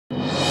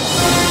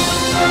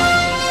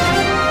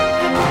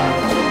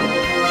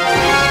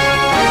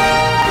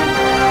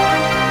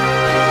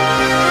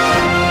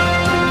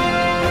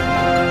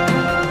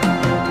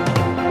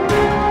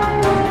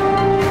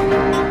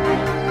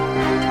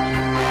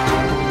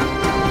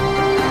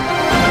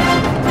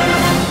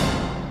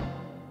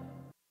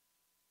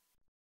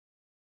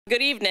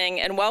Good evening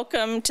and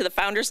welcome to the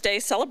Founders Day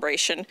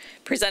celebration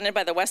presented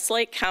by the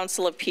Westlake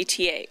Council of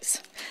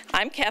PTAs.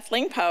 I'm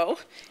Kathleen Poe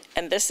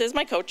and this is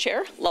my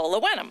co-chair, Lola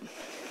Wenham.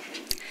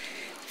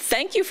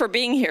 Thank you for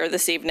being here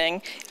this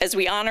evening as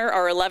we honor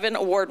our 11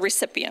 award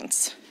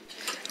recipients.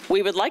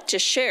 We would like to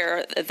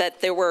share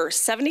that there were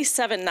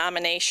 77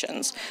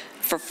 nominations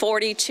for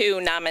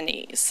 42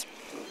 nominees.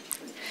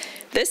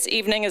 This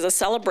evening is a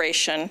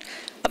celebration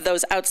of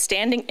those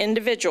outstanding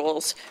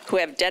individuals who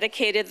have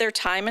dedicated their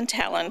time and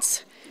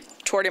talents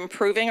toward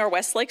improving our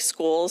Westlake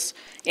schools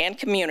and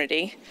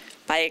community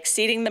by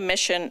exceeding the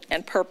mission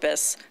and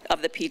purpose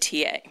of the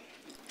PTA.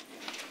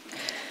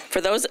 For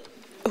those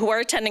who are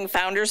attending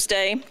Founders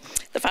Day,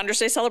 the Founders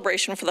Day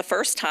celebration for the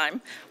first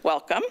time,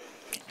 welcome.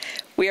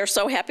 We are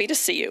so happy to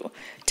see you.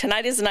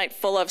 Tonight is a night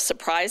full of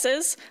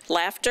surprises,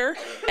 laughter,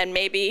 and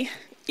maybe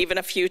even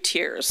a few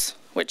tears,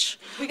 which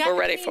we're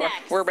ready for.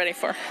 We're ready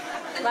for.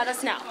 Let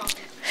us know.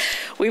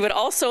 We would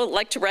also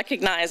like to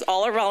recognize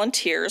all our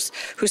volunteers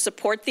who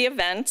support the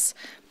events,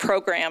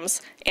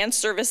 programs, and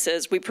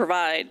services we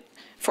provide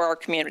for our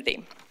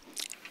community.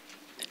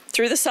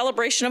 Through the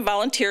Celebration of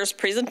Volunteers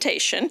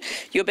presentation,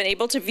 you've been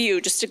able to view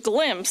just a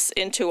glimpse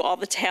into all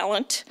the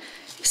talent,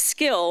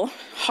 skill,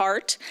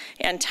 heart,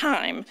 and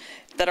time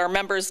that our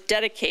members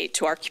dedicate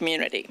to our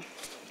community.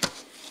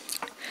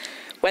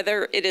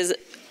 Whether it is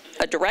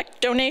a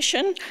direct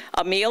donation,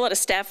 a meal at a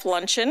staff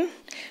luncheon,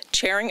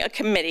 chairing a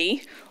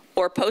committee,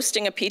 or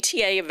posting a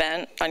PTA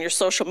event on your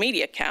social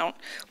media account,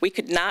 we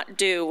could not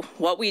do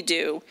what we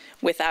do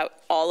without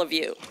all of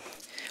you.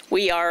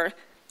 We are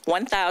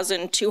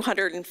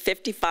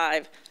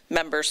 1,255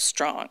 members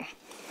strong.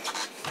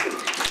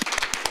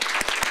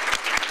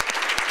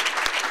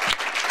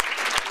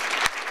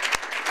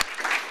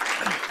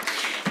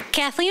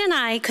 Kathleen and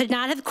I could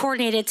not have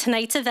coordinated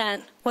tonight's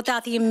event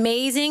without the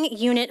amazing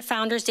unit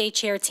Founders Day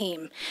Chair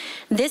team.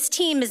 This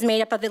team is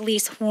made up of at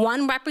least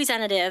one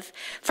representative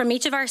from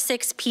each of our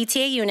 6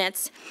 PTA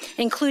units,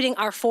 including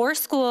our 4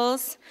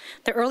 schools,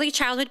 the Early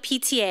Childhood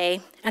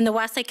PTA, and the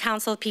Westlake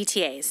Council of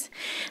PTAs.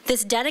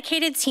 This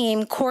dedicated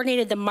team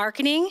coordinated the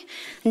marketing,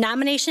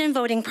 nomination, and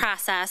voting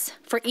process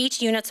for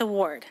each unit's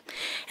award.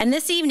 And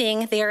this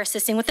evening, they are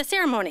assisting with the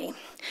ceremony.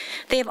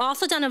 They have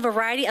also done a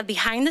variety of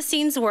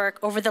behind-the-scenes work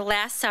over the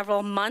last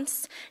several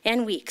months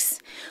and weeks.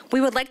 We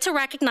would like to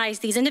recognize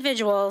these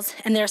individuals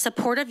and their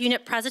supportive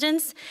unit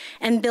presidents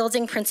and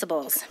building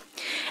principals.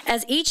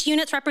 As each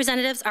unit's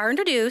representatives are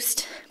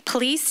introduced,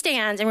 please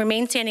stand and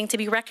remain standing to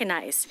be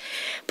recognized.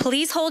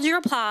 Please hold your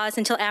applause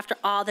until after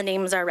all the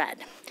names are read.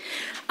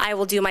 I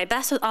will do my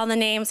best with all the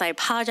names. I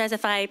apologize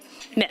if I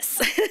miss.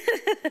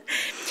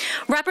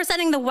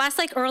 Representing the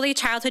Westlake Early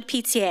Childhood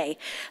PTA,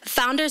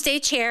 Founders Day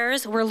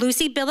chairs were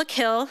Lucy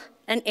Billick-Hill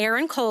and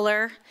Aaron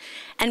Kohler,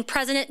 and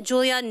President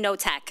Julia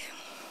Notek.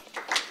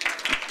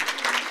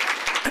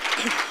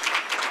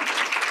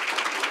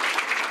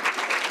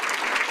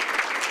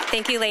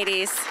 Thank you,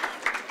 ladies.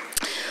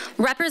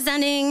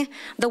 Representing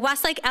the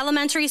Westlake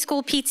Elementary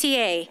School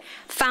PTA,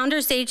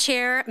 Founders Day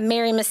Chair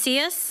Mary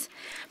Macias,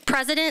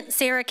 President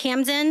Sarah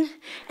Camden,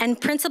 and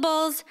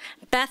Principals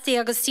Beth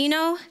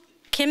DiAgostino,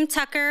 Kim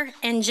Tucker,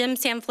 and Jim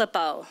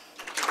Sanfilippo.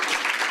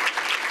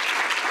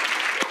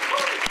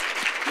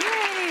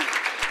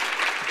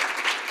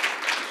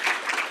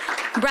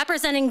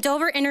 Representing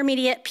Dover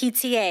Intermediate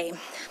PTA,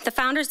 the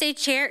Founders Day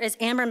Chair is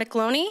Amber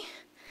McLoney,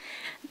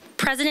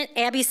 President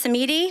Abby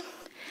Samiti,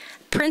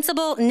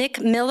 Principal Nick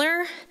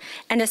Miller,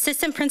 and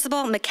Assistant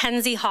Principal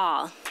Mackenzie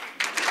Hall.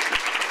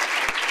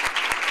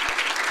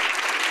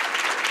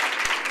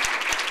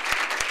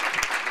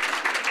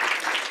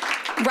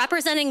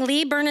 Representing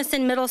Lee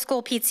Bernison Middle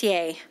School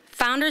PTA,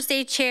 Founders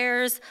Day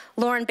Chairs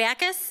Lauren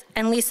Backus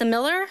and Lisa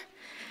Miller,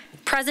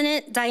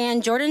 President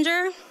Diane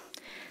Jordinger,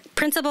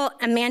 Principal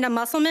Amanda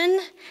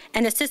Musselman,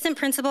 and Assistant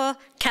Principal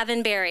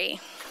Kevin Berry.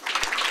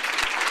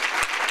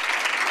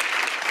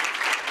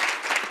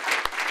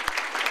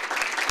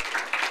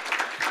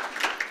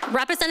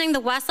 Representing the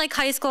Westlake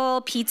High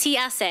School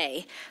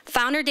PTSA,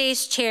 Founder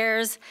Days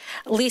Chairs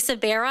Lisa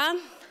Barra,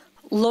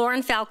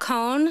 Lauren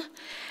Falcone,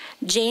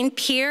 Jane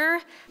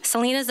Peer,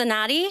 Selena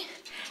Zanotti,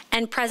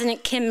 and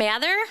President Kim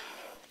Mather,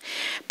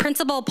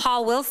 Principal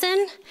Paul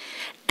Wilson,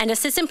 and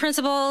Assistant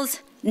Principals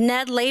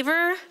Ned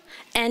Laver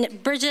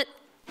and Bridget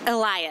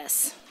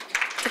Elias.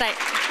 Was I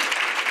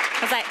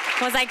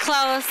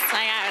close?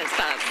 I was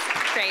close.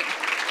 Great.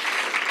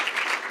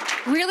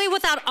 Really,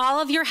 without all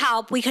of your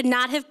help, we could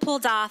not have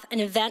pulled off an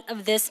event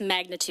of this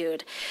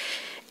magnitude.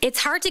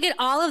 It's hard to get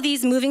all of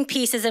these moving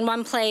pieces in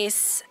one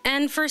place,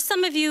 and for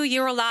some of you,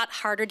 you're a lot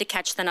harder to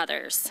catch than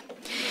others.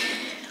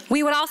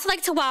 We would also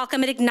like to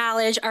welcome and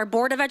acknowledge our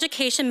Board of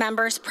Education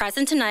members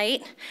present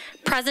tonight,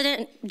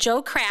 President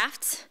Joe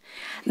Kraft,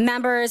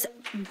 members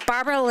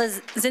Barbara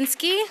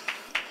Lazinski.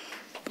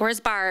 Where's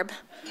Barb?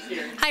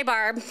 Here. Hi,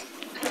 Barb.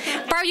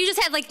 Barb, you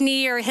just had like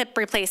knee or hip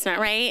replacement,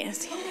 right?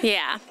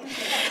 Yeah.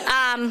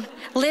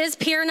 Liz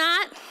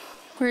Piernot.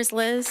 Where's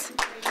Liz?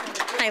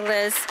 Hi,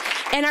 Liz.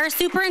 And our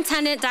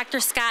superintendent,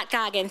 Dr. Scott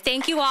Goggin.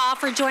 Thank you all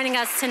for joining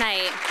us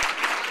tonight.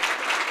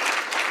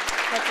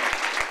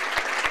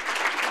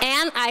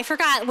 And I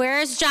forgot, where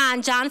is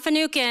John? John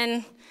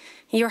Finucane.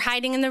 You're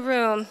hiding in the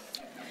room.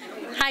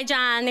 Hi,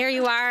 John, there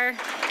you are.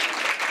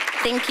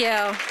 Thank you.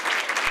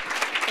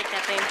 Take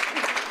that thing.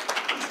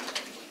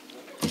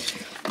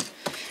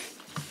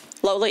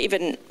 Lola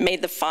even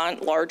made the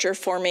font larger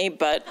for me,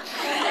 but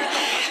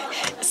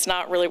it's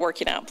not really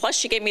working out. Plus,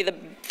 she gave me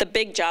the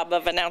big job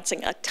of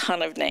announcing a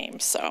ton of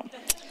names, so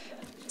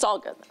it's all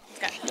good.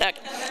 Okay.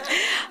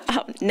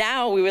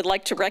 Now we would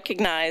like to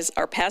recognize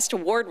our past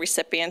award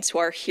recipients who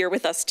are here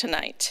with us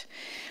tonight.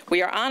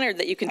 We are honored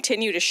that you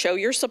continue to show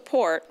your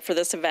support for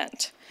this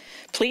event.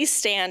 Please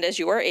stand as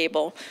you are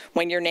able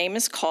when your name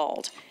is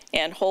called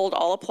and hold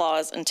all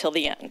applause until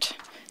the end.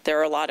 There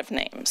are a lot of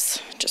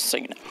names, just so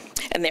you know,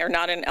 and they are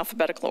not in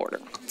alphabetical order.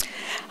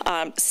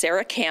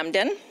 Sarah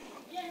Camden.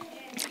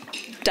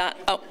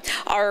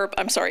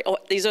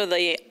 These are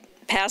the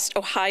past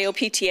Ohio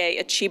PTA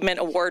Achievement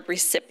Award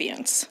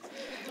recipients.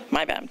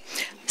 My bad.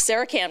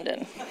 Sarah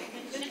Camden.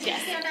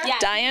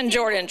 Yes. Diane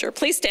Jordinger,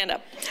 please stand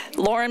up.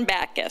 Lauren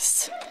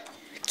Backus.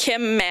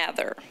 Kim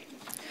Mather.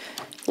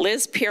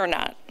 Liz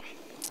Piernot.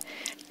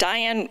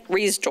 Diane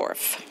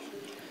Riesdorf.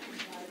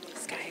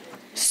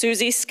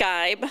 Susie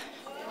Skybe.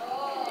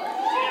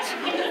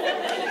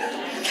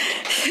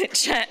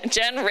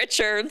 Jen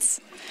Richards.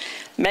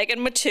 Megan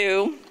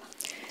Mattu.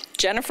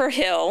 Jennifer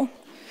Hill.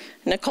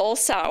 Nicole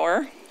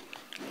Sauer.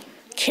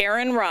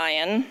 Karen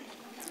Ryan.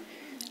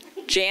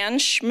 Jan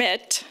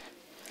Schmidt,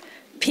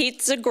 Pete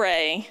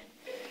Zagray,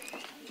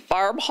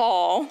 Barb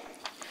Hall,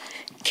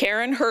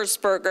 Karen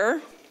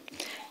Herzberger,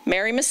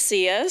 Mary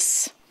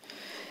Macias,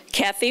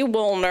 Kathy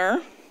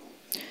Woolner,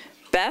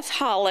 Beth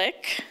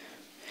Hollick,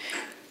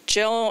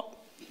 Jill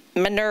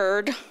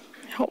Menard,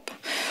 I hope,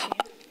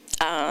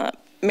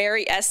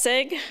 Mary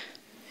Essig,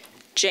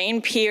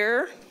 Jane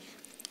Peer,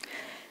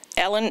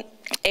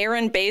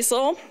 Aaron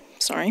Basil,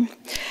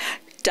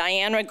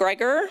 Diane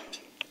McGregor,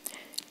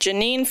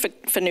 Janine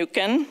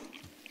Finucane,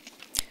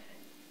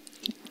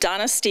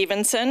 Donna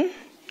Stevenson,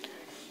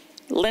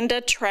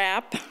 Linda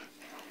Trapp,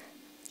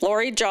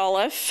 Lori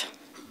Jolliffe,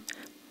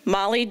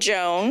 Molly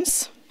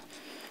Jones,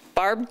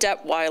 Barb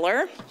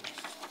Detweiler,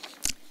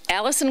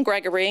 Allison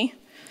Gregory,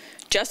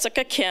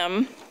 Jessica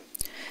Kim,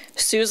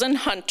 Susan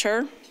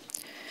Hunter,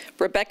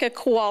 Rebecca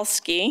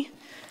Kowalski,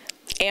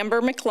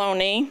 Amber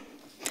McLoney,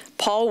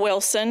 Paul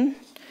Wilson,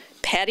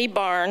 Patty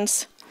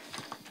Barnes,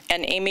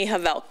 and Amy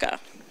Havelka.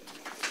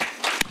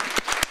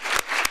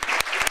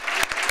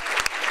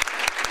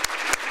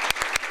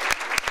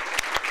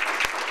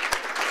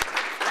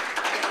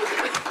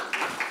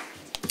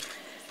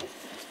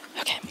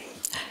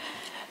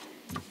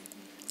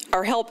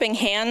 Our Helping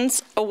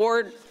Hands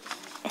Award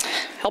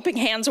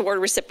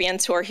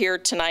recipients who are here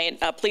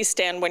tonight, please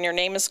stand when your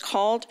name is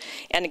called,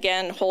 and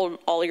again, hold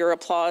all your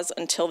applause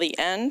until the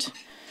end.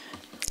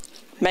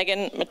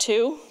 Megan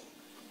Mattu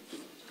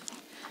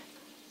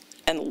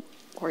and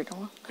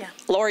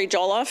Lori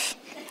Jolliffe.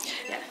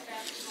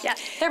 Yeah,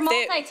 they're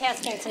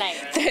multitasking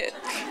tonight.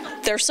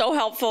 They're so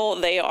helpful.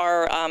 They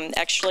are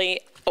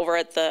actually over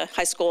at the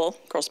high school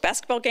girls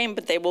basketball game,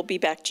 but they will be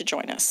back to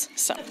join us.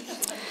 So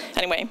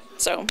anyway,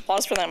 so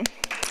applause for them.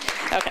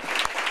 Okay.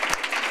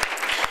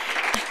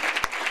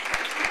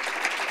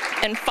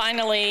 And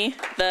finally,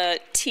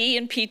 the T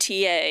and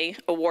PTA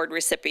award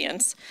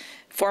recipients,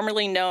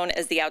 formerly known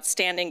as the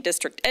Outstanding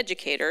District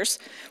Educators.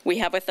 We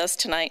have with us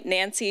tonight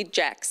Nancy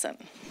Jackson.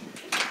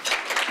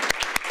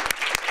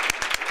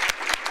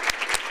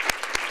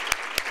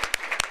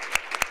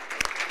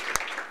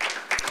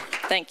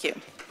 Thank you.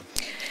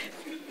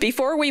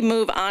 Before we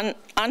move on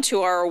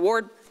to our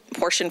award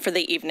portion for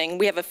the evening,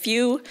 we have a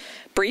few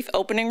brief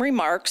opening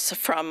remarks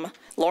from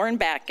Lauren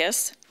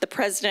Backus, the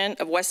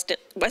president of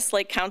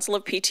Westlake Council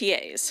of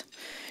PTAs,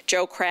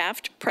 Joe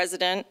Kraft,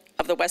 president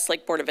of the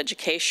Westlake Board of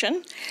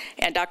Education,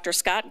 and Dr.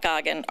 Scott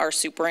Goggin, our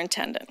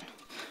superintendent.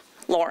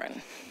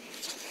 Lauren.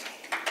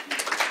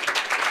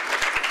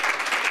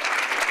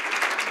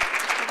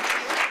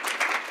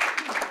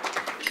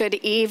 Good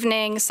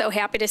evening. So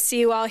happy to see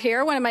you all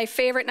here. One of my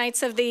favorite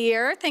nights of the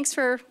year. Thanks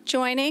for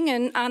joining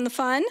and on the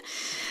fun.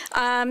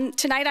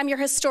 Tonight I'm your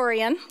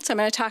historian, so I'm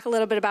going to talk a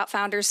little bit about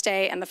Founders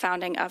Day and the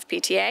founding of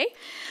PTA.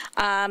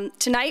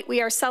 Tonight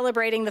we are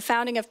celebrating the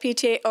founding of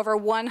PTA over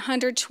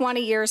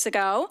 120 years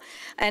ago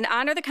and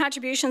honor the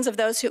contributions of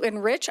those who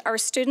enrich our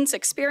students'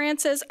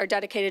 experiences are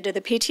dedicated to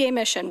the PTA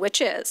mission,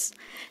 which is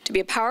to be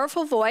a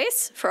powerful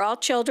voice for all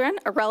children,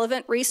 a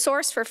relevant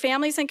resource for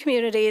families and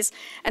communities,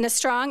 and a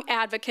strong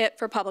advocate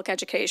for public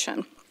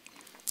education.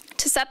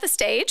 To set the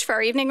stage for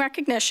our evening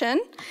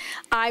recognition,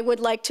 I would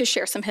like to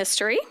share some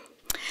history.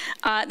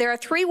 There are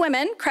 3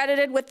 women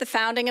credited with the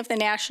founding of the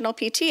National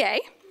PTA.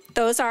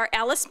 Those are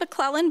Alice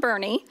McClellan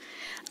Burney,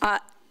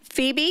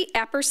 Phoebe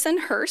Epperson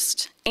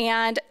Hurst,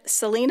 and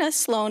Selena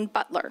Sloan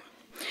Butler.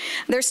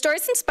 Their story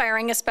is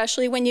inspiring,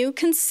 especially when you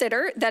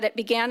consider that it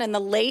began in the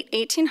late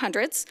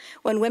 1800s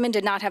when women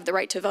did not have the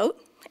right to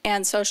vote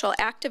and social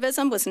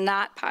activism was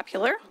not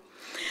popular.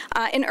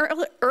 In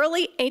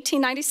early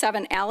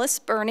 1897, Alice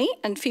Burney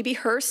and Phoebe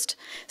Hearst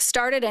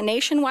started a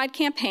nationwide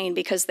campaign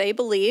because they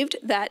believed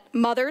that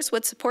mothers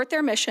would support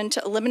their mission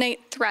to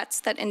eliminate threats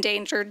that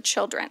endangered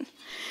children.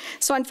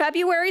 So on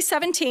February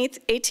 17th,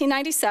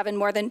 1897,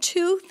 more than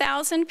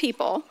 2,000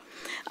 people,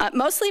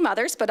 mostly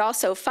mothers, but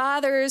also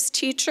fathers,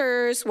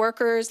 teachers,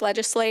 workers,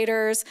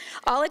 legislators,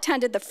 all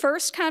attended the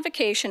first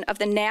convocation of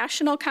the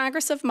National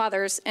Congress of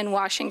Mothers in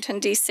Washington,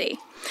 D.C.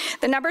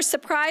 The numbers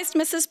surprised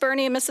Mrs.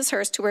 Burney and Mrs.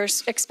 Hearst, who were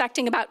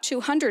expecting about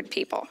 200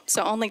 people,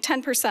 so only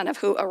 10% of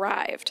who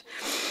arrived.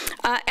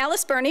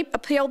 Alice Burney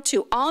appealed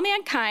to all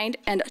mankind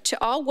and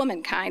to all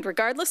womankind,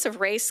 regardless of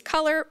race,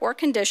 color, or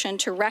condition,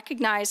 to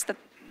recognize that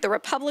the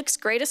Republic's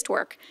greatest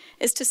work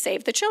is to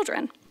save the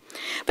children.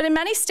 But in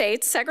many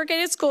states,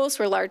 segregated schools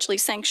were largely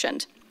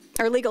sanctioned,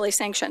 or legally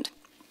sanctioned.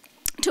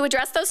 To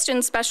address those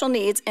students' special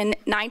needs, in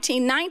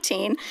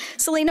 1919,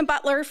 Selena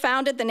Butler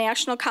founded the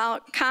National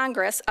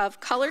Congress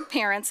of Colored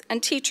Parents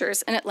and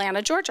Teachers in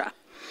Atlanta, Georgia.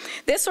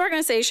 This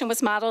organization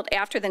was modeled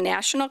after the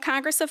National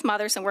Congress of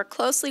Mothers and worked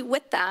closely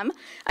with them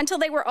until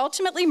they were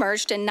ultimately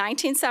merged in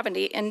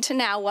 1970 into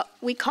now what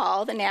we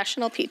call the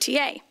National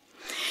PTA.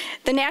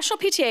 The National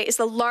PTA is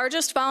the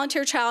largest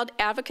volunteer child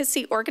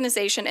advocacy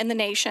organization in the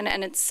nation,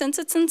 and since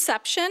its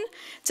inception,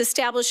 it's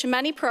established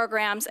many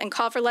programs and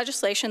called for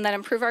legislation that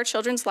improve our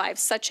children's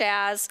lives, such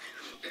as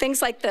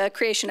things like the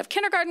creation of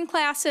kindergarten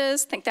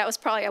classes, I think that was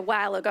probably a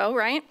while ago,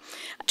 right?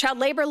 Child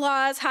labor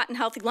laws, hot and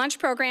healthy lunch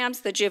programs,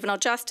 the juvenile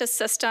justice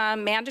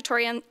system,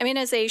 mandatory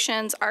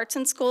immunizations, arts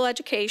and school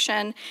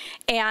education,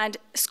 and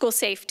school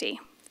safety.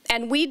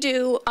 And we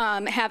do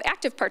have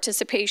active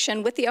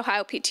participation with the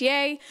Ohio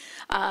PTA.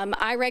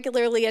 I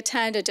regularly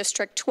attend a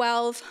District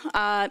 12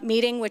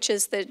 meeting, which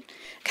is the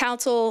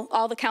council,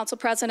 all the council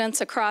presidents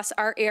across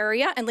our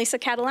area. And Lisa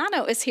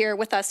Catalano is here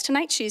with us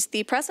tonight. She's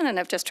the president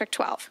of District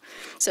 12.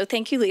 So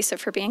thank you, Lisa,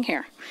 for being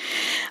here.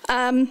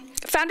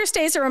 Founders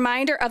Day is a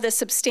reminder of the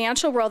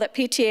substantial role that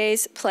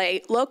PTAs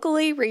play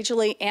locally,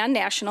 regionally, and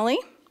nationally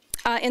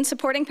in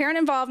supporting parent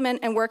involvement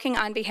and working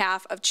on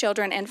behalf of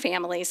children and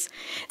families.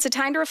 It's a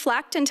time to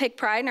reflect and take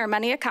pride in our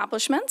many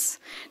accomplishments,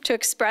 to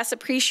express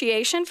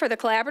appreciation for the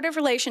collaborative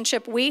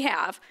relationship we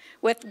have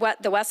with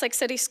the Westlake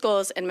City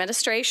Schools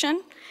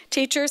administration,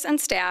 teachers, and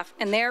staff,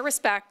 and their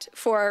respect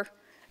for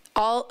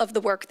all of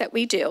the work that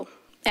we do.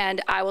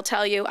 And I will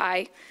tell you,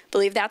 I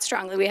believe that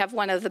strongly. We have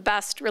one of the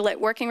best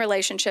working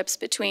relationships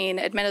between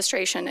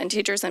administration and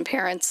teachers and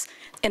parents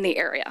in the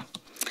area.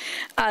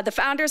 The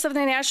founders of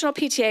the National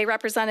PTA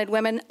represented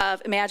women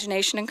of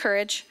imagination and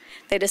courage.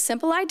 They had a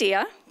simple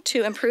idea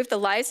to improve the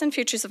lives and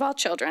futures of all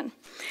children.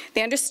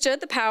 They understood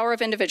the power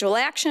of individual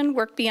action,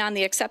 worked beyond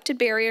the accepted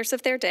barriers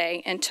of their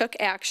day, and took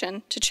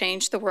action to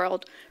change the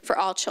world for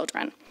all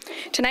children.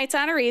 Tonight's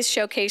honorees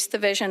showcase the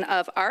vision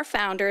of our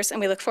founders, and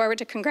we look forward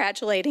to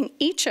congratulating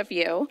each of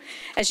you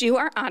as you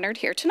are honored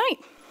here tonight.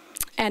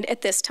 And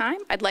at this time,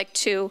 I'd like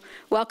to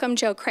welcome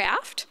Joe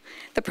Kraft,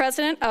 the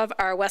president of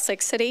our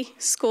Westlake City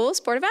Schools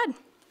Board of Ed.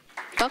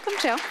 Welcome,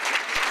 Joe.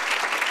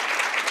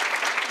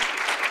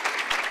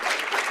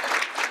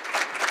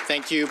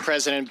 Thank you,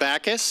 President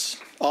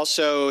Backus.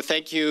 Also,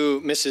 thank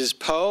you, Mrs.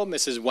 Poe,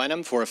 Mrs.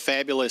 Wenham, for a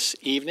fabulous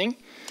evening.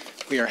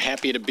 We are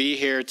happy to be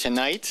here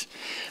tonight.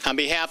 On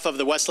behalf of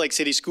the Westlake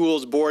City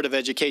Schools Board of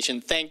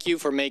Education, thank you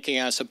for making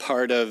us a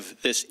part of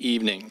this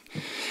evening.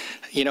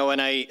 You know, when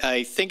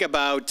I think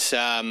about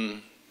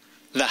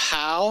the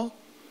how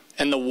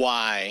and the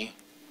why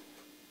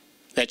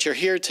that you're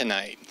here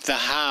tonight, the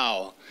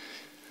how.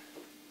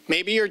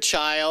 Maybe your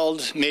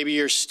child, maybe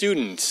your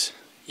student,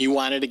 you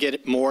wanted to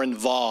get more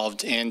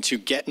involved and to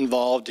get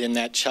involved in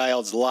that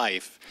child's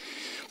life.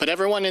 But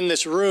everyone in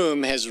this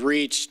room has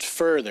reached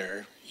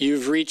further.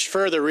 You've reached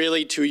further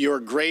really to your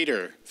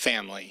greater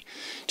family,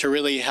 to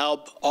really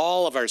help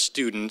all of our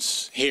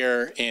students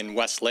here in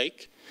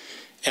Westlake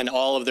and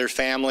all of their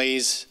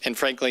families, and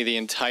frankly, the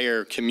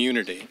entire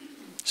community.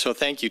 So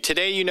thank you.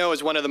 Today, you know,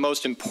 is one of the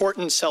most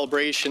important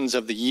celebrations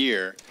of the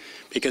year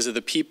because of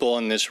the people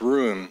in this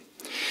room.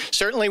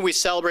 Certainly, we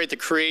celebrate the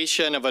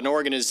creation of an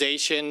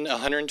organization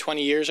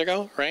 120 years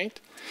ago, right?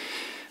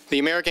 The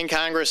American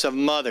Congress of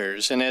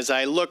Mothers. And as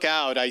I look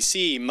out, I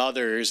see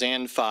mothers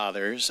and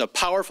fathers, a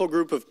powerful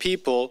group of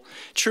people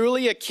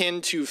truly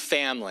akin to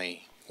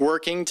family,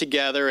 working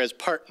together as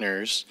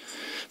partners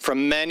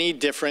from many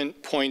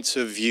different points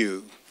of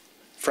view.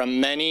 From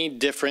many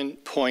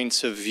different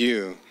points of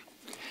view.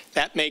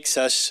 That makes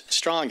us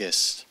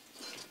strongest.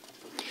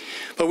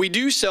 But we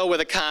do so with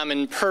a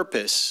common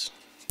purpose,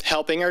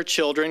 helping our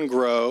children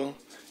grow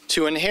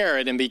to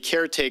inherit and be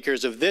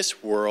caretakers of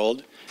this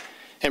world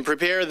and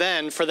prepare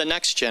then for the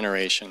next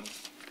generation.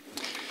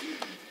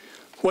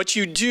 What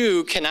you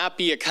do cannot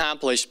be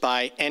accomplished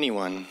by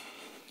anyone.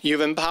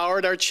 You've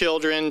empowered our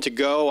children to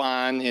go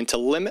on into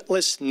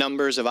limitless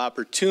numbers of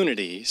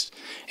opportunities,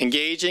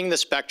 engaging the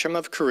spectrum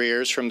of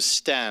careers from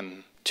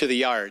STEM to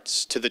the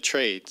arts to the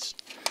trades.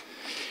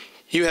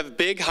 You have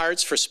big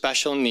hearts for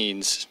special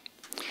needs.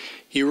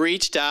 You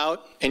reached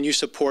out and you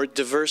support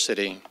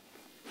diversity.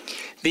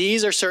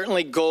 These are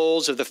certainly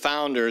goals of the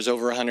founders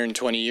over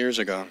 120 years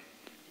ago.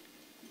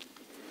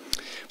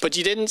 But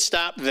you didn't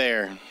stop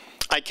there.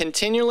 I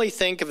continually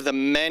think of the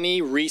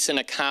many recent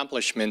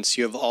accomplishments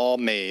you have all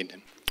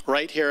made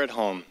right here at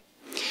home.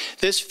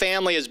 This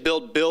family has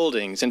built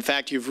buildings. In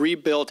fact, you've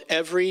rebuilt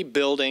every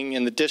building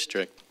in the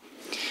district.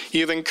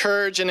 You've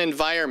encouraged an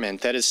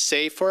environment that is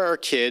safe for our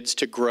kids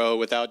to grow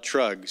without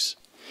drugs.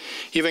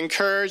 You've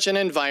encouraged an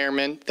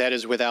environment that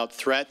is without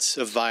threats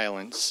of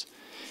violence.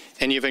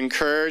 And you've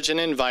encouraged an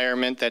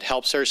environment that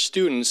helps our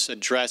students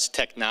address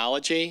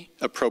technology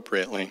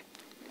appropriately.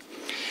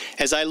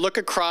 As I look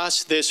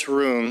across this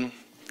room,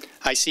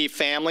 I see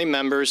family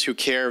members who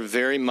care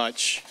very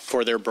much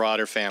for their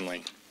broader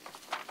family.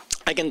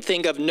 I can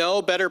think of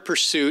no better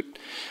pursuit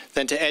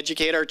than to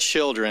educate our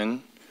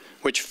children,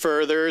 which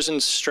furthers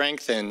and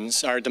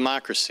strengthens our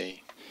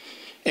democracy.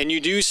 And you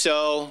do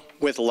so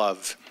with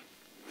love.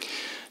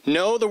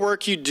 Know the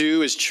work you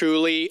do is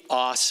truly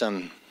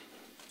awesome.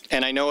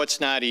 And I know it's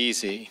not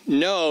easy.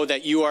 Know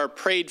that you are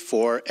prayed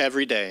for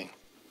every day.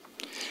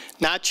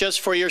 Not just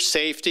for your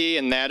safety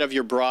and that of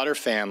your broader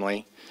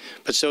family,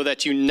 but so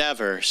that you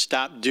never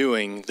stop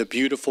doing the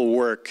beautiful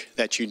work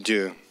that you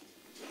do.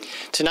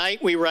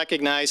 Tonight, we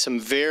recognize some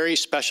very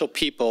special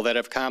people that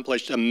have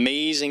accomplished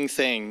amazing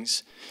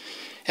things.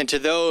 And to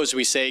those,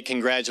 we say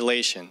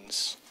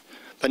congratulations.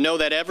 But know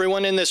that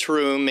everyone in this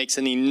room makes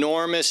an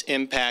enormous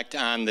impact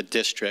on the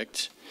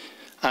district.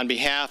 On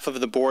behalf of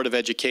the Board of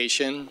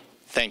Education,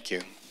 thank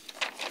you.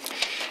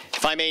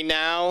 If I may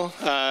now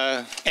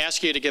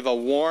ask you to give a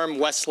warm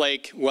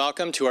Westlake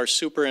welcome to our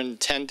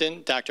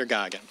superintendent, Dr.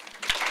 Goggin.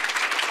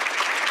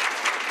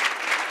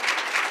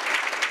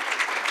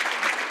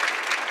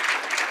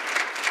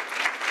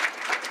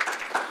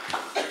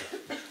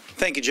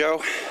 Thank you,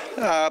 Joe.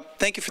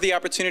 Thank you for the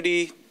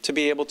opportunity to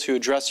be able to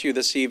address you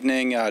this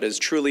evening. It is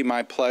truly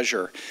my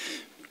pleasure.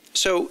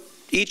 So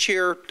each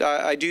year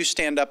I do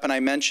stand up and I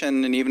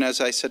mention, and even as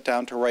I sit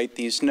down to write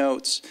these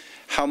notes,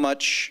 how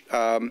much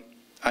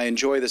I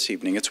enjoy this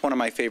evening. It's one of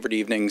my favorite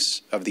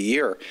evenings of the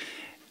year.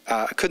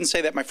 I couldn't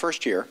say that my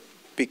first year,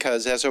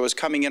 because as I was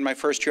coming in my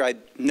first year, I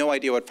had no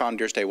idea what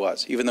Founders Day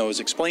was. Even though it was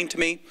explained to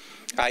me,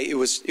 it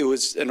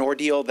was an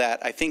ordeal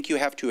that I think you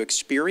have to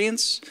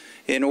experience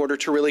in order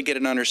to really get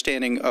an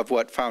understanding of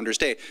what Founders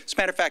Day. As a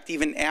matter of fact,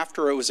 even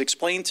after it was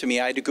explained to me,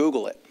 I had to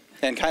Google it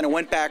and kind of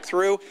went back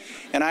through,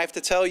 and I have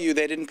to tell you,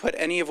 they didn't put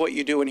any of what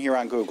you do in here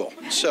on Google.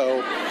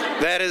 So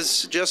that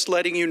is just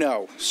letting you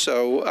know.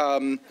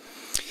 So,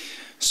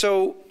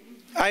 so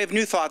I have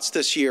new thoughts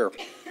this year.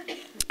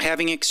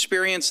 Having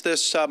experienced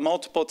this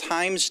multiple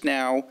times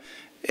now,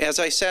 as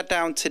I sat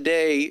down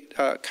today,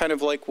 kind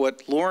of like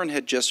what Lauren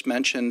had just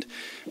mentioned,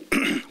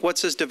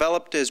 what's has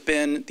developed has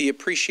been the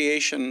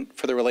appreciation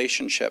for the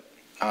relationship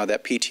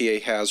that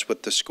PTA has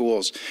with the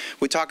schools.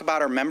 We talk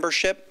about our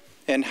membership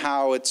and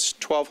how it's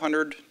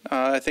 1,200,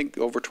 I think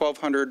over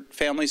 1,200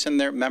 families in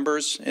there,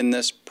 members in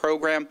this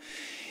program.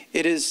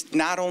 It is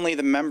not only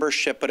the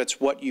membership, but it's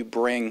what you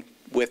bring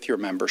with your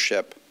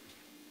membership.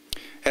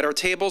 At our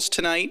tables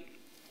tonight,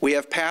 we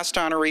have past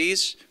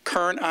honorees,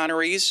 current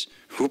honorees,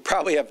 who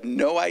probably have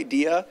no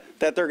idea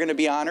that they're going to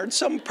be honored.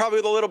 Some probably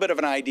with a little bit of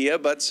an idea,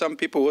 but some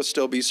people will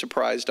still be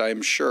surprised, I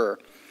am sure.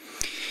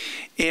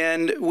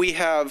 And we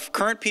have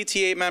current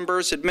PTA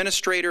members,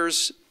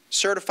 administrators,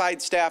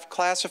 certified staff,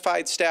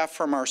 classified staff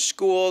from our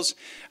schools.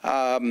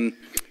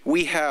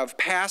 We have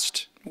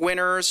past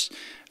winners,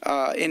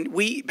 and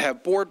we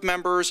have board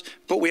members,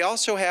 but we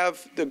also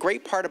have, the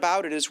great part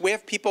about it is we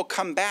have people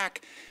come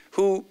back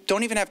who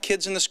don't even have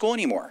kids in the school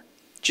anymore,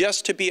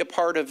 just to be a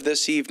part of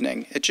this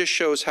evening. It just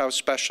shows how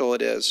special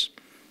it is.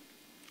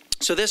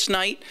 So this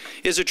night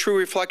is a true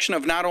reflection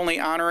of not only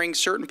honoring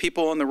certain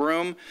people in the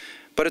room,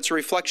 but it's a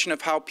reflection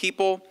of how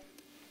people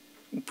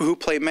who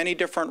play many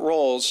different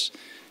roles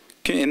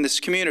in this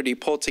community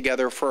pull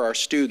together for our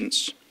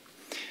students.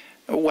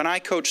 When I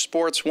coached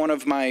sports, one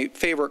of my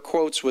favorite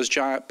quotes was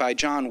by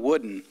John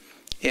Wooden,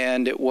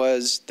 and it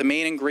was, "The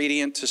main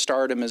ingredient to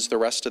stardom is the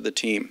rest of the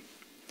team."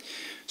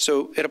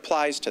 So it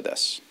applies to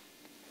this,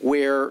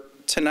 where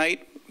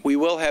tonight we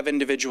will have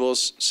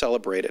individuals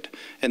celebrated,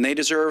 and they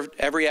deserve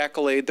every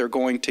accolade they're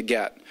going to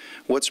get.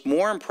 What's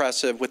more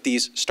impressive with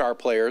these star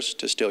players,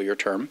 to steal your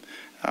term,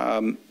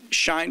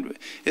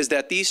 is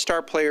that these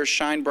star players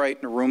shine bright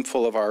in a room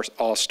full of our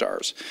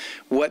all-stars.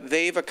 What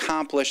they've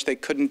accomplished, they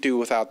couldn't do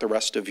without the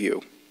rest of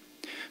you.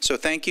 So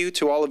thank you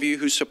to all of you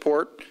who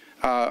support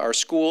our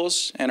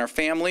schools and our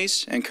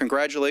families, and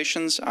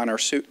congratulations on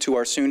to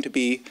our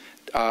soon-to-be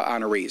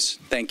honorees.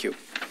 Thank you.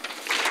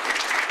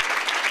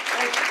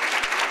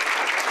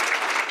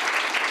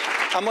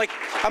 I'm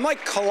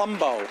like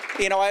Columbo.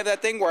 You know, I have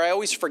that thing where I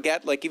always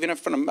forget, like even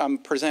if I'm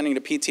presenting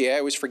to PTA, I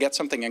always forget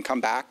something and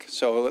come back.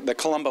 So the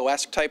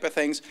Columbo-esque type of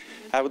things.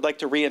 I would like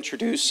to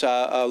reintroduce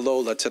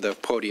Lola to the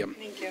podium.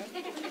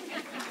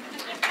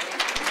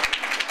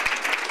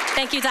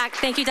 Thank you.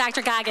 Thank you,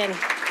 Dr. Goggin.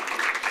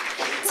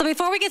 So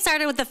before we get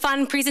started with the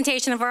fun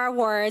presentation of our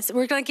awards,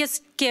 I'm going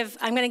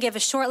to give a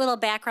short little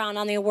background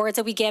on the awards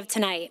that we give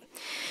tonight.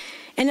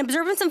 In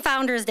observance of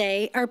Founders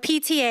Day, our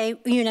PTA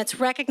units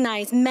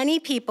recognize many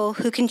people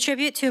who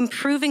contribute to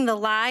improving the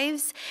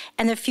lives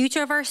and the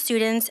future of our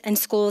students and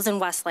schools in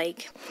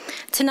Westlake.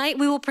 Tonight,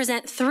 we will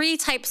present 3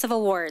 types of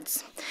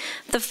awards.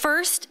 The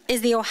first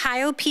is the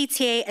Ohio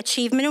PTA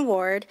Achievement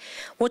Award,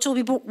 which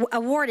will be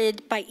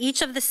awarded by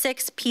each of the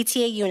 6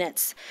 PTA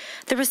units.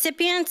 The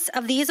recipients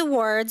of these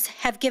awards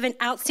have given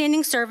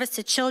outstanding service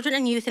to children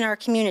and youth in our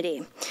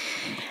community.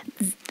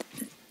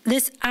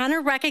 This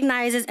honor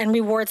recognizes and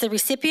rewards the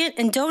recipient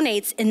and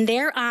donates in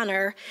their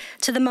honor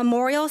to the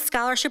Memorial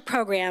Scholarship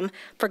Program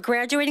for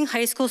graduating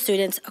high school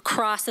students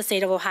across the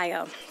state of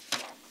Ohio.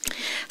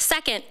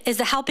 Second is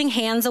the Helping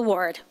Hands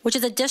Award, which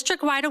is a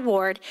district-wide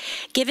award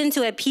given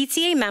to a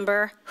PTA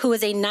member who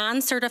is a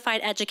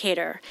non-certified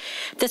educator.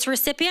 This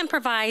recipient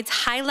provides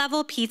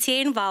high-level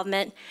PTA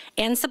involvement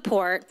and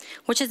support,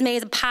 which has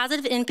made a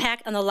positive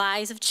impact on the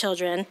lives of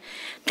children.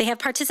 They have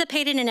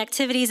participated in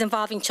activities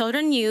involving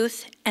children and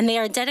youth, and they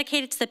are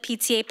dedicated to the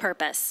PTA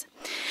purpose.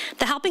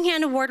 The Helping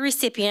Hand Award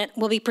recipient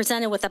will be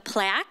presented with a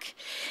plaque,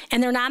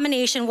 and their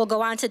nomination will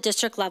go on to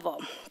district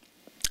level.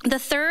 The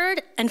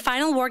third and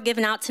final award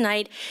given out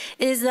tonight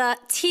is the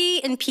T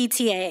in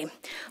PTA,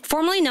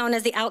 formerly known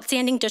as the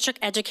Outstanding District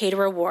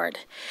Educator Award.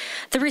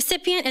 The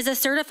recipient is a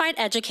certified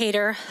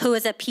educator who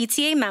is a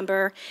PTA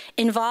member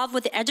involved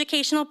with the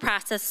educational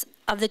process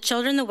of the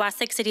children in the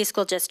Westlake City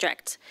School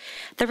District.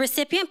 The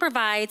recipient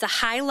provides a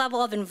high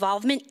level of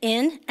involvement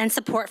in and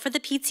support for the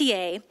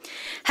PTA,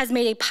 has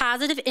made a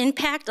positive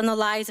impact on the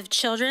lives of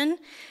children,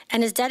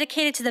 and is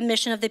dedicated to the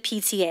mission of the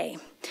PTA.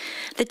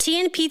 The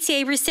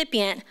TNPTA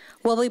recipient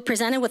will be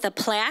presented with a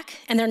plaque,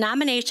 and their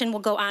nomination will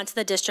go on to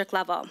the district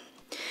level.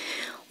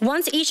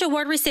 Once each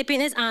award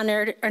recipient is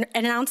honored and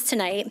announced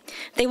tonight,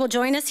 they will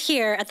join us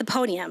here at the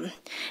podium.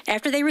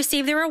 After they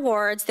receive their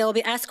awards, they will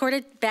be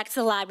escorted back to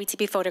the lobby to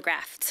be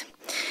photographed.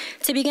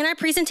 To begin our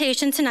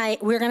presentation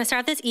tonight, we're going to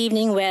start this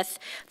evening with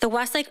the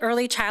Westlake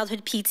Early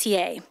Childhood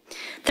PTA.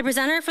 The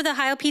presenter for the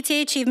Ohio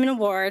PTA Achievement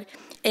Award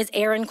is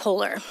Erin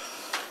Kohler.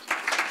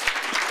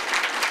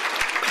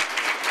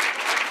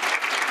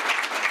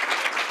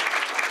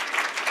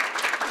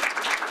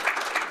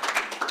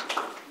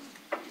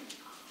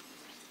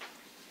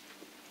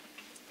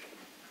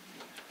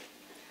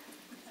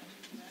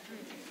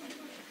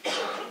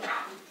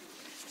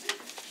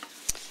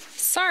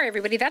 Sorry,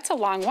 everybody, that's a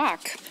long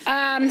walk.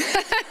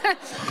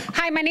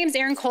 Hi, my name is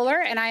Erin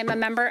Kohler, and I am a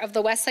member of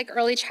the Westlake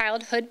Early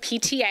Childhood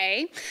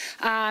PTA.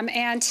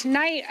 And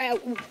tonight,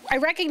 I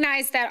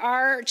recognize that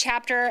our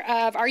chapter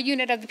of our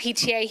unit of the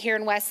PTA here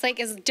in Westlake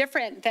is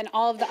different than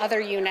all of the other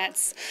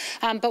units.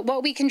 But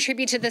what we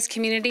contribute to this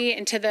community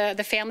and to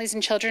the families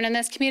and children in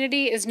this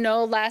community is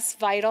no less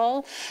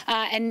vital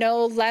and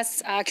no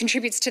less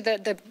contributes to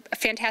the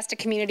fantastic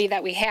community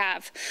that we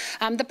have.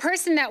 The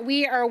person that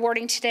we are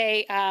awarding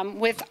today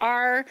with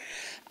our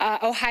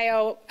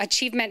Ohio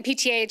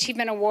PTA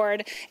Achievement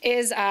Award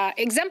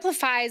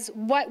exemplifies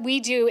what we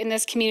do in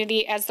this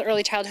community as the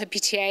Early Childhood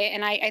PTA,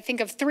 and I think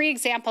of 3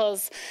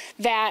 examples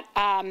that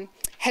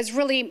has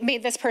really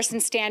made this person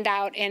stand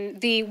out in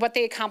what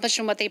they accomplish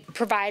and what they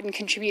provide and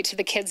contribute to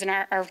the kids in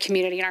our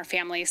community and our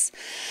families.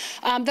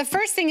 The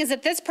first thing is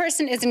that this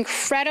person is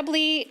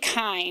incredibly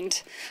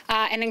kind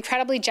and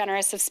incredibly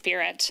generous of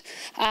spirit.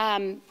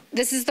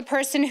 This is the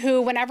person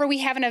who, whenever we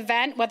have an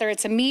event, whether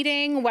it's a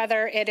meeting,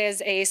 whether it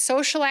is a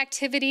social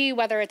activity,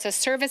 whether it's a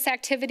service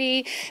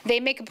activity, they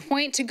make a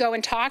point to go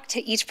and talk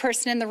to each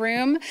person in the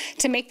room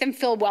to make them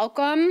feel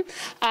welcome,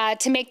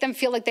 to make them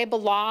feel like they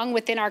belong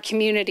within our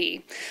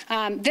community.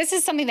 This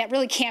is something that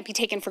really can't be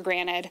taken for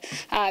granted.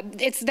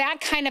 It's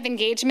that kind of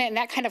engagement and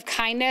that kind of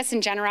kindness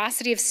and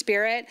generosity of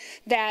spirit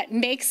that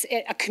makes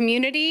it a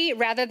community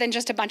rather than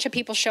just a bunch of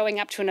people showing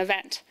up to an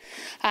event.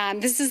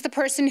 This is the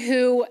person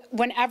who,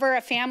 whenever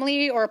a family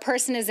or a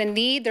person is in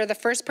need, they're the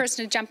first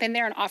person to jump in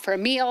there and offer a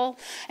meal,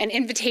 an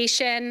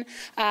invitation,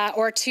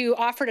 or to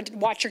offer to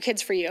watch your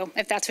kids for you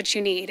if that's what you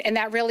need. And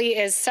that really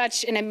is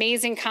such an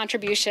amazing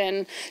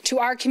contribution to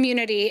our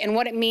community and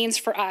what it means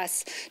for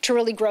us to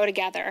really grow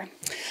together.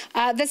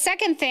 The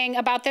second thing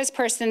about this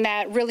person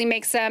that really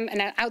makes them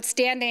an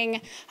outstanding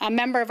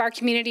member of our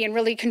community and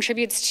really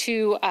contributes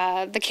to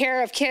the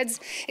care of kids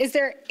is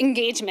their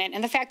engagement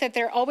and the fact that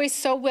they're always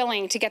so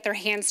willing to get their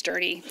hands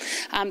dirty.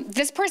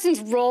 This person's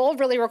role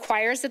really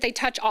requires that they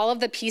touch all of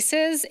the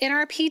pieces in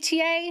our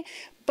PTA,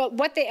 but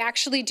what they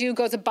actually do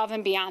goes above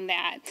and beyond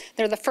that.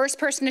 They're the first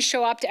person to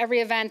show up to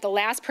every event, the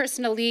last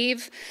person to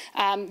leave.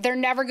 They're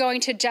never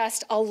going to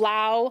just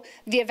allow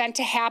the event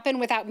to happen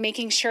without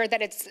making sure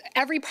that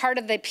every part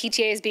of the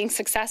PTA is being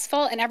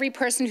successful, and every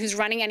person who's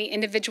running any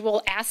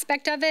individual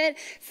aspect of it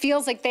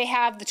feels like they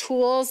have the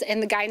tools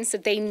and the guidance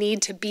that they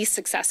need to be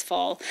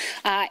successful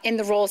in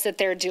the roles that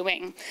they're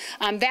doing.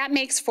 That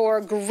makes for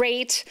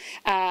great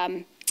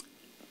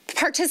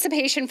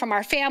participation from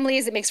our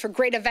families, it makes for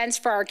great events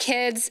for our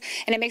kids,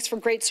 and it makes for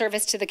great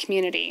service to the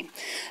community.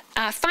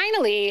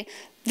 Finally,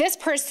 this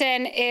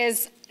person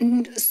is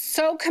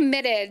so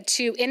committed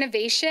to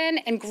innovation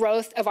and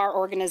growth of our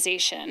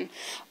organization.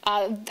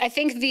 I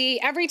think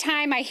every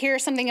time I hear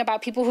something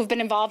about people who've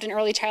been involved in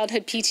early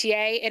childhood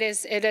PTA, it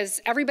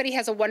is everybody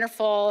has a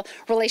wonderful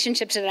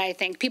relationship to that, I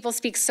think. People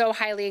speak so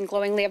highly and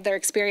glowingly of their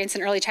experience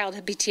in early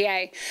childhood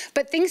PTA.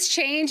 But things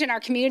change and our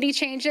community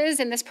changes,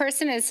 and this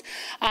person has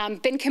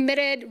been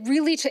committed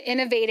really to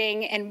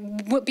innovating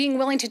and being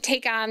willing to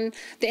take on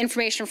the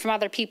information from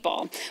other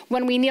people.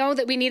 When we know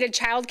that we needed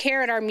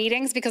childcare at our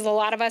meetings, because a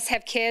lot of us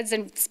have kids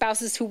and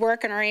spouses who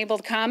work and are able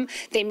to come,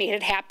 they made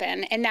it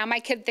happen. And now my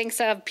kid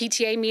thinks of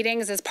PTA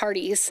meetings as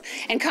parties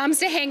and comes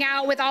to hang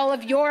out with all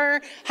of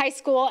your high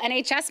school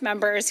NHS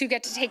members who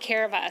get to take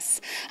care of us.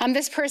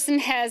 This person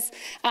has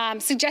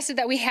suggested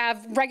that we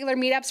have regular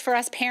meetups for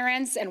us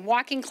parents and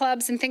walking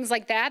clubs and things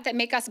like that that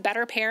make us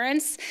better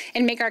parents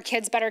and make our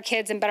kids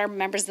and better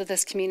members of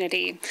this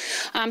community.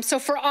 So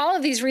for all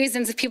of these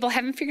reasons, if people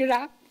haven't figured it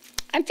out,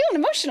 I'm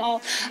feeling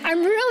emotional.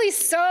 I'm really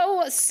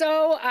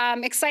so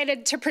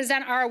excited to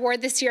present our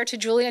award this year to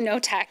Julia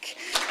Notek.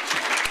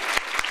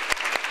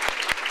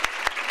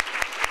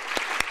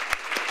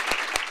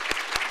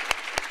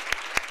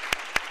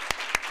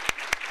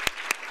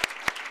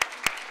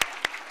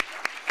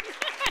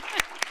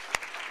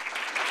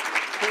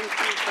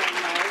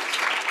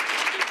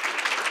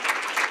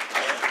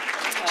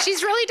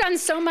 She's really done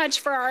so much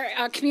for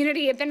our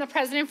community. I've been the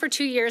president for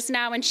 2 years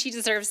now, and she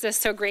deserves this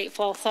so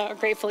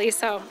gratefully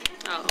so.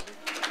 Oh.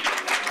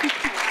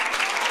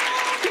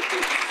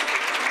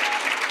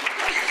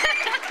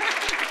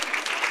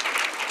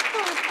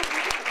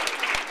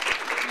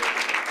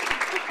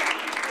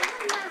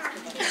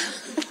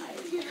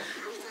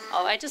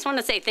 I just want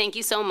to say thank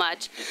you so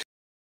much.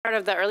 Part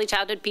of the Early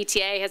Childhood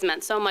PTA has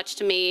meant so much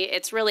to me.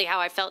 It's really how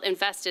I felt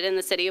invested in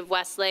the city of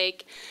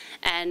Westlake,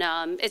 and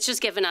it's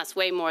just given us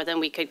way more than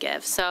we could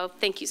give. So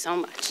thank you so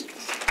much.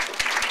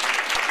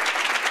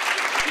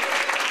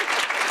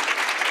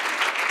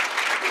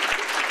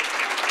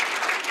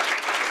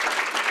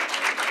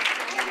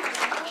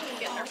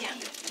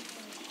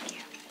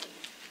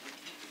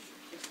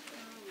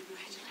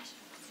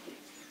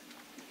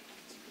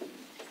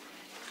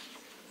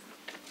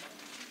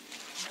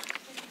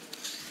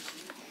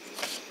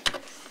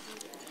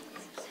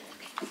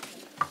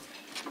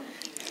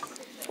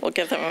 We'll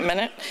give them a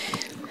minute.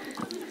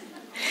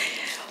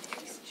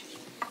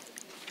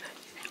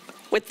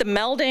 With the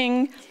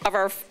melding of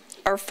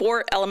our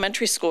 4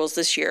 elementary schools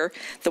this year,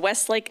 the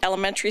Westlake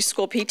Elementary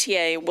School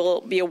PTA will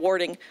be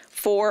awarding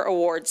 4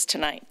 awards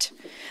tonight.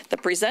 The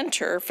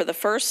presenter for the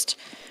first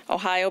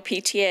Ohio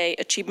PTA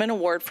Achievement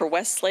Award for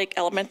Westlake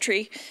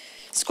Elementary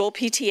School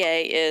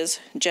PTA is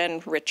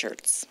Jen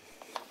Richards.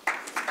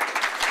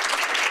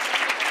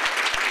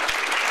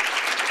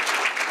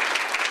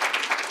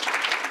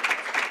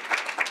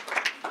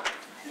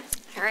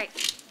 All right.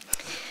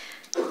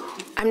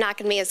 I'm not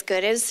going to be as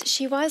good as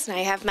she was, and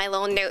I have my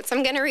little notes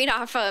I'm going to read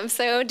off of,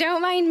 so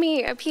don't mind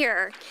me up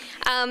here.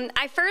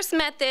 I first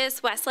met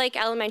this Westlake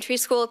Elementary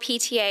School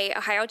PTA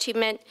Ohio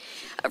Achievement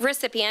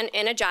recipient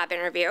in a job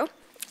interview.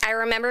 I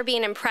remember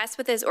being impressed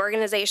with his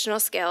organizational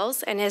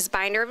skills and his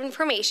binder of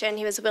information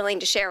he was willing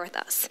to share with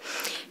us.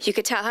 You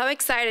could tell how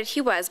excited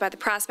he was by the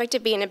prospect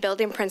of being a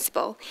building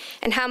principal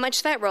and how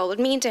much that role would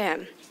mean to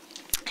him.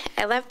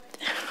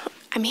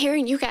 I'm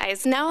hearing you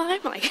guys. Now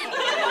I'm like...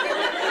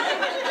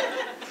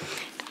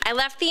 I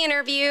left the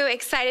interview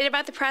excited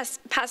about the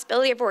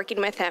possibility of working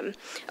with him.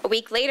 A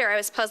week later, I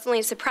was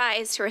pleasantly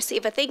surprised to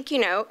receive a thank you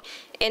note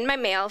in my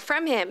mail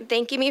from him,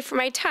 thanking me for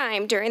my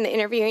time during the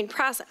interviewing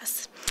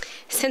process.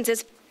 Since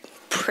it's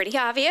pretty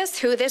obvious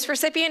who this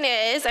recipient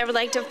is, I would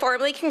like to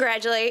formally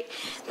congratulate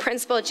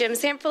Principal Jim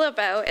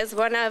Sanfilippo as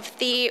one of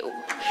the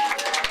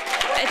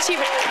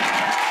achievement...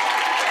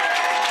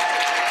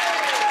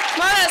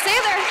 Come on, stay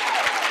there.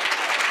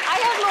 I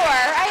have more.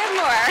 I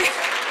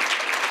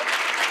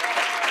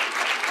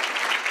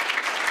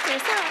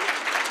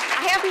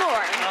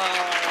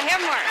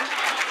have more.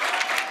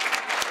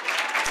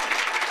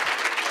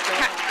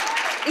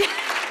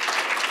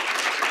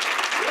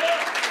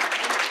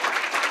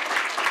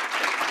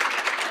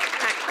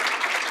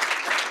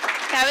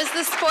 That was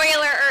the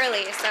spoiler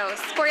early, so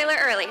spoiler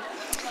early.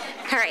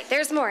 All right,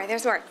 there's more.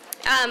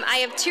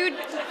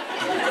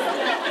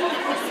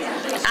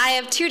 I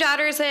have two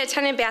daughters that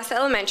attended Bassett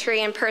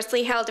Elementary and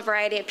personally held a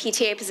variety of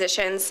PTA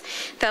positions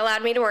that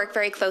allowed me to work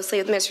very closely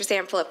with Mr.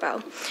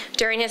 Sanfilippo.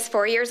 During his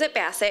 4 years at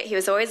Bassett, he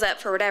was always up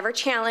for whatever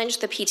challenge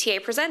the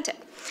PTA presented.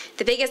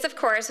 The biggest, of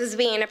course, was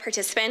being a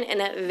participant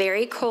in a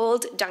very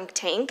cold dunk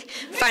tank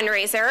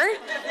fundraiser.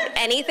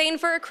 Anything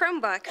for a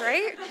Chromebook,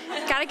 right?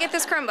 Gotta get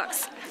those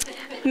Chromebooks.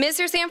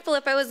 Mr.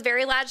 Sanfilippo was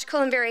very logical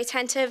and very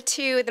attentive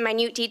to the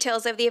minute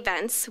details of the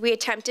events. We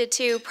attempted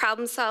to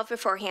problem solve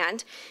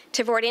beforehand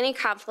to avoid any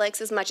conflicts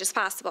as much as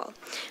possible.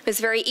 It was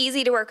very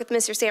easy to work with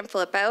Mr.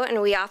 Sanfilippo,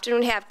 and we often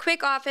would have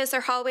quick office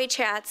or hallway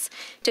chats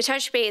to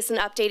touch base and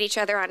update each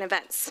other on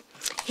events.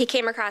 He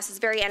came across as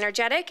very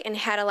energetic and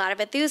had a lot of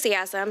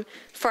enthusiasm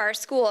for our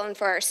school and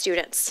for our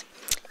students.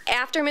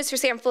 After Mr.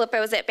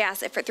 Sanfilippo was at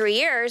Bassett for 3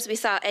 years, we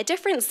saw a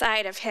different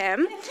side of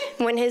him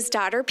when his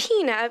daughter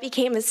Pina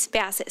became a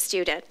Bassett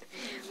student.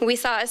 We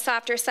saw a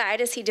softer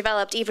side as he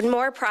developed even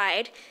more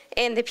pride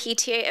in the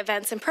PTA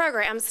events and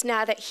programs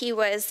now that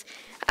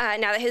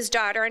his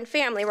daughter and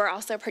family were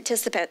also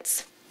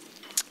participants.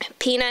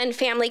 Pina and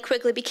family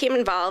quickly became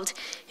involved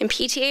in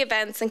PTA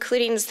events,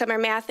 including summer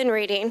math and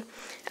reading,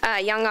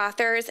 young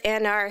authors,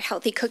 and our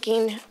healthy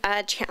cooking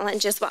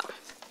challenge as well.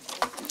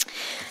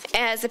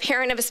 As a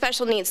parent of a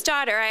special needs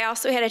daughter, I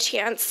also had a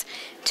chance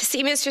to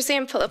see Mr.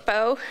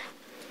 Sanfilippo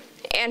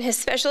and his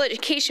special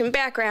education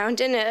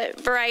background in a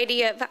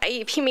variety of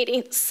IEP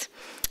meetings.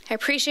 I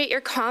appreciate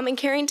your calm and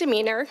caring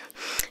demeanor,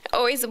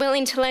 always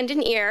willing to lend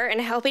an ear and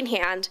a helping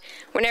hand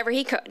whenever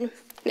he could.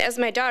 And as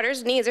my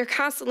daughter's needs are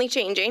constantly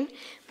changing,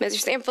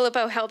 Mr.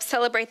 Sanfilippo helps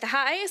celebrate the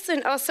highs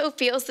and also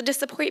feels the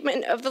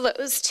disappointment of the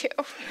lows too.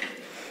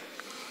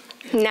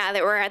 Now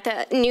that we're at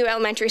the new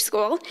elementary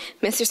school,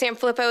 Mr.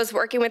 Sanfilippo is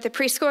working with the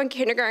preschool and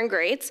kindergarten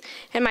grades,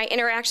 and my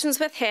interactions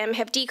with him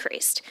have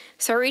decreased.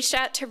 So I reached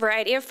out to a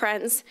variety of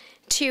friends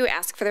to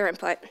ask for their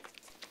input.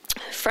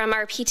 From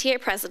our PTA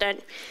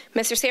president,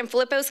 Mr.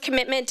 Sanfilippo's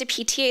commitment to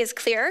PTA is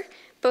clear,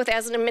 both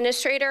as an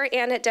administrator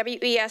and a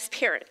WES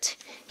parent.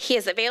 He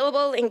is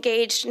available,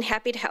 engaged, and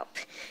happy to help.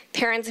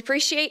 Parents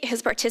appreciate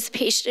his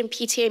participation in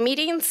PTA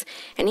meetings,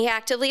 and he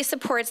actively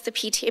supports the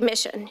PTA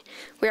mission.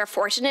 We are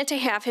fortunate to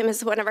have him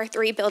as one of our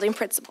 3 building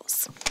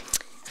principals.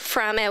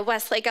 From a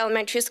Westlake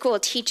Elementary School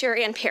teacher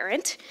and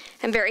parent,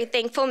 I'm very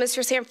thankful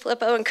Mr.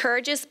 Sanfilippo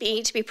encourages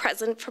me to be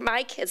present for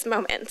my kids'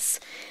 moments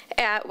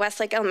at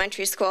Westlake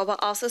Elementary School while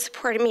also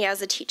supporting me as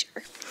a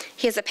teacher.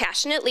 He is a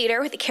passionate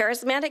leader with a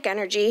charismatic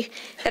energy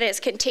that is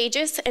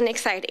contagious and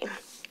exciting.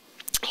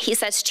 He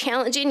sets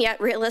challenging yet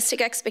realistic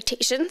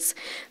expectations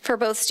for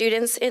both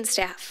students and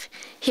staff.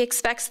 He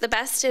expects the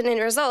best, and in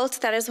result,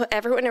 that is what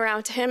everyone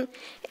around him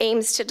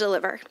aims to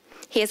deliver.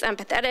 He is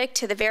empathetic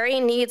to the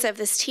varying needs of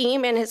this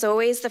team and is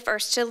always the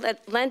first to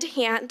lend a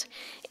hand.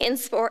 In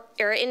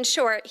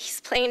short, he's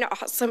plain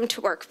awesome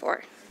to work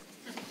for.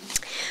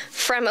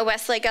 From a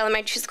Westlake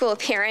Elementary School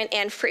parent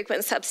and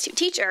frequent substitute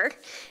teacher,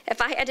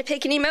 if I had to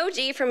pick an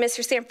emoji from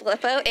Mr.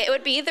 Sanfilippo, it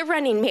would be the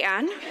running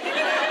man.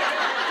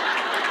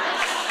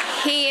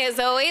 He is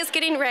always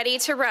getting ready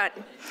to run.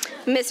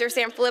 Mr.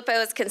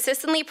 Sanfilippo is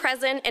consistently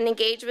present and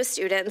engaged with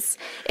students.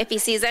 If he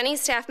sees any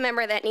staff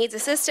member that needs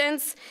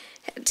assistance,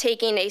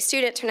 taking a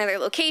student to another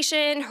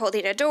location,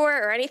 holding a door,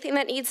 or anything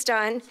that needs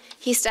done,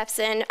 he steps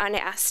in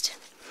unasked.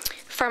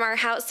 From our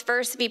House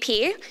First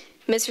VP,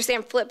 Mr.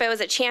 Sanfilippo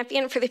is a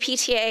champion for the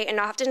PTA and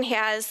often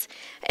has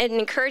an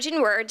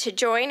encouraging word to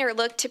join or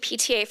look to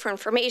PTA for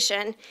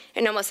information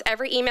in almost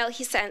every email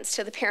he sends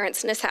to the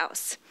parents in his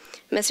house.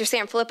 Mr.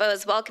 Sanfilippo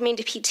is welcoming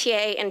to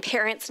PTA and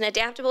parents and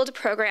adaptable to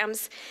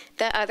programs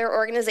that other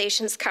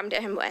organizations come to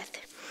him with.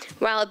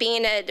 While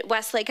being a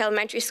Westlake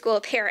Elementary School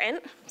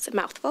parent, it's a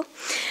mouthful,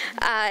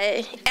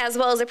 as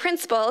well as a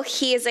principal,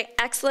 he is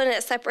excellent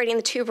at separating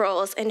the 2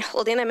 roles and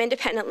holding them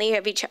independently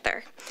of each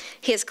other.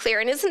 He is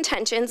clear in his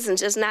intentions and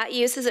does not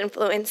use his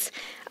influence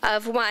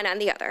of one on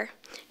the other.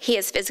 He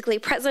is physically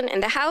present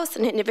in the house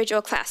and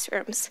individual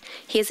classrooms.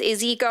 He is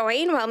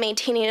easygoing while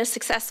maintaining a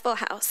successful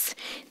house.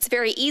 It's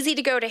very easy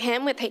to go to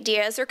him with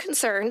ideas or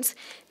concerns,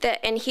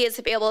 and he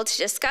is able to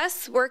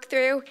discuss, work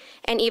through,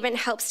 and even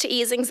helps to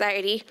ease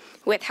anxiety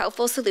with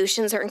helpful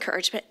solutions or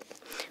encouragement.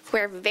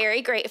 We're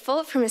very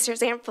grateful for Mr.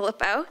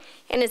 Sanfilippo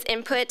and his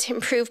input to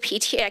improve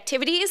PTA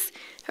activities.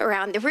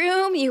 Around the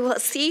room, you will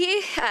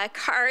see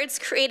cards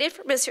created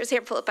for Mr.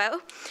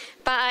 Sanfilippo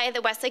by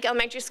the Westlake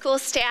Elementary School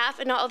staff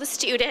and all the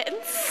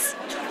students.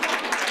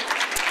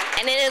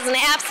 And it is an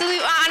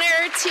absolute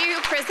honor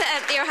to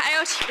present the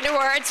Ohio Achievement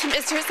Award to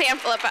Mr.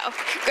 Sanfilippo.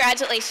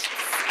 Congratulations.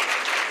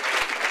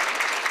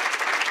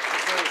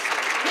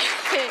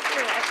 Can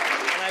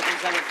I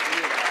present it to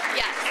you?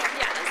 Yes,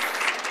 yes.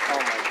 Oh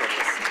my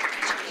goodness.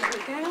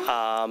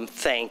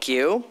 Thank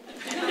you.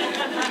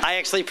 I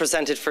actually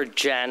presented for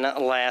Jen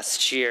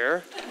last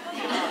year,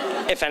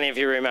 if any of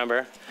you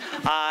remember.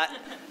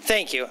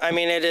 Thank you. I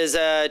mean, it is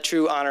a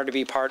true honor to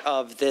be part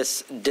of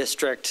this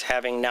district,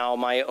 having now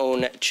my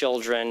own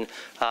children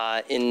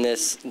in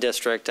this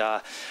district.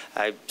 I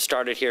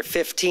started here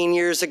 15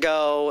 years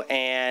ago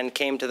and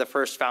came to the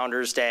first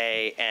Founders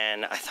Day,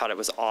 and I thought it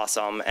was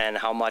awesome and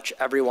how much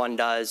everyone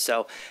does.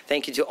 So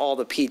thank you to all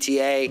the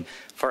PTA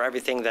for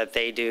everything that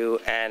they do.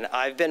 And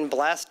I've been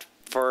blessed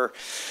for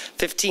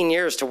 15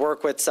 years to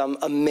work with some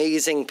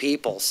amazing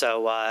people.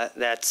 So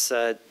that's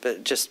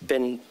just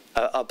been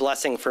a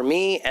blessing for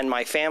me and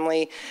my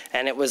family,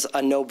 and it was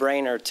a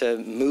no-brainer to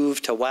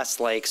move to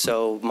Westlake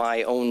so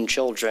my own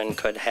children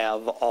could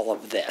have all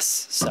of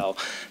this. So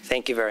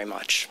thank you very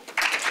much.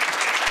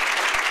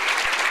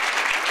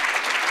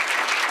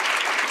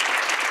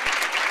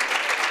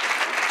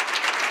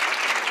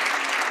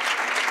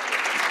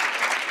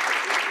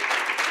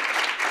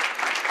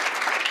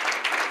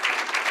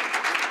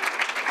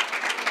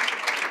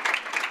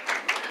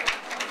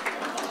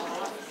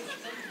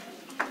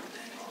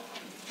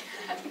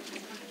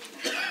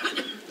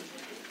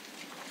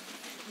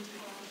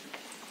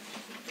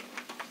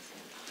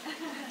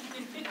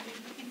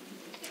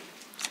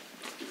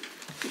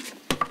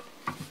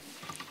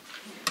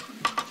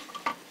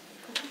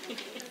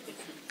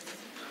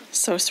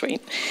 so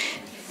sweet.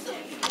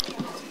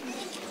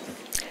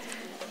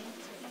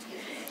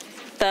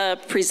 The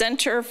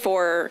presenter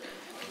for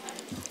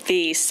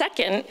the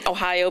second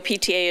Ohio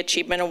PTA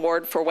Achievement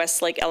Award for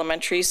Westlake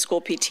Elementary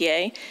School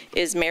PTA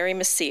is Mary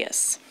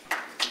Macias.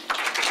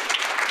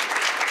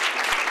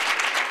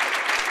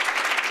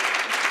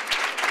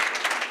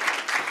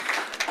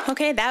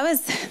 Okay, that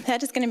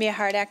is going to be a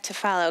hard act to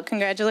follow.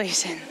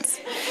 Congratulations.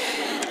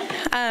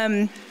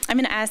 I'm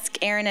going to ask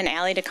Aaron and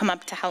Allie to come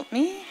up to help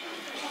me.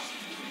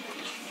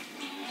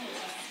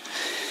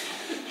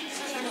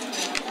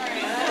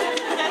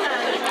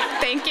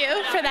 Thank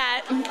you for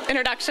that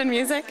introduction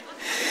music.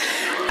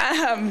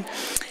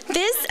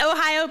 This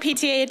Ohio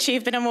PTA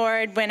Achievement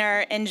Award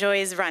winner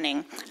enjoys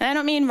running. And I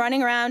don't mean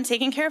running around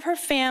taking care of her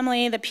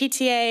family, the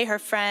PTA, her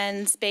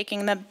friends,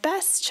 baking the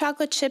best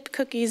chocolate chip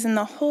cookies in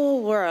the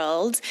whole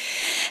world,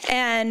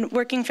 and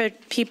working for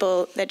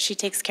people that she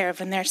takes care of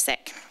when they're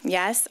sick.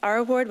 Yes, our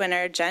award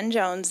winner, Jen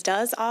Jones,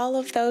 does all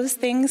of those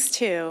things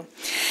too.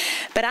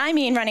 But I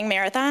mean running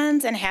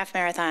marathons and half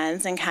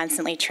marathons and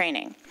constantly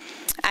training.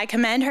 I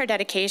commend her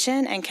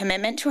dedication and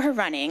commitment to her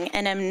running,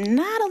 and I'm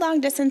not a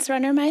long-distance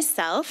runner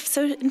myself,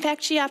 so in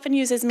fact, she often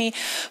uses me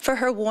for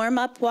her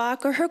warm-up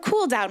walk or her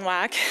cool-down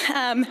walk,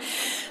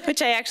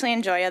 which I actually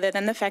enjoy, other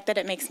than the fact that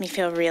it makes me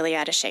feel really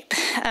out of shape.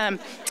 I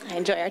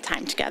enjoy our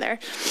time together.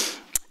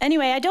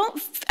 Anyway,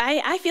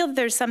 I feel that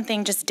there's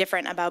something just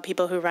different about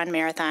people who run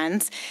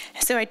marathons,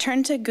 so I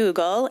turned to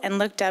Google and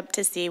looked up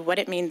to see what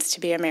it means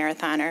to be a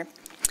marathoner.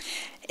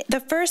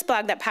 The first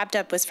blog that popped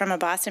up was from a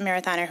Boston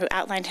marathoner who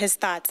outlined his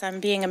thoughts on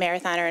being a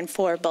marathoner in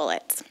 4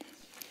 bullets.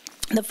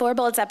 The 4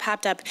 bullets that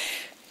popped up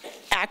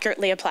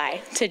accurately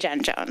apply to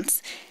Jen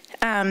Jones.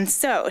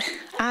 So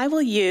I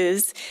will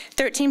use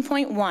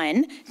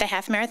 13.1, the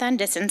half marathon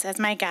distance, as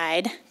my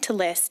guide to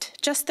list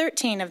just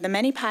 13 of the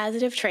many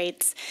positive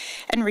traits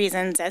and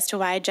reasons as to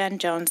why Jen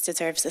Jones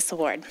deserves this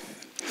award.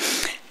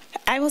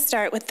 I will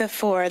start with the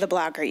 4 the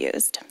blogger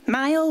used.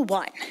 Mile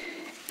 1.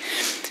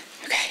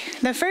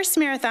 The first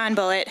marathon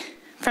bullet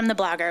from the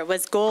blogger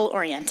was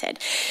goal-oriented.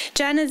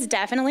 Jen is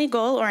definitely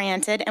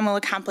goal-oriented and will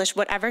accomplish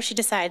whatever she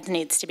decides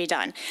needs to be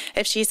done.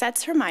 If she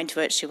sets her mind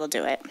to it, she will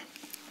do it.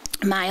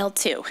 Mile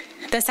 2.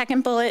 The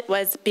second bullet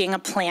was being a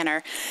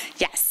planner.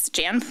 Yes,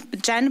 Jen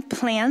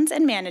plans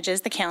and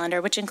manages the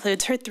calendar, which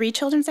includes her 3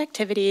 children's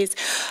activities,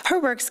 her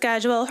work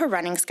schedule, her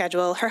running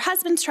schedule, her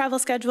husband's travel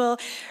schedule,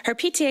 her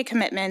PTA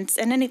commitments,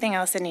 and anything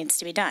else that needs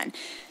to be done.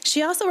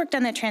 She also worked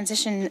on the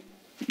transition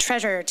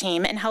treasurer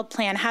team and helped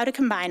plan how to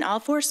combine all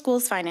 4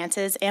 schools'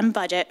 finances and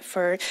budget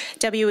for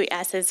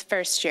WES's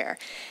first year.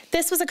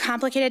 This was a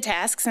complicated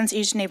task since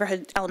each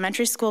neighborhood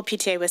elementary school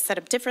PTA was set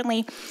up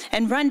differently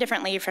and run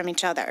differently from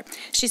each other.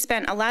 She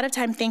spent a lot of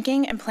time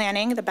thinking and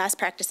planning the best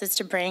practices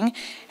to bring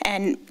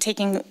and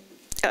taking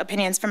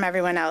opinions from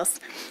everyone else,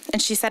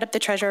 and she set up the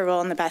treasurer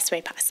role in the best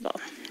way possible.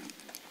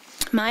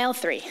 Mile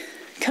 3,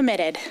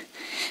 committed.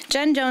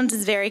 Jen Jones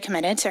is very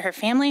committed to her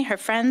family, her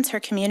friends, her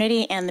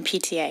community, and the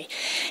PTA.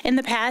 In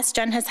the past,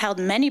 Jen has held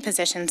many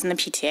positions in the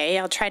PTA.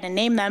 I'll try to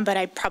name them, but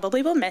I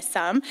probably will miss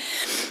some.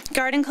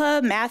 Garden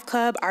Club, Math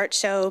Club, Art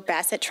Show,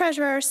 Bassett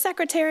Treasurer,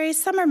 Secretary,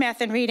 Summer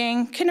Math and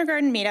Reading,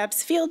 Kindergarten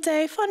Meetups, Field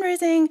Day,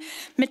 Fundraising,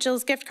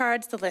 Mitchell's Gift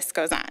Cards, the list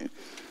goes on.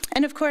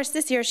 And of course,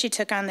 this year she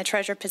took on the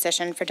treasurer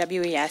position for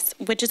WES,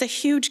 which is a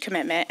huge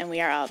commitment, and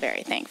we are all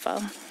very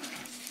thankful.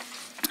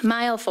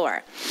 Mile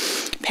 4,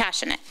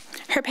 passionate.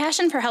 Her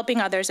passion for helping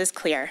others is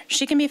clear.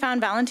 She can be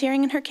found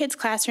volunteering in her kids'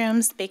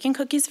 classrooms, baking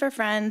cookies for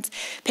friends,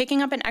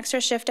 picking up an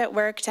extra shift at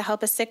work to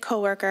help a sick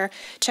coworker,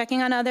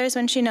 checking on others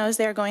when she knows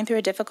they are going through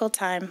a difficult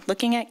time,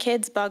 looking at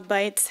kids' bug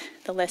bites,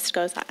 the list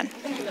goes on.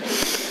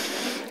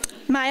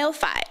 Mile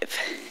 5.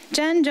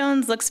 Jen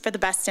Jones looks for the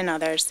best in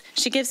others.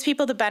 She gives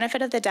people the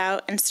benefit of the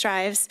doubt and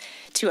strives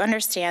to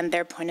understand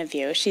their point of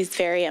view. She's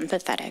very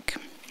empathetic.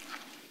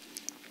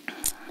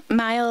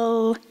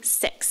 Mile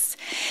 6.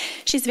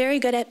 She's very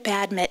good at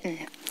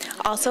badminton,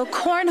 also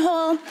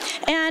cornhole,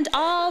 and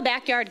all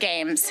backyard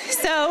games.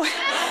 So,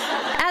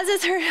 as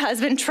is her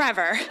husband,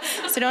 Trevor.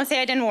 So don't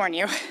say I didn't warn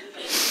you.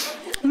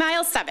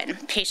 Mile 7,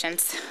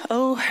 patience.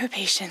 Oh, her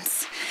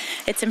patience.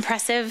 It's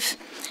impressive.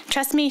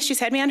 Trust me, she's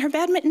had me on her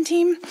badminton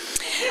team.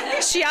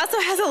 She also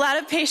has a lot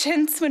of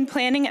patience when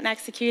planning and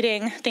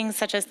executing things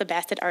such as the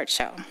Bassett Art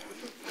Show.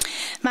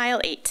 Mile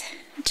 8.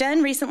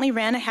 Jen recently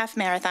ran a half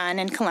marathon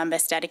in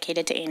Columbus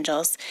dedicated to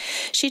angels.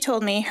 She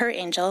told me her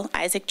angel,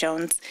 Isaac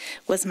Jones,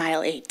 was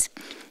mile 8.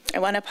 I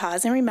want to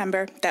pause and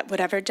remember that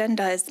whatever Jen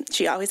does,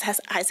 she always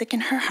has Isaac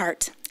in her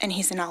heart, and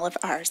he's in all of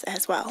ours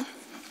as well.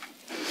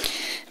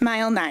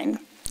 Mile 9,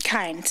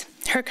 kind.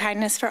 Her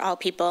kindness for all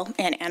people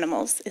and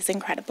animals is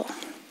incredible.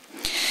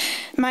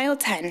 Mile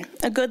 10,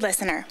 a good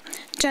listener.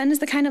 Jen is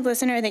the kind of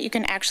listener that you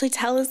can actually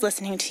tell is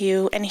listening to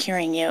you and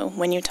hearing you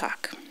when you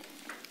talk.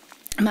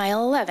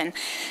 Mile 11,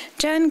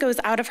 Jen goes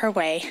out of her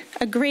way.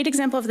 A great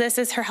example of this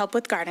is her help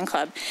with Garden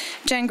Club.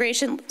 Jen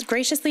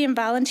graciously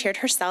volunteered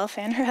herself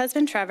and her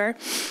husband Trevor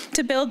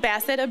to build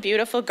Bassett a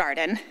beautiful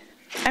garden.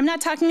 I'm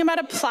not talking about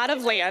a plot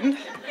of land.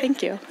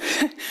 Thank you.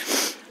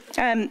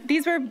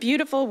 These were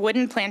beautiful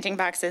wooden planting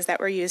boxes that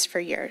were used for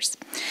years.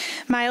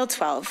 Mile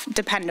 12,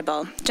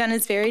 dependable. Jen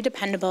is very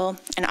dependable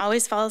and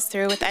always follows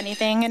through with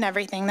anything and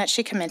everything that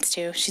she commits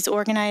to. She's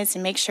organized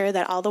and makes sure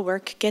that all the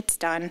work gets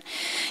done.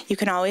 You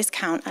can always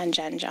count on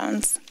Jen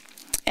Jones.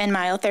 And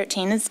mile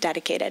 13 is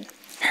dedicated.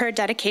 Her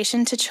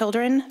dedication to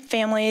children,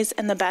 families,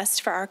 and the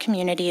best for our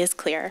community is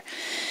clear.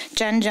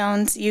 Jen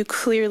Jones, you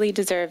clearly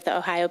deserve the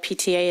Ohio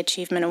PTA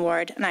Achievement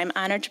Award, and I'm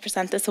honored to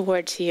present this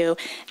award to you,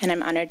 and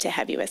I'm honored to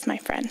have you as my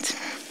friend.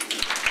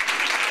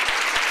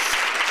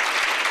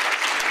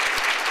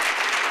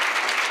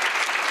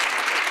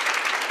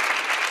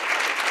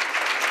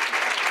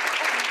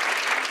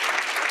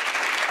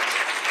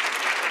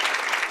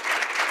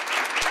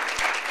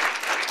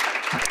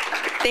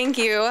 Thank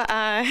you.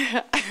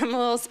 I'm a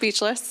little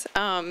speechless.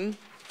 Gosh,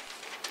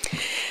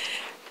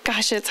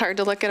 it's hard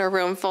to look at a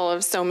room full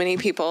of so many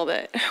people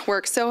that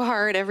work so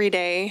hard every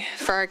day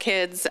for our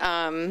kids.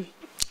 I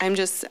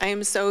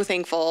am so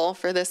thankful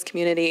for this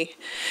community.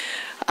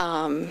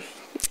 I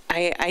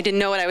didn't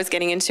know what I was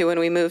getting into when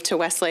we moved to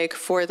Westlake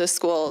for the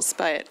schools,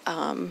 but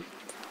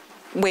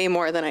way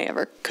more than I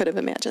ever could have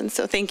imagined.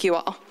 So thank you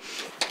all.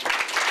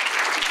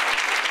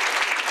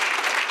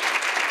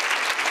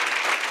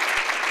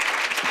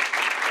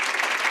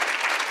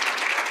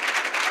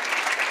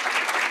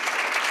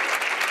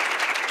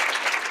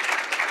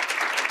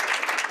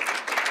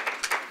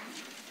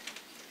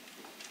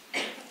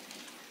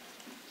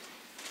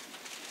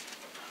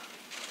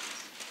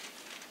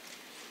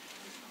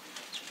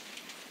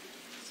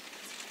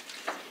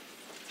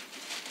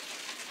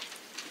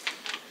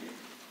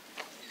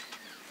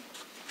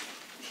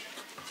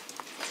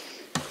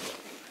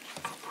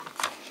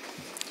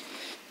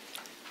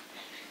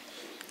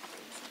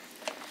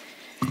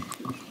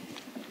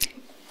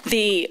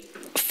 The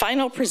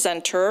final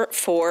presenter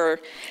for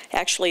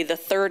actually the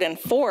third and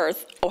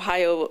fourth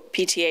Ohio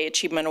PTA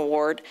Achievement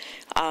Award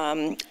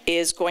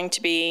is going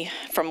to be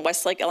from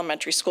Westlake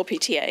Elementary School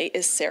PTA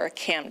is Sarah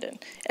Camden,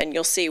 and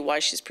you'll see why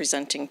she's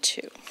presenting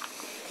too.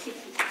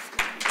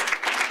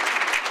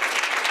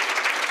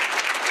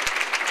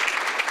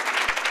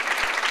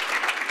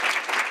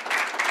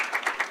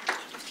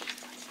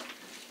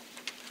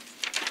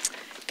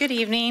 Good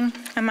evening.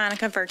 I'm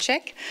Monica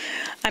Verchik.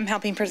 I'm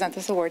helping present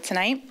this award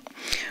tonight.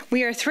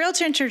 We are thrilled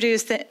to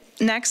introduce the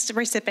next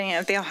recipient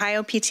of the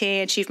Ohio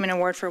PTA Achievement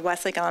Award for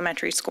Westlake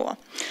Elementary School.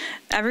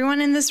 Everyone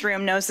in this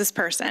room knows this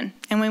person,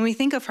 and when we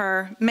think of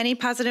her, many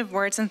positive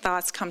words and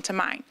thoughts come to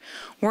mind.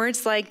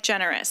 Words like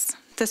generous.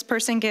 This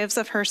person gives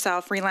of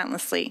herself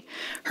relentlessly.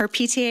 Her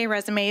PTA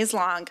resume is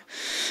long,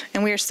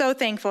 and we are so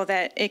thankful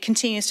that it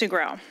continues to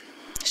grow.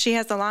 She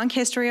has a long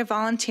history of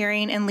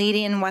volunteering and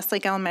leading in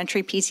Westlake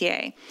Elementary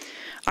PTA.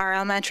 Our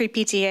elementary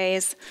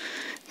PTAs,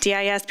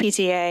 DIS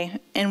PTA,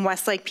 and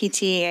Westlake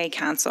PTA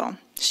Council.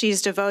 She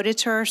is devoted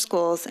to our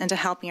schools and to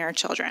helping our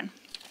children.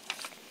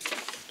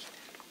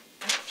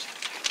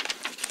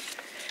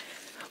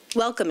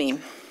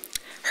 Welcoming.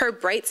 Her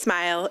bright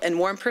smile and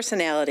warm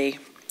personality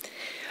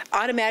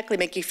automatically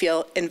make you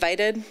feel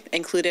invited,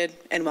 included,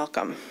 and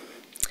welcome.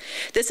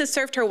 This has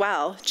served her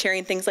well,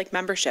 chairing things like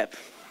membership,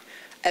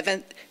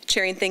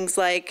 chairing things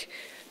like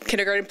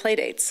kindergarten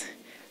playdates,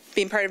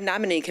 being part of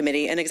nominating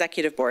committee and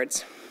executive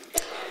boards.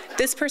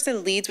 This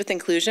person leads with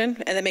inclusion,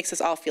 and that makes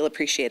us all feel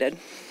appreciated.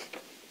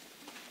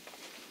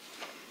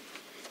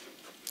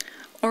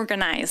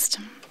 Organized.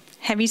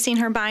 Have you seen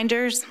her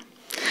binders?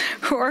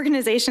 Her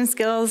organization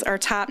skills are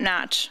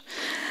top-notch.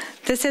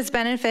 This has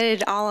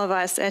benefited all of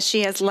us as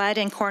she has led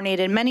and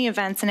coordinated many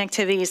events and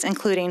activities,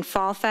 including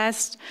Fall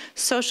Fest,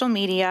 social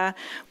media,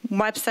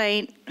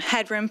 website,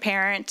 Headroom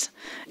Parent,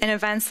 and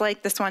events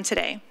like this one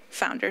today,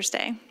 Founders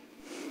Day.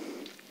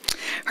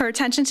 Her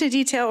attention to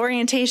detail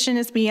orientation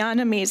is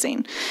beyond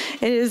amazing.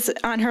 It is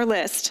on her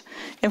list.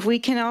 If we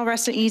can all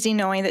rest easy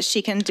knowing that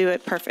she can do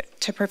it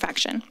to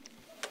perfection.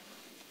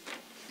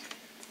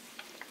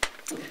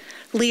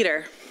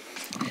 Leader.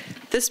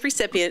 This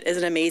recipient is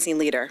an amazing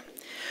leader.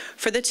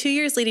 For the 2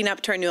 years leading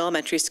up to our new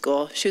elementary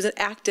school, she was an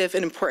active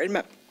and important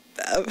member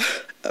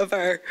of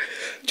our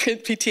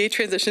PTA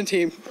transition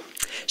team.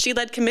 She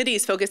led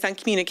committees focused on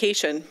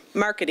communication,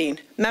 marketing,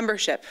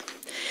 membership.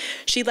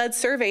 She led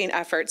surveying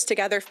efforts to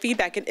gather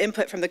feedback and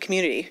input from the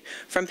community,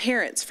 from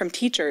parents, from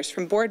teachers,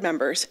 from board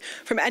members,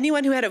 from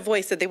anyone who had a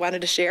voice that they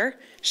wanted to share.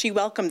 She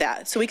welcomed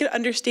that so we could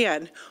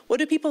understand, what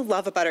do people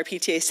love about our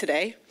PTAs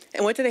today,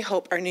 and what do they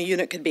hope our new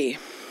unit could be?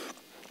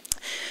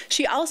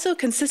 She also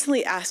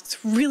consistently asks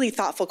really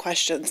thoughtful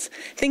questions.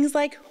 Things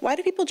like, why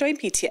do people join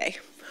PTA?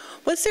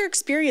 What's their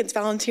experience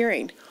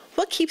volunteering?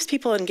 What keeps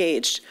people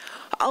engaged?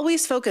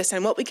 Always focus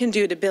on what we can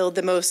do to build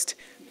the most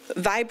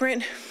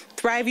vibrant,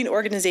 thriving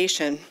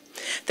organization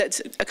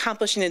that's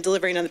accomplishing and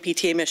delivering on the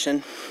PTA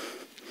mission.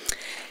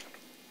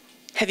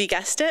 Have you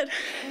guessed it?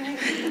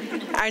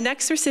 Our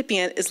next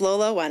recipient is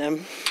Lola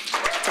Wenham.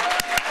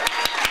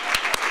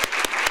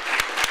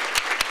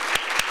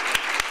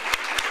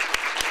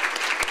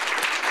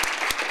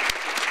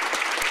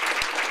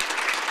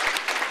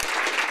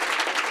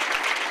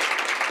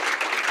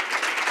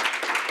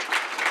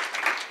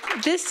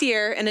 This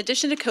year, in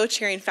addition to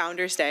co-chairing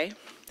Founders Day,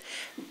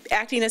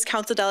 acting as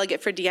council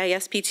delegate for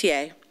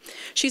DIS-PTA,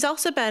 she's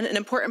also been an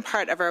important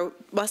part of our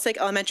Westlake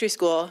Elementary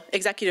School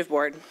Executive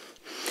Board.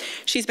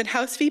 She's been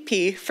House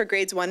VP for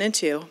grades 1 and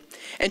 2,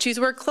 and she's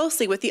worked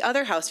closely with the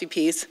other House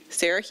VPs,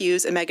 Sarah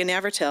Hughes and Megan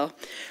Navratil,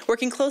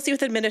 working closely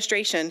with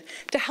administration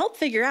to help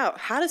figure out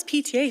how does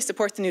PTA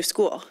support the new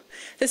school.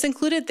 This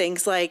included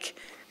things like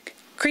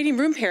creating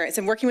room parents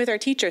and working with our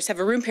teachers to have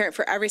a room parent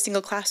for every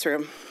single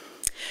classroom.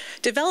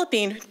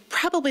 Developing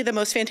probably the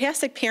most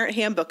fantastic parent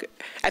handbook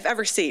I've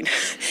ever seen.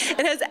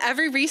 It has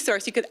every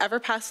resource you could ever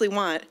possibly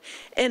want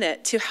in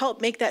it to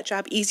help make that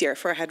job easier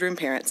for our headroom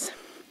parents.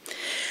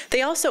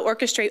 They also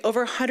orchestrate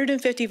over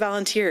 150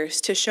 volunteers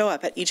to show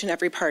up at each and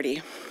every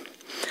party.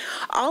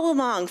 All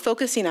along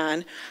focusing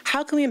on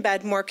how can we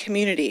embed more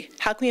community,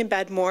 how can we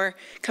embed more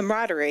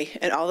camaraderie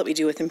in all that we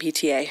do within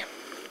PTA.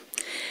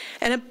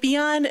 And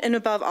beyond and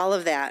above all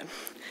of that,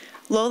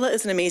 Lola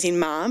is an amazing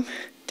mom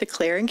to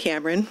Claire and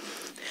Cameron,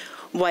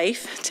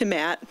 wife to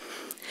Matt,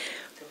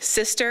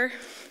 sister,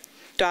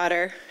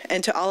 daughter,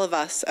 and to all of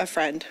us, a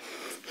friend.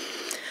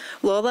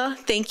 Lola,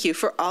 thank you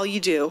for all you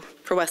do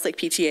for Westlake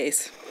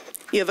PTAs.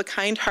 You have a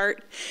kind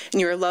heart,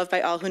 and you are loved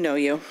by all who know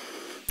you.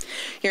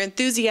 Your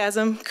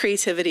enthusiasm,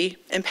 creativity,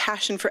 and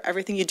passion for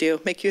everything you do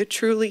make you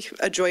truly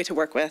a joy to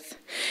work with,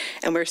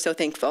 and we're so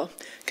thankful.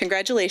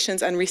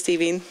 Congratulations on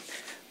receiving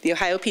the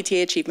Ohio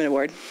PTA Achievement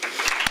Award.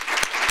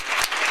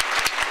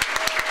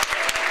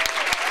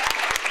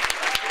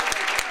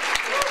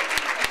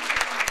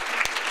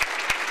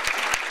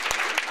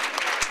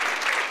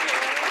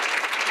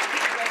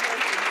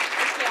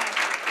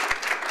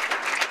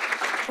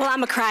 Well,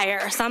 I'm a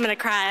crier, so I'm gonna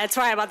cry. That's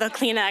why about the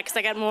Kleenex.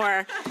 I got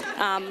more.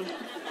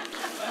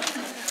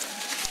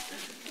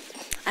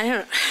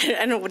 I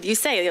don't know what you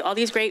say. All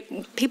these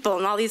great people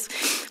and all these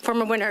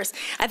former winners.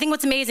 I think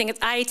what's amazing is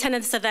I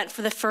attended this event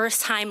for the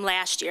first time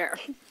last year.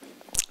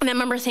 And I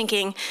remember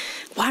thinking,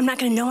 well, I'm not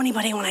gonna know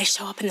anybody when I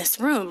show up in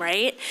this room,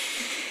 right?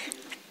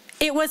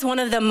 It was one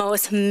of the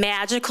most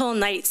magical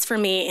nights for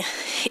me.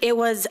 It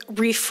was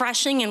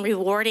refreshing and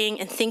rewarding,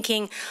 and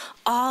thinking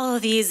all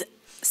of these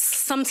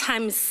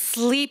sometimes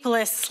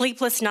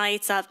sleepless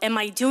nights of, am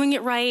I doing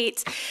it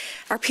right?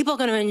 Are people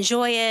going to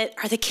enjoy it?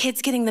 Are the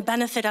kids getting the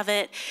benefit of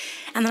it?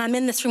 And then I'm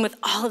in this room with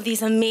all of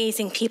these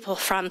amazing people,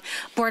 from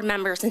board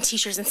members and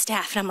teachers and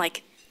staff, and I'm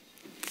like,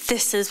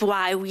 this is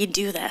why we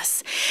do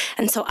this.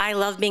 And so I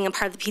love being a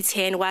part of the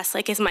PTA, and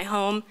Westlake is my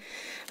home.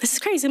 This is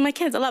crazy, my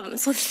kids, I love them.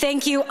 So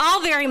thank you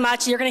all very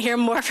much. You're gonna hear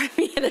more from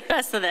me in the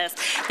rest of this.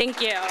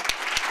 Thank you.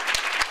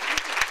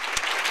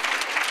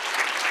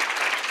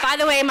 By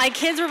the way, my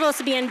kids were supposed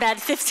to be in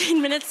bed 15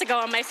 minutes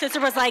ago, and my sister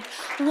was like,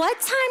 what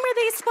time are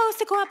they supposed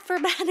to go up for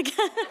bed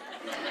again?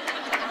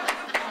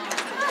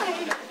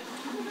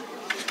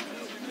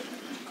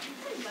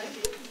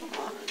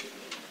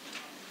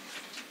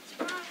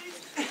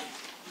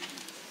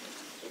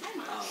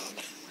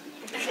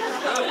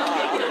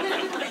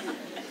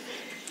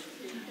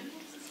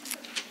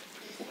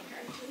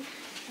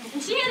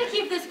 And she had to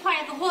keep this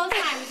quiet the whole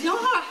time. You know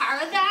how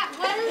hard that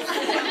was?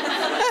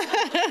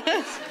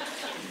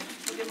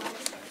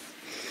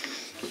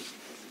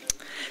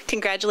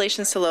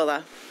 Congratulations to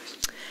Lola.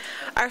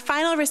 Our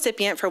final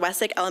recipient for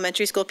Westlake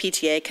Elementary School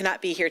PTA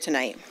cannot be here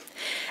tonight,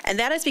 and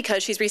that is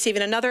because she's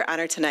receiving another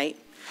honor tonight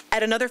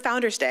at another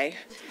Founders Day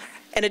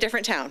in a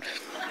different town.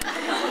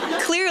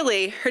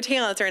 Clearly, her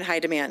talents are in high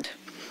demand.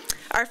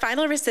 Our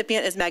final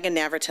recipient is Megan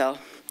Navratil.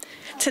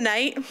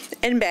 Tonight,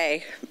 in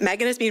May,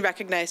 Megan is being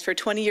recognized for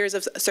 20 years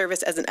of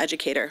service as an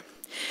educator.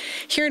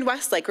 Here in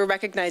Westlake, we're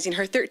recognizing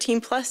her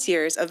 13+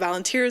 years of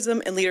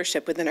volunteerism and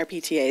leadership within our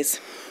PTAs.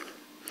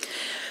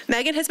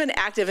 Megan has been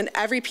active in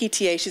every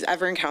PTA she's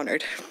ever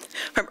encountered.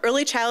 From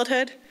early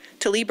childhood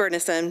to Lee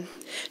Bernison,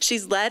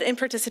 she's led and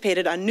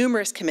participated on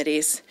numerous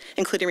committees,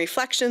 including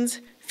Reflections,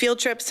 Field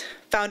Trips,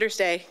 Founders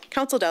Day,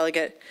 Council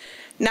Delegate,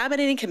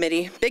 Nominating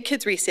Committee, Big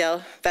Kids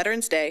Resale,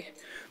 Veterans Day,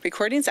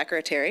 Recording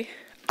Secretary,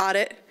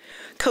 Audit,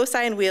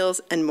 COSI and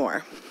Wheels, and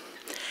more.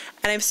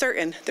 And I'm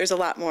certain there's a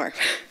lot more.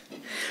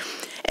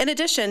 In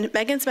addition,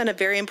 Megan's been a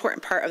very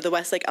important part of the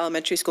Westlake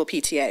Elementary School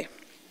PTA.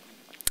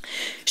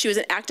 She was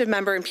an active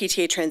member in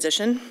PTA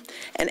transition,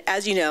 and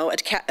as you know, a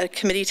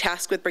committee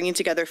tasked with bringing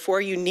together 4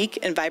 unique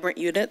and vibrant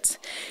units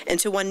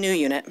into 1 new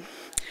unit.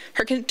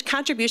 Her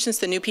contributions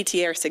to the new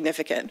PTA are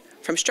significant.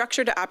 From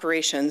structure to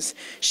operations,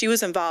 she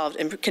was involved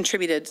and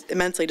contributed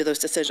immensely to those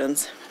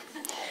decisions.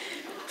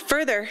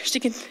 Further, she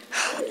can,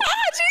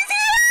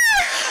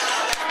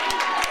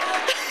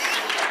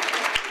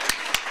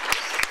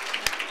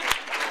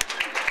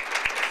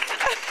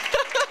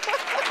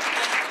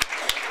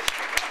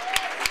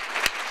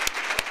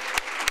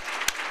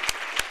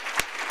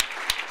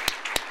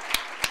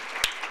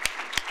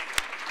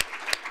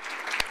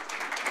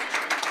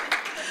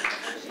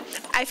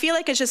 I feel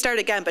like it should start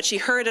again, but she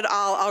heard it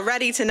all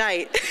already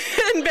tonight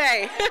in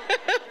Bay.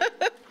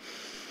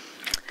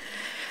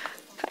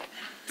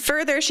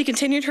 Further, she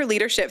continued her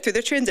leadership through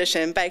the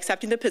transition by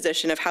accepting the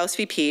position of House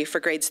VP for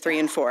grades 3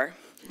 and 4.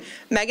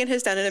 Megan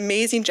has done an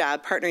amazing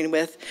job partnering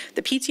with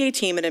the PTA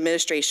team and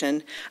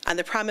administration on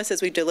the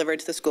promises we've delivered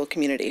to the school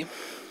community.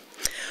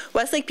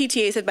 Westlake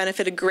PTAs have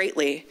benefited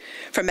greatly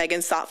from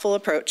Megan's thoughtful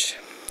approach,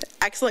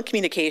 excellent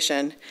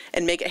communication,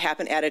 and make it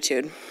happen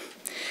attitude.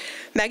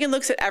 Megan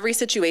looks at every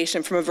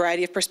situation from a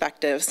variety of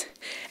perspectives,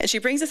 and she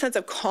brings a sense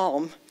of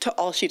calm to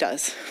all she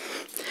does.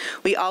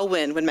 We all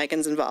win when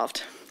Megan's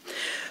involved.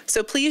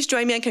 So please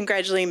join me in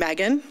congratulating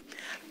Megan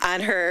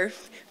on her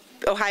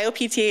Ohio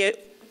PTA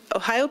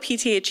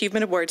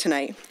Achievement Award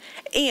tonight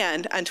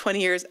and on 20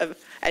 years of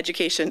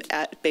education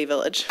at Bay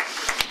Village.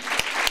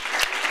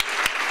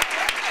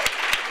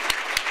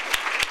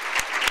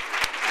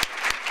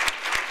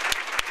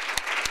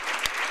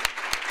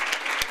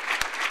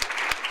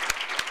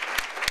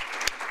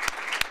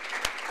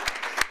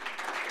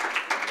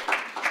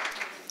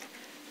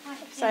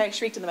 Sorry, I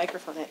shrieked in the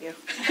microphone at you.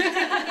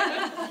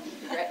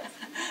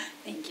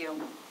 Thank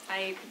you.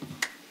 I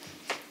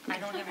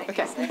don't have any.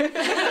 Okay.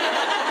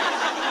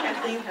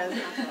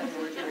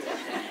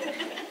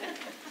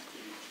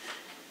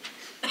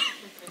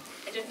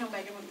 I didn't know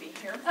Megan would be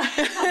here. Well,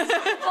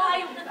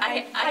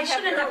 I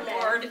should have known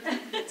award.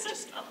 It's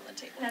just not on the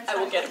table. I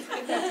will get it for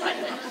you. That's fine.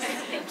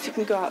 You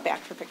can go out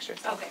back for pictures.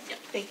 Okay. Yep.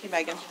 Thank you,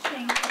 Megan.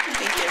 Thank you.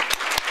 Thank you.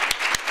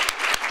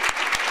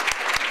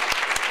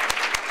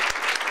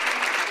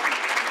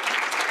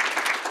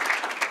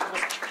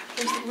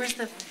 Where's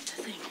the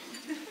thing?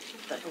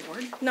 The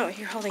award? No,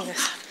 you're holding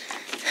this.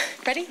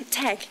 Ready?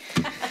 Tag.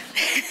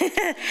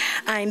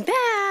 I'm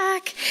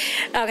back.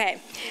 Okay,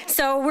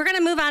 so we're going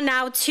to move on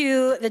now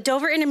to the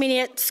Dover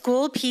Intermediate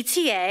School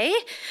PTA.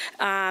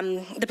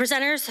 The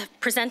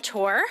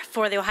presenter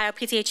for the Ohio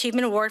PTA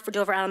Achievement Award for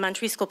Dover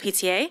Elementary School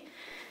PTA.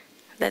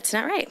 That's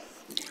not right.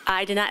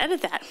 I did not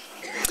edit that.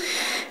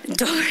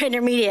 Dover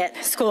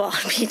Intermediate School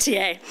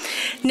PTA.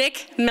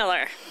 Nick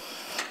Miller.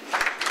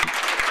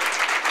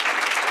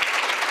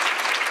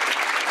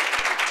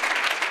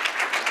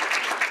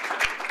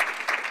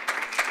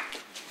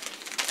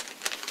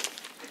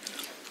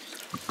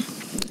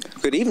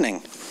 Good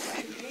evening.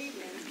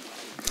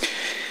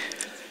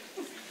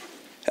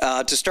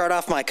 To start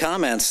off my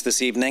comments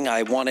this evening,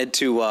 I wanted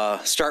to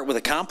start with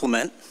a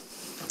compliment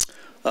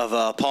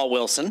of Paul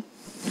Wilson.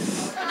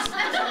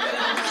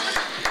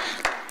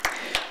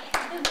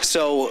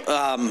 So,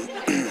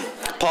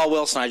 Paul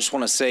Wilson, I just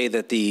want to say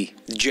that the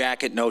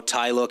jacket, no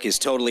tie look is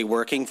totally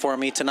working for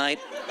me tonight.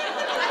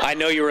 I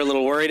know you were a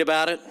little worried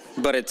about it,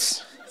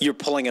 but you're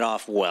pulling it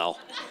off well.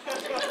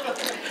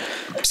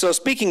 So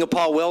speaking of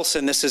Paul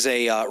Wilson, this is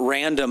a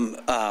random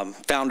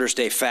Founders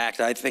Day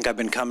fact. I think I've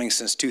been coming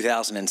since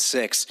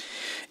 2006,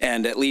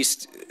 and at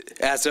least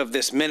as of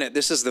this minute,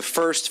 this is the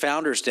first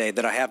Founders Day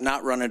that I have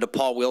not run into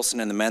Paul Wilson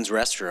in the men's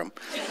restroom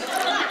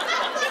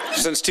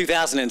since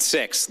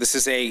 2006. This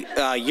is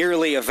a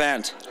yearly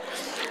event.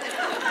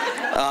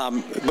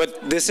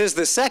 But this is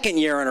the second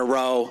year in a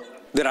row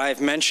that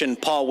I've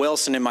mentioned Paul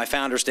Wilson in my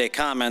Founders Day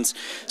comments,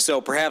 so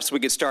perhaps we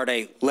could start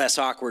a less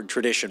awkward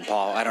tradition,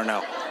 Paul. I don't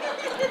know.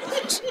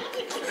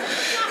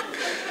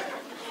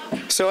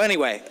 So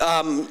anyway,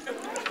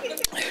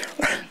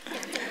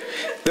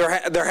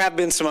 there have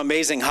been some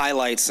amazing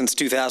highlights since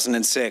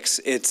 2006.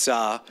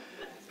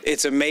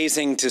 It's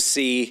amazing to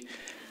see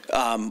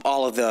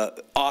all of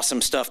the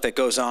awesome stuff that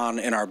goes on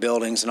in our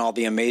buildings and all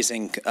the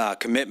amazing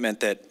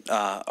commitment that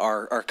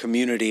our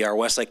community, our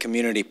Westlake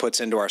community, puts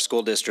into our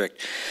school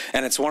district.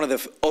 And it's one of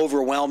the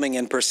overwhelming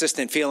and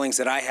persistent feelings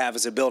that I have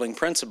as a building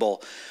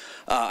principal.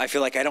 I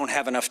feel like I don't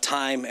have enough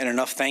time and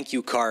enough thank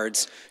you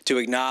cards to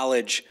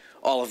acknowledge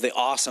all of the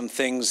awesome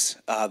things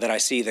that I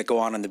see that go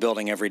on in the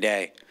building every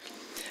day,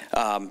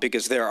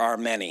 because there are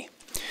many.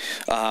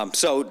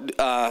 So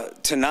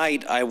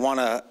tonight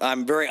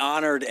I'm very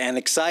honored and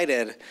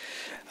excited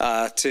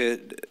to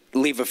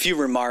leave a few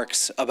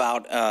remarks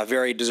about a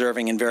very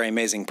deserving and very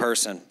amazing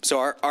person. So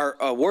our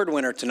award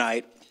winner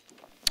tonight,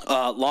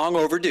 long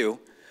overdue,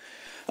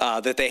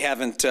 that they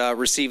haven't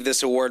received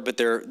this award, but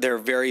they're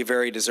very,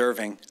 very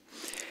deserving.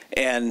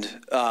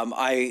 And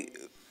I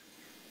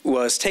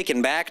was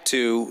taken back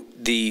to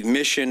the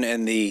mission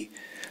and the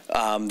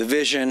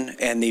vision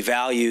and the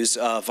values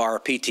of our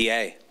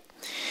PTA.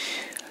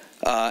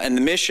 And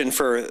the mission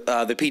for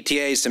the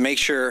PTA is to make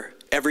sure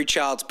every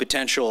child's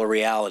potential a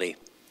reality.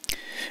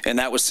 And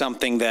that was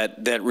something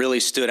that really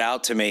stood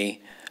out to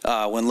me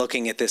when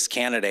looking at this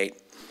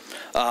candidate.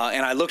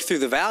 And I looked through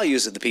the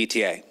values of the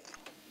PTA,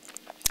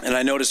 and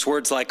I noticed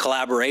words like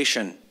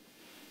collaboration,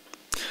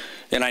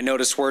 and I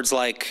noticed words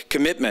like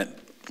commitment,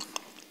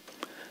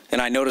 and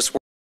I noticed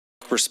words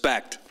like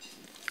respect.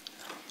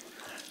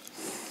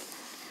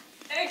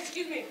 Hey,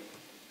 excuse me.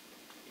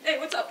 Hey,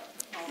 what's up?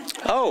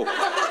 Oh.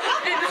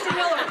 Hey, Mr.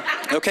 Miller.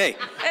 Okay.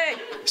 Hey.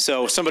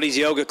 So somebody's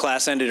yoga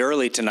class ended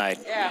early tonight.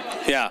 Yeah.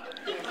 Yeah.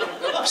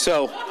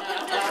 So,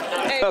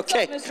 hey,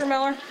 okay. What's up, Mr.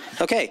 Miller?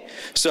 Okay.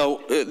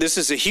 So this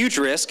is a huge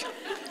risk,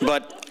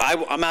 but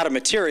I'm out of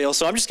material,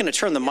 so I'm just going to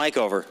turn the mic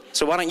over.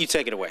 So why don't you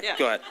take it away? Yeah.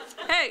 Go ahead.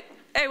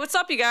 Hey, what's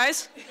up, you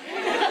guys?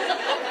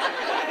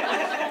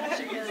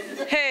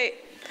 Hey,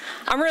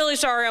 I'm really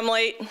sorry I'm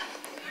late.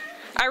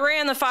 I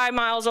ran the 5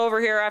 miles over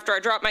here after I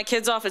dropped my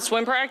kids off at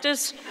swim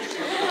practice.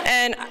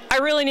 And I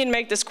really need to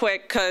make this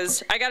quick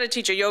because I got to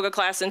teach a yoga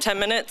class in 10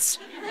 minutes.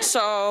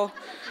 So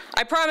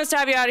I promised to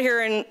have you out of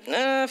here in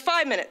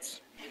 5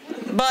 minutes.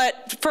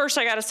 But first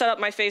I got to set up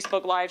my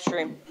Facebook live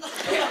stream.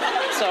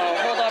 So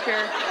hold up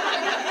here.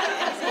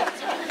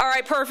 All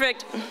right,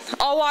 perfect.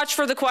 I'll watch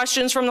for the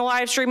questions from the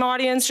live stream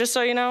audience, just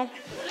so you know.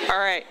 All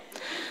right.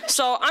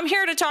 So I'm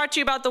here to talk to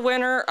you about the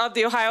winner of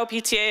the Ohio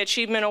PTA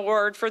Achievement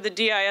Award for the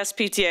DIS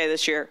PTA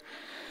this year.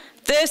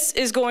 This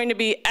is going to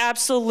be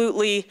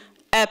absolutely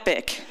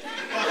epic.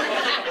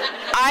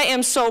 I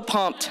am so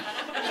pumped.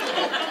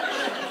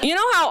 You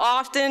know how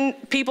often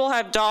people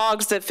have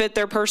dogs that fit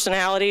their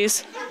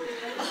personalities?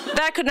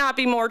 That could not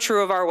be more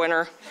true of our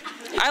winner.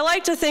 I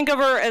like to think of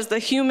her as the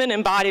human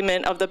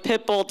embodiment of the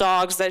pit bull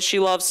dogs that she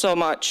loves so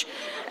much.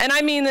 And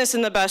I mean this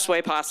in the best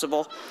way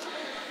possible.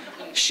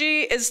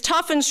 She is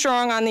tough and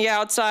strong on the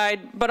outside,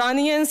 but on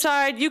the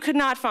inside, you could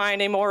not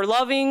find a more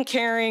loving,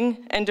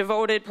 caring, and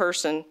devoted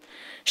person.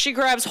 She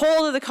grabs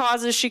hold of the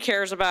causes she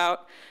cares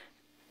about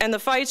and the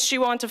fights she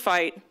wants to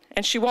fight,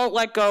 and she won't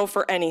let go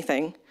for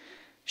anything.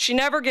 She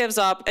never gives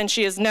up, and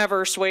she is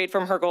never swayed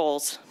from her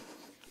goals.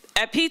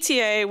 At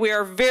PTA, we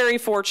are very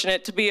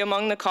fortunate to be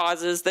among the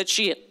causes that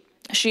she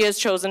has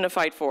chosen to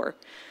fight for.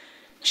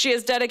 She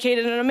has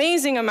dedicated an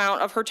amazing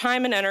amount of her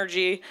time and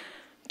energy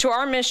to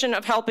our mission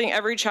of helping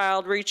every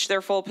child reach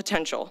their full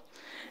potential.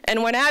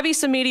 And when Abby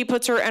Samiti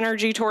puts her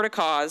energy toward a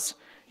cause,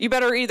 you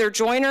better either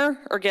join her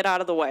or get out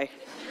of the way.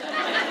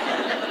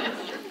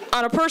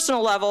 On a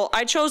personal level,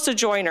 I chose to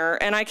join her,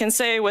 and I can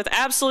say with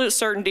absolute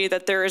certainty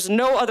that there is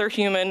no other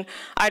human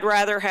I'd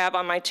rather have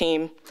on my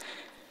team.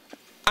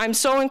 I'm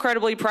so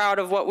incredibly proud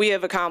of what we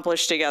have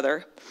accomplished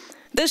together.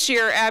 This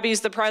year,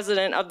 Abby's the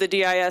president of the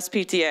DIS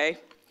PTA.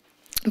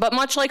 But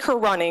much like her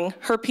running,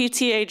 her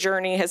PTA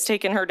journey has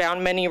taken her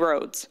down many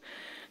roads.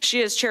 She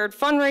has chaired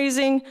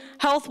fundraising,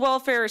 health,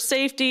 welfare,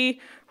 safety,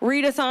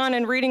 readathon,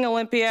 and reading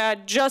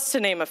Olympiad, just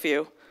to name a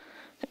few.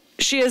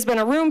 She has been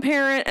a room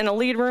parent and a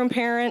lead room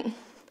parent.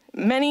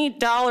 Many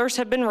dollars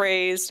have been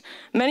raised.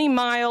 Many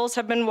miles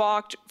have been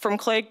walked from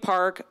Clegg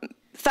Park.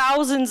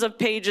 Thousands of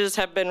pages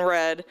have been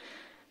read.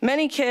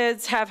 Many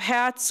kids have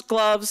hats,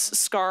 gloves,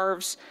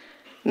 scarves.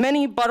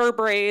 Many butter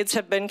braids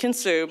have been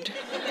consumed.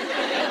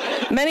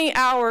 Many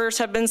hours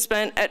have been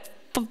spent at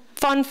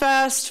Fun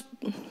Fest,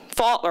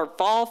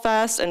 Fall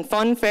Fest, and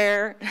Fun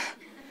Fair,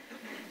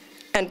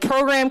 and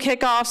program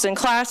kickoffs and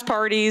class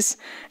parties,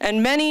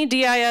 and many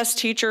DIS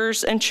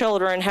teachers and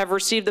children have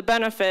received the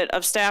benefit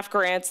of staff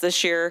grants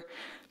this year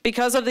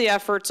because of the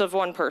efforts of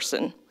one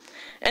person.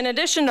 In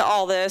addition to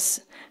all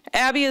this,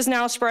 Abby is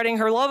now spreading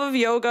her love of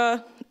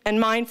yoga and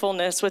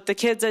mindfulness with the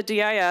kids at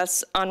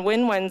DIS on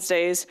Win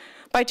Wednesdays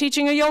by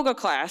teaching a yoga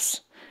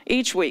class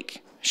each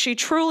week. She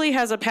truly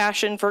has a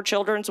passion for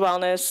children's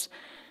wellness,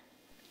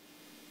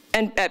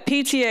 and at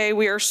PTA,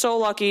 we are so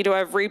lucky to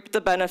have reaped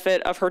the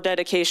benefit of her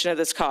dedication to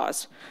this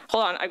cause.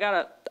 Hold on, I've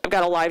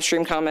got a live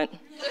stream comment.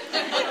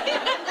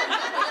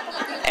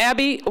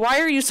 Abby,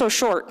 why are you so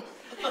short?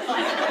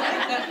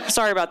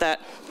 Sorry about that.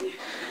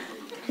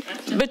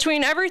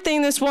 Between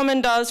everything this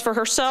woman does for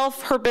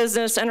herself, her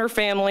business, and her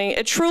family,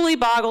 it truly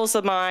boggles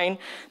the mind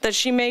that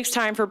she makes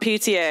time for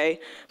PTA.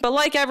 But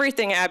like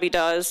everything Abby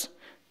does,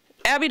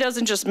 Abby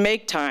doesn't just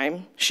make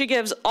time. She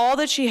gives all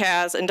that she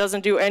has and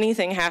doesn't do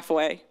anything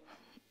halfway.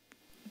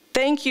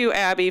 Thank you,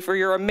 Abby, for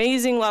your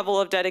amazing level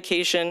of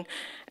dedication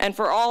and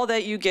for all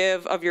that you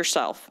give of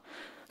yourself.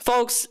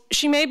 Folks,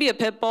 she may be a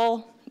pit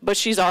bull, but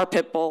she's our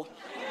pit bull.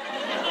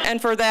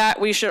 And for that,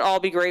 we should all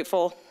be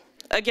grateful.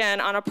 Again,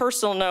 on a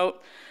personal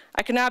note,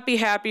 I could not be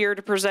happier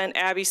to present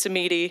Abby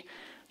Samiti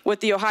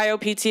with the Ohio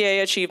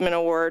PTA Achievement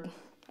Award.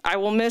 I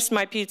will miss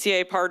my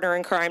PTA partner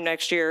in crime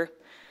next year.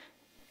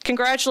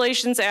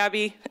 Congratulations,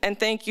 Abby, and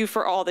thank you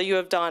for all that you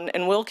have done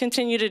and will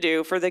continue to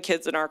do for the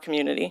kids in our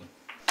community.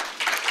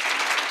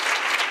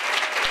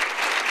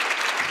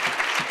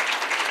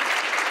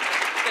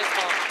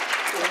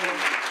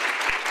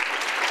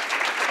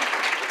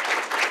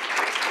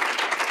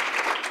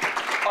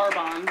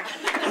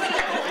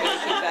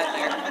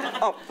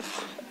 Oh,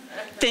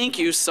 thank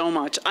you so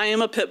much. I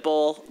am a pit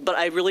bull, but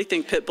I really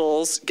think pit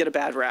bulls get a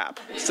bad rap.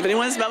 So if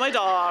anyone's met my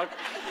dog,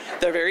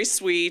 they're very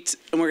sweet,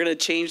 and we're going to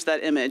change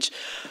that image.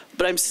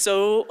 But I'm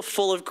so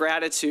full of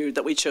gratitude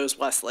that we chose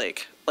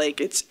Westlake.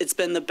 Like, it's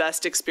been the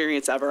best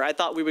experience ever. I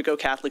thought we would go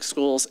Catholic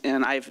schools,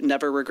 and I've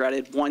never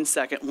regretted 1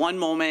 second, one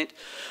moment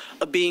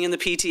of being in the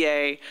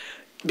PTA,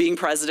 being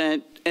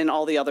president, and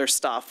all the other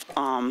stuff.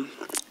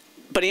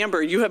 But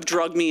Amber, you have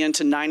drugged me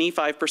into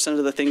 95%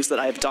 of the things that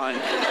I've done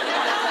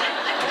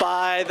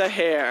by the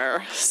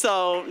hair.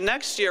 So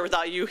next year,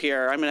 without you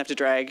here, I'm gonna have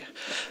to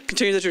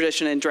continue the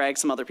tradition and drag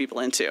some other people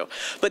into.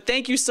 But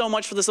thank you so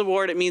much for this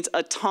award. It means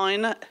a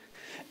ton.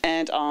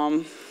 And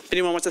if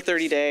anyone wants a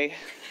 30-day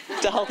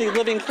to Healthy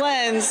Living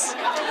Cleanse,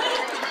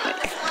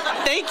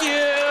 thank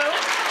you.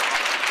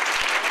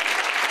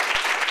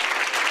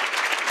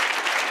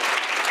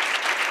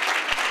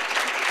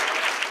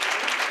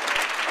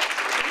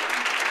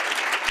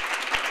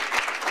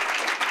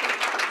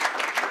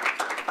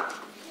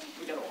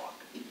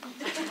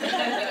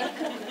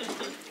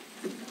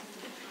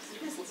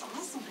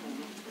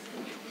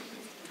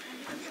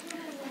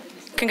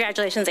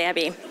 Congratulations,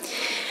 Abby.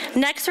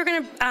 Next, we're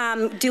going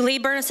to do Lee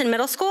Burnison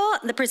Middle School.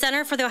 The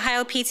presenter for the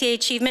Ohio PTA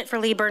Achievement for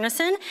Lee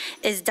Burnison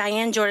is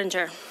Diane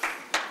Jordinger.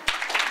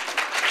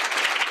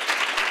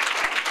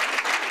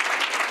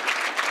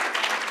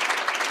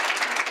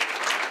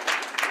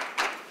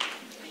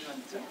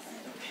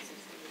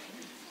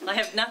 I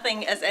have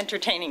nothing as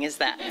entertaining as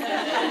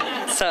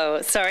that.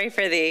 So sorry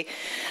for the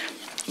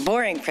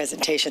boring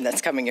presentation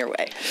that's coming your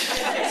way.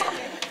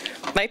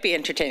 Might be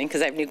entertaining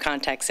because I have new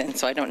contacts in,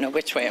 so I don't know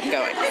which way I'm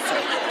going.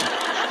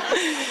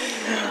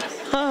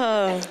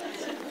 Oh.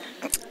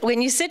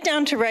 When you sit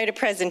down to write a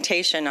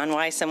presentation on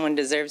why someone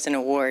deserves an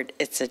award,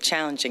 it's a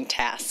challenging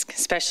task,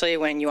 especially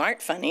when you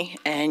aren't funny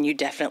and you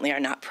definitely are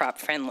not prop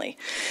friendly.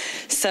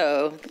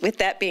 So with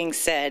that being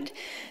said,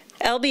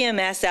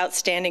 LBMS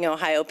Outstanding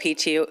Ohio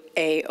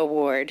PTA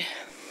Award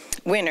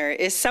winner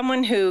is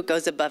someone who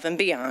goes above and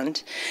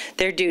beyond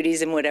their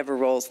duties in whatever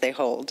roles they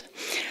hold,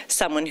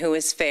 someone who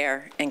is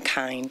fair and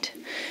kind,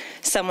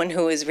 someone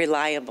who is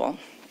reliable,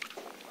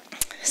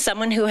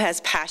 someone who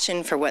has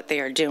passion for what they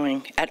are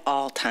doing at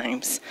all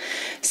times,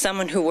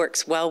 someone who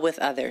works well with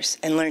others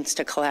and learns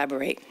to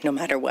collaborate no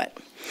matter what,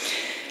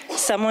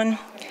 someone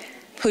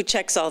who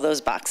checks all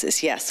those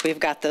boxes. Yes, we've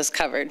got those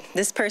covered.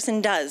 This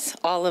person does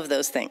all of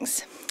those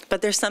things,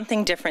 but there's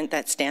something different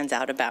that stands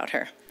out about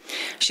her.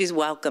 She's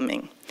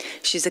welcoming.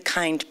 She's a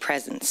kind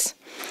presence.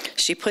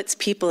 She puts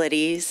people at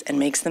ease and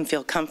makes them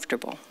feel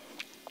comfortable.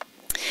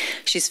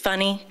 She's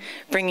funny,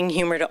 bringing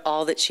humor to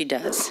all that she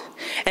does,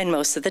 and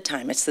most of the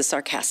time it's the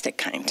sarcastic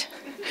kind.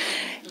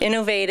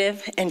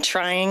 Innovative and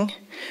trying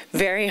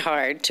very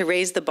hard to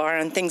raise the bar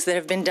on things that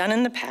have been done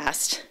in the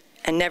past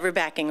and never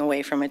backing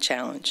away from a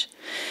challenge.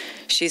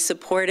 She's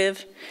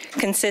supportive,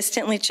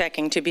 consistently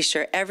checking to be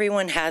sure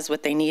everyone has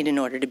what they need in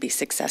order to be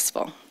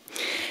successful.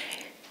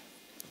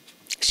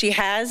 She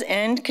has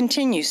and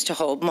continues to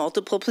hold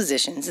multiple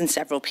positions in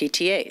several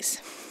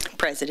PTAs.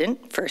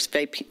 President, first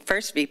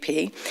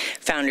VP,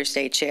 Founders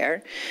Day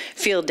Chair,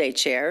 Field Day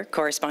Chair,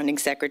 Corresponding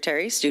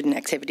Secretary, Student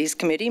Activities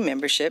Committee,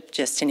 membership,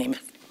 just to name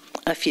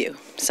a few.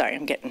 Sorry,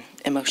 I'm getting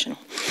emotional.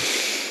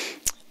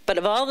 But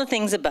of all the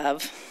things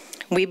above,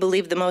 we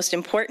believe the most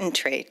important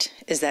trait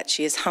is that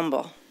she is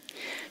humble.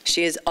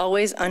 She is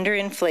always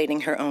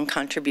underinflating her own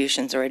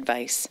contributions or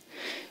advice.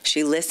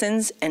 She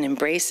listens and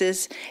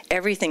embraces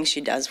everything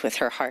she does with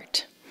her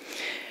heart.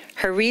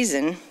 Her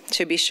reason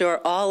to be sure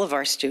all of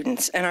our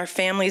students and our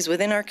families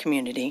within our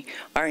community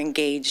are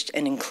engaged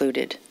and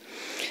included.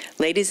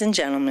 Ladies and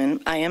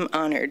gentlemen, I am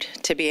honored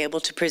to be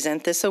able to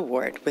present this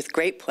award with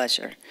great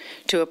pleasure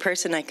to a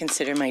person I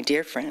consider my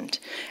dear friend.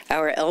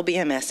 Our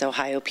LBMS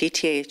Ohio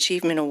PTA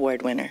Achievement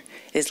Award winner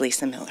is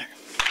Lisa Miller.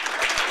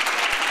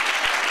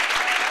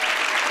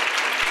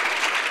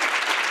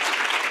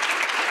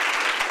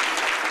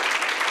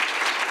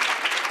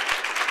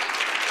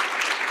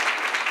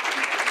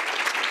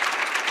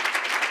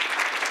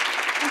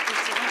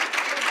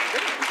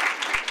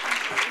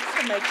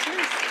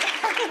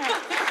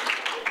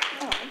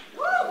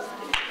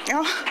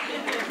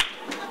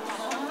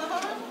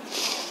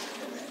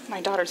 My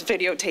daughter's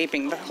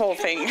videotaping the whole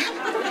thing.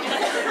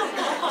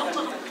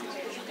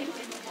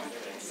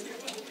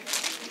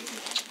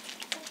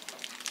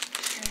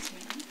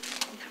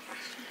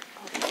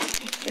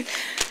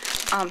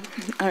 I'm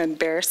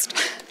embarrassed.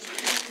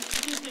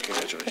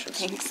 Congratulations.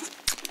 Thanks.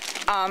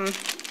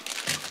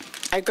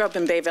 I grew up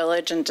in Bay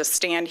Village, and to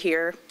stand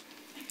here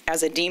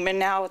as a demon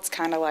now, it's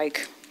kind of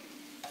like,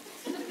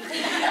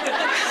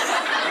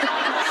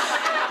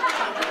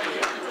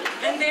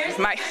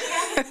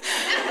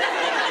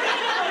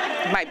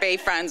 my Bay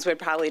friends would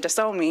probably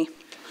disown me.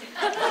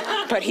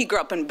 But he grew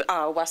up in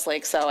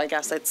Westlake, so I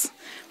guess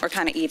we're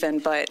kind of even.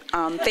 But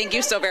thank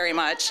you so very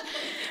much.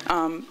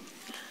 I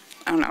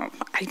don't know.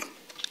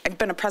 I've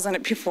been a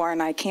president before,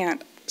 and I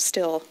can't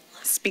still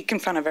speak in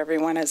front of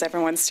everyone as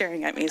everyone's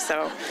staring at me.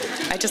 So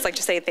I'd just like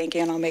to say thank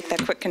you, and I'll make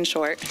that quick and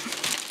short.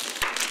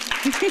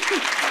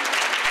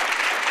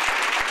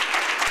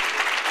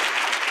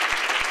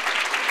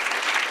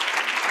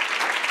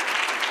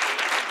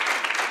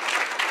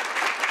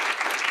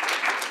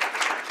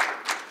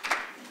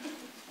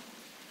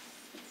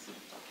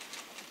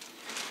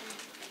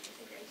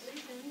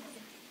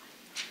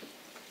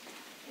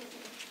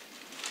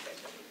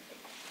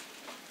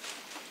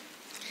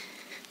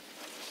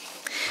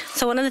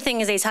 So one of the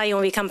things they tell you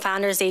when we become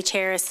Founders Day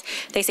chairs,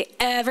 they say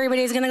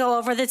everybody's going to go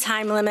over the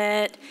time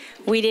limit.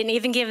 We didn't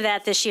even give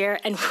that this year,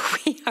 and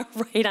we are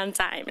right on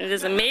time. It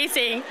is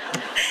amazing.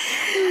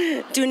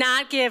 Do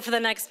not give for the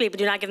next people.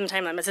 Do not give them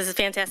time limits. This is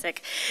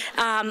fantastic.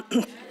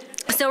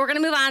 So we're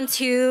going to move on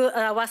to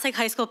Westlake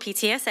High School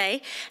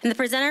PTSA, and the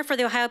presenter for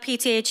the Ohio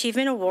PTA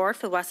Achievement Award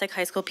for Westlake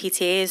High School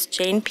PTA is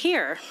Jane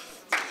Peer.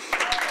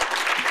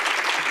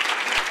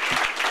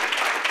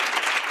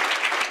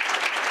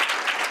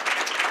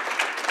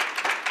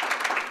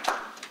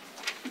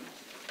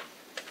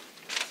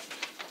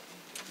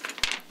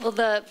 Well,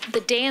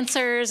 the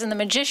dancers and the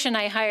magician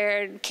I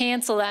hired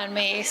canceled on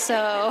me,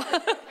 so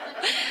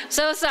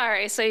so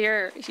sorry. So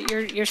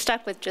you're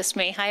stuck with just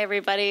me. Hi,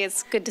 everybody.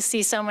 It's good to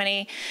see so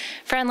many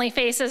friendly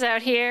faces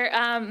out here.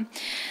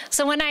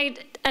 So when I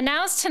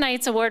announced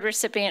tonight's award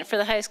recipient for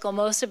the high school,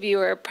 most of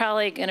you are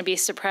probably going to be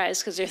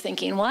surprised because you're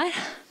thinking, what?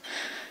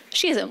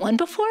 She hasn't won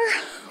before?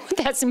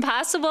 That's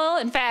impossible.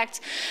 In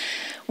fact,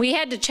 we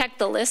had to check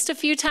the list a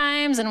few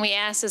times, and we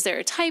asked, is there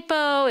a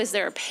typo? Is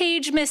there a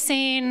page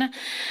missing?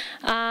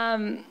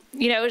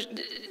 You know,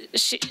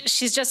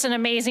 she's just an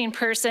amazing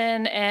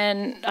person,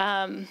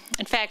 and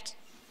in fact,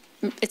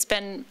 it's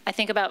been, I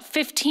think, about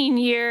 15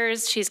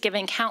 years. She's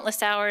given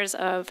countless hours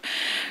of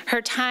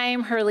her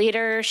time, her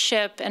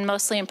leadership, and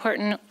most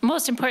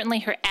importantly,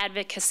 her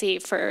advocacy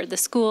for the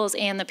schools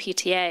and the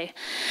PTA.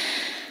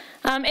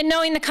 And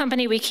knowing the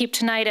company we keep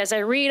tonight, as I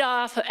read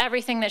off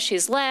everything that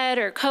she's led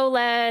or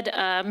co-led,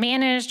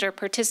 managed or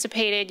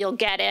participated, you'll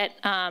get it.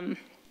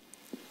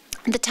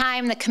 The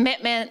time, the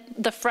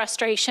commitment, the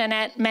frustration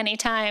at many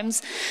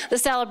times, the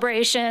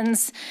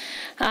celebrations,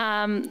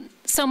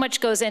 so much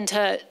goes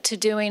into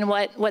doing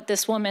what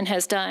this woman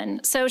has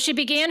done. So she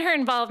began her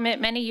involvement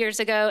many years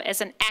ago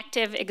as an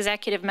active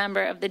executive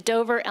member of the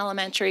Dover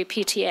Elementary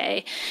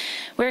PTA,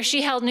 where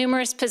she held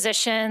numerous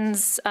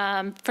positions,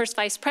 first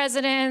vice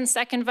president,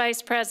 second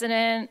vice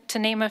president, to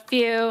name a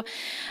few.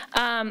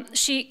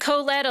 She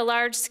co-led a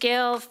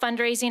large-scale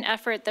fundraising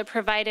effort that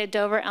provided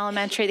Dover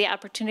Elementary the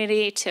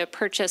opportunity to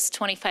purchase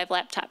 25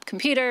 laptop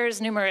computers,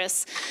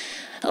 numerous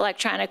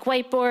electronic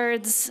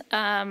whiteboards,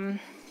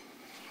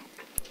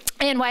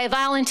 and while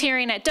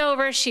volunteering at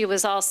Dover, she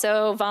was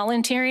also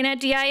volunteering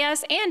at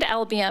DIS and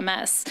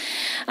LBMS.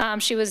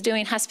 She was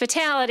doing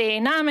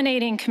hospitality,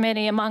 nominating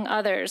committee, among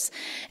others.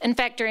 In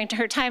fact, during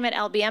her time at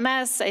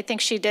LBMS, I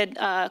think she did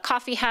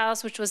Coffee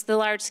House, which was the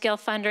large-scale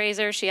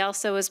fundraiser. She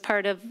also was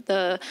part of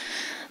the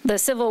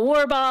Civil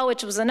War Ball,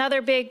 which was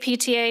another big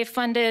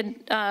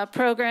PTA-funded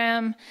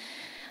program.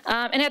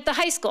 And at the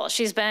high school,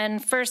 she's been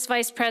first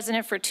vice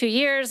president for 2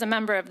 years, a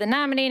member of the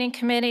nominating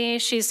committee.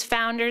 She's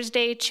Founders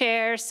Day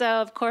chair, so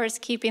of course,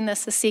 keeping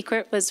this a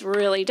secret was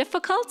really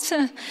difficult.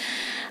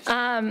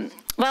 While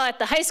at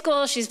the high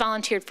school, she's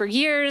volunteered for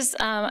years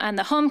on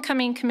the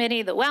homecoming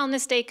committee, the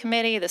wellness day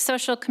committee, the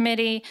social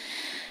committee.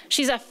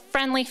 She's a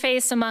friendly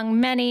face among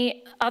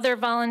many other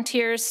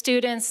volunteers,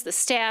 students, the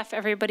staff.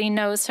 Everybody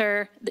knows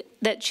her,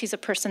 that she's a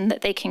person that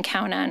they can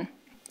count on.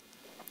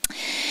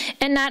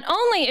 And not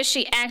only is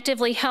she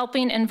actively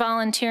helping and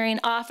volunteering,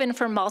 often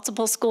for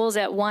multiple schools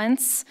at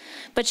once,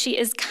 but she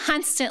is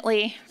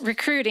constantly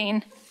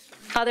recruiting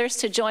others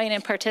to join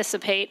and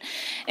participate.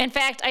 In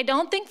fact, I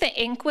don't think the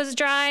ink was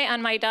dry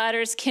on my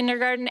daughter's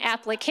kindergarten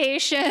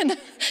application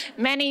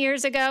many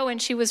years ago when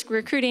she was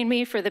recruiting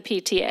me for the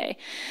PTA.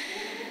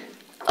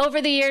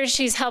 Over the years,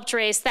 she's helped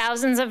raise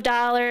thousands of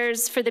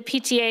dollars for the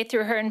PTA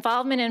through her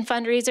involvement in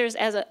fundraisers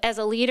as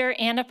a leader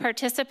and a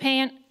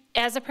participant.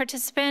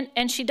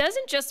 And she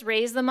doesn't just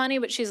raise the money,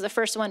 but she's the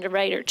first one to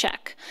write her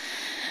check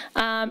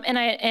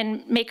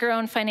and make her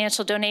own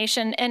financial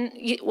donation. And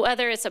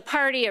whether it's a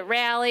party, a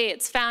rally,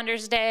 it's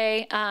Founders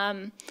Day,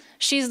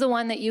 she's the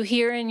one that you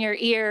hear in your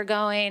ear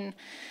going,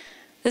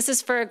 this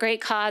is for a great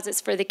cause,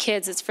 it's for the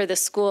kids, it's for the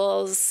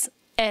schools,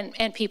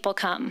 and people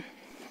come.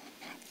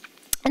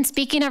 And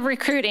speaking of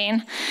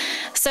recruiting,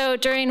 so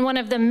during one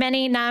of the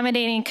many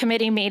nominating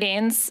committee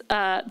meetings,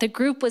 the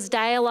group was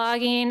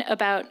dialoguing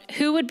about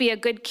who would be a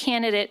good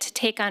candidate to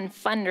take on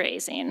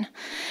fundraising.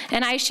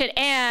 And I should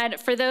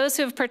add, for those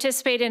who have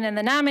participated in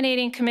the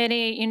nominating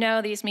committee, you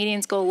know these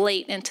meetings go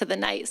late into the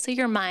night, so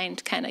your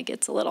mind kind of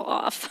gets a little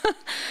off.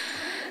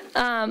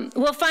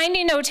 Well,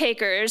 finding no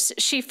takers,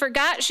 she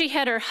forgot she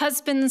had her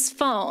husband's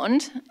phone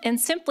and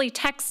simply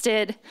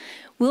texted,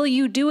 "Will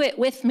you do it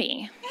with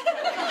me?"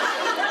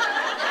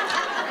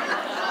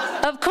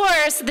 Of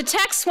course, the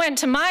text went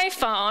to my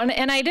phone,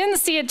 and I didn't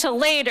see it till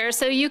later,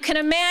 so you can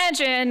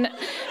imagine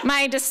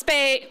my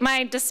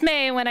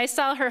dismay when I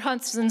saw her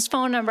husband's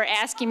phone number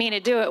asking me to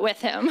do it with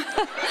him.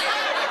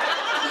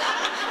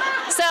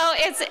 So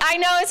I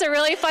know it's a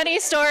really funny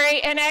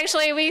story, and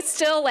actually we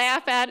still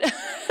laugh about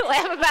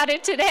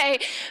it today.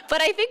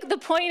 But I think the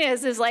point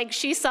is like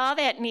she saw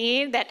that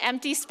need, that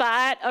empty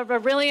spot of a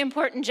really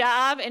important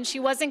job, and she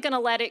wasn't going to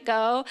let it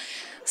go.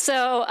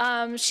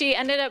 So she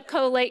ended up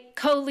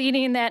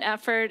co-leading that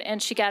effort,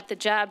 and she got the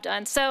job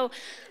done. So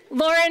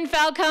Lauren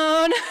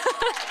Falcone.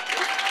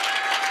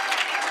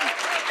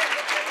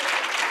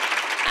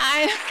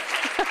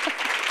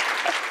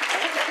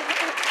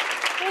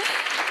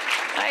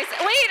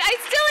 Wait, I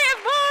still have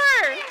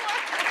more.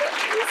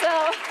 So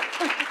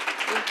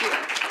Thank you.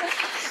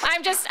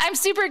 I'm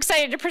super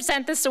excited to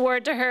present this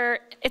award to her.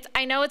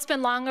 I know it's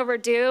been long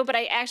overdue, but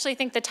I actually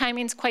think the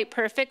timing's quite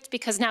perfect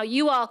because now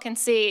you all can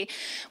see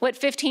what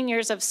 15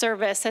 years of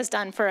service has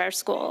done for our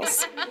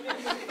schools.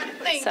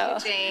 Thank you,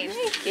 Jane.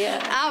 Thank you.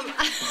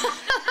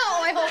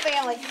 My whole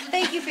family.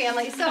 Thank you,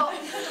 family. So,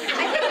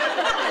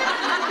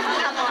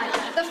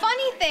 the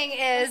funny thing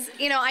is,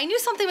 I knew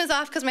something was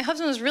off because my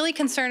husband was really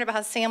concerned about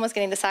how Sam was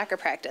getting to soccer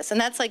practice, and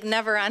that's like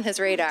never on his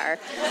radar.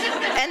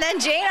 And then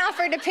Jane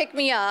offered to pick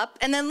me up,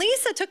 and then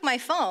Lisa took my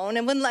phone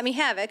and wouldn't let me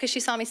have it because she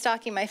saw me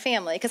stalking my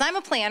family. Because I'm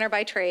a planner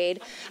by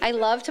trade. I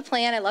love to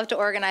plan. I love to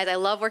organize. I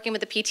love working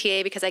with the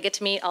PTA because I get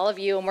to meet all of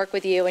you and work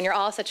with you, and you're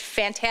all such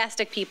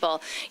fantastic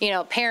people.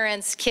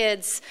 Parents,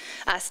 kids,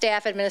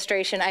 staff,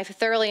 administration. I've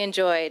thoroughly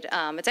enjoyed.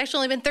 It's actually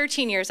only been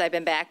 13 years I've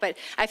been back, but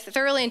I've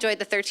thoroughly enjoyed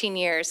the 13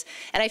 years.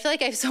 And I feel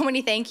like I have so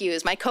many thank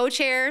yous. My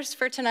co-chairs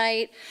for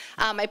tonight,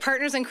 my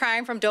partners in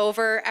crime from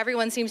Dover.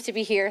 Everyone seems to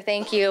be here.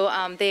 Thank you.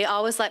 They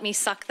always let me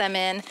suck them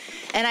in.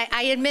 And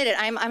I admit it.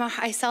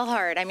 I sell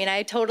hard. I mean,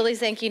 I totally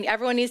think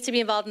everyone needs to be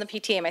involved in the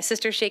PTA. My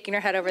sister's shaking her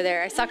head over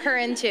there. I suck her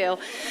in too.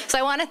 So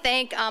I want to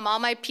thank all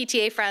my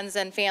PTA friends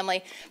and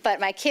family, but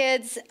my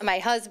kids, my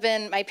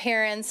husband, my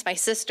parents, my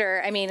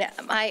sister. I mean,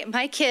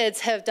 my kids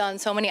have done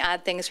so many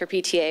odd things for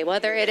PTA,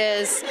 whether it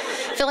is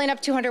filling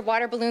up 200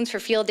 water balloons for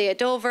field day at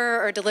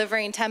Dover or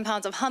delivering 10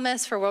 pounds of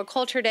hummus for World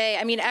Culture Day.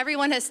 I mean,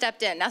 everyone has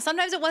stepped in. Now,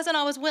 sometimes it wasn't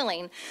always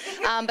willing,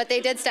 but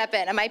they did step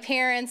in. And my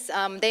parents,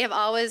 they have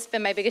always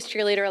been my biggest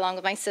cheerleader along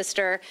with my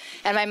sister.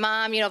 And my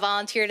mom,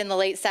 volunteered in the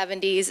late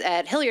 70s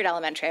at Hilliard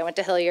Elementary. I went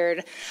to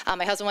Hilliard.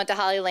 My husband went to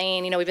Holly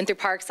Lane. We've been through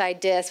Parkside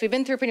Disc. We've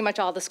been through pretty much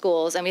all the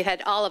schools,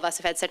 and all of us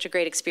have had such a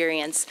great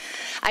experience.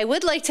 I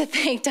would like to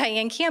thank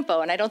Diane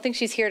Campo, and I don't think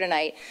she's here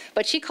tonight,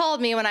 but she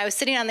called me when I was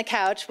sitting on the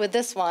couch with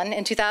this one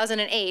in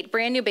 2008,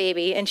 brand new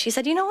baby, and she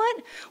said, you know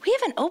what? We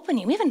have an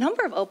opening. We have a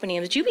number of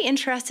openings. Would you be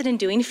interested in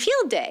doing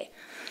field day?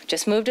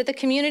 Just moved to the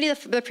community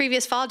the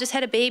previous fall, just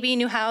had a baby,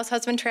 new house,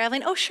 husband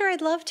traveling. Oh, sure,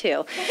 I'd love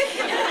to.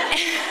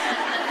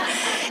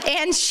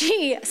 And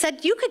she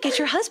said, you could get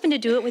your husband to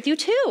do it with you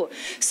too.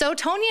 So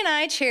Tony and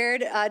I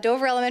chaired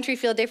Dover Elementary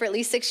Field Day for at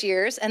least 6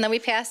 years, and then we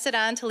passed it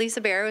on to Lisa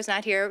Bear, who's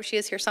not here, she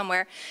is here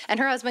somewhere, and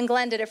her husband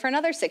Glenn did it for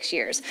another 6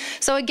 years.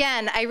 So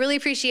again, I really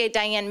appreciate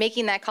Diane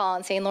making that call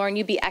and saying, Lauren,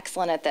 you'd be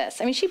excellent at this.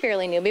 I mean, she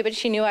barely knew me, but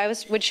she knew I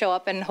would show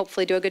up and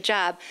hopefully do a good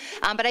job.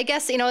 But I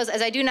guess,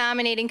 as I do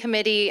nominating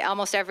committee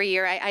almost every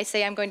year, I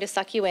say I'm going to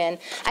suck you in.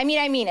 I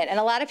mean it. And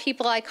a lot of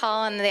people I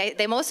call, and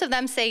they most of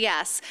them say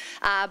yes.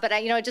 But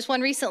just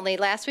one recently,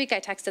 last week I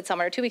texted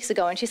someone, or 2 weeks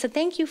ago, and she said,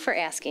 thank you for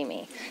asking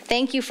me.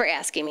 Thank you for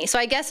asking me. So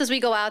I guess as we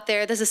go out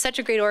there, this is such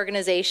a great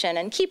organization,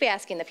 and keep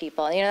asking the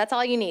people. That's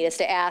all you need is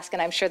to ask,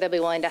 and I'm sure they'll be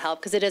willing to help,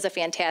 because it is a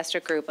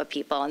fantastic group of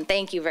people. And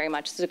thank you very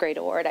much. This is a great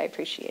award. I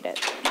appreciate it.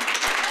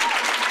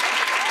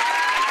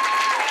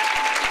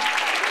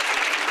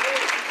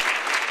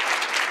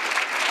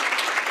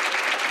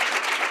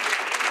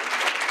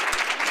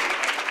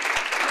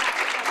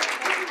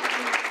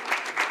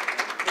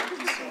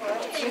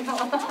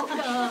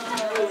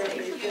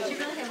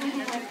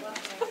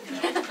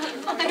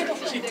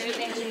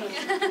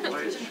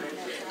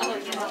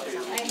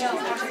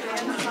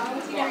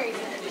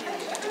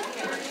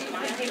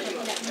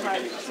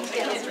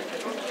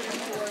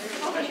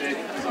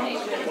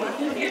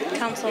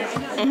 Council.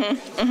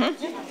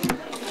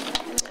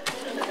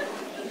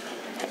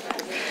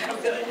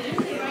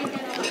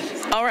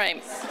 All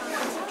right.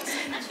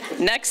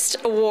 Next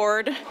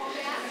award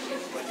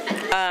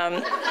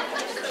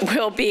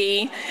will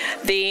be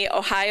the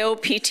Ohio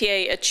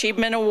PTA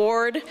Achievement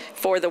Award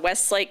for the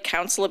Westlake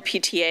Council of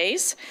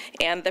PTAs,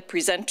 and the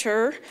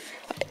presenter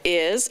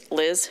is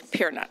Liz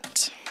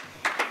Piernut.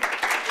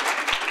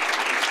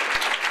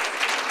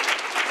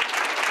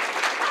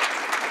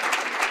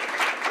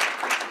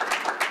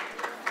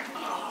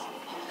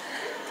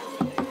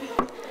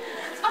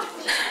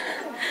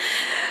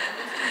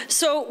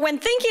 So when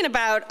thinking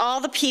about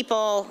all the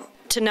people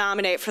to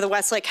nominate for the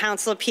Westlake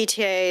Council of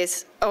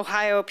PTA's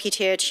Ohio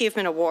PTA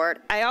Achievement Award,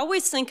 I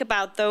always think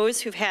about those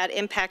who've had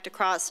impact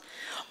across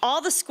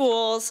all the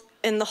schools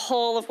in the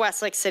whole of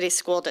Westlake City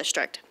School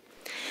District.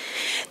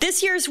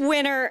 This year's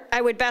winner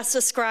I would best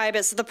describe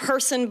as the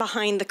person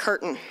behind the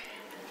curtain.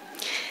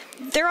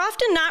 They're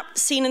often not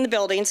seen in the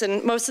buildings,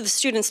 and most of the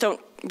students don't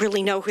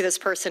really know who this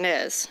person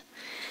is.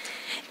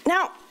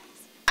 Now,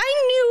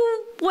 I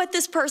knew what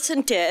this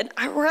person did,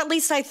 or at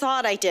least I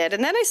thought I did,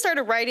 and then I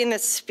started writing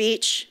this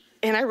speech,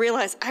 and I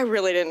realized I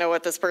really didn't know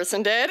what this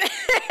person did and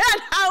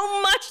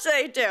how much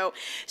they do.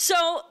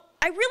 So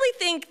I really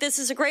think this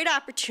is a great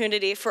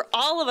opportunity for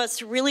all of us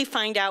to really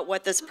find out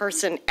what this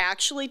person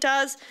actually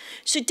does.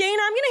 So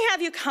Dana, I'm gonna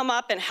have you come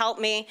up and help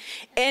me.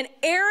 And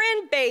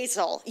Erin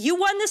Basil, you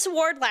won this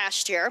award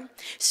last year,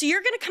 so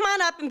you're gonna come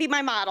on up and be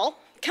my model.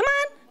 Come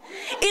on.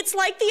 It's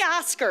like the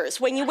Oscars.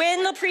 When you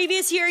win the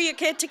previous year, you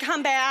get to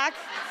come back.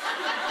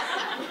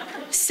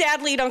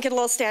 Sadly, you don't get a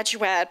little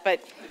statuette,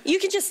 but you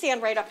can just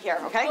stand right up here,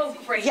 okay? Oh,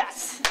 great.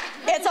 Yes,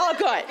 it's all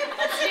good.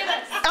 Let's do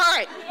this. All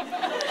right.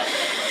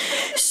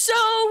 So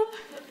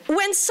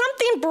when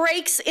something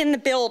breaks in the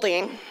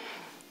building,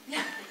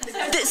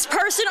 this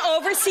person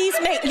oversees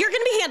maintenance. You're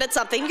going to be handed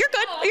something. You're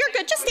good. You're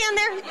good. Just stand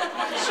there.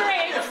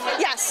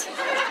 Yes.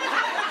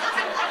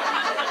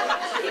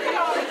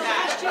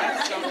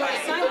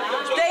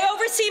 They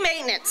oversee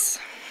maintenance.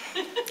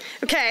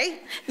 Okay.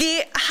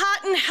 The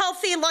hot and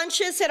healthy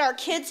lunches that our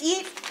kids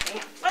eat.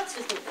 Let's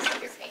just move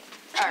this here.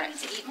 All right.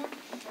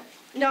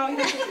 No.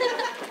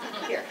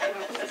 Here. I'll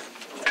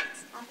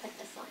put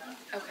this one.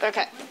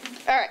 Okay.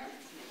 All right.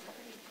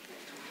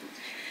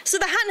 So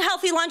the hot and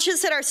healthy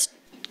lunches that our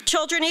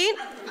children eat,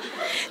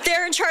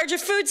 they're in charge of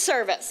food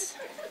service.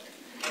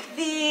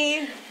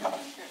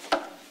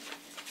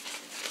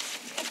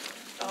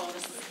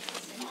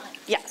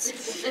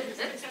 Yes.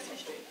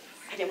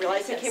 I didn't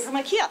realize it came from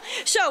IKEA.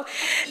 So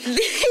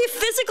the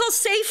physical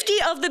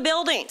safety of the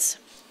buildings,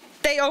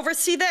 they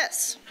oversee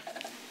this.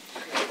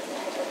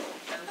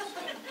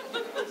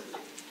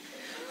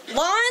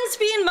 Lawns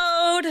being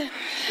mowed,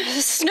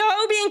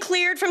 snow being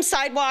cleared from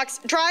sidewalks,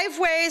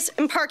 driveways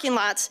and parking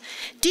lots,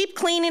 deep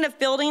cleaning of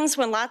buildings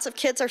when lots of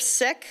kids are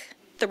sick,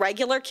 the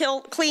regular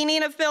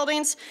cleaning of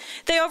buildings.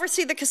 They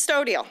oversee the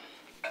custodial.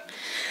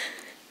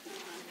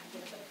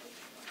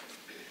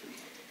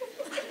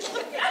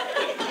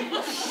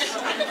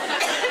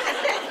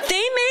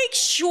 They make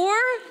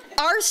sure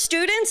our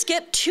students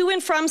get to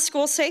and from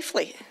school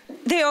safely.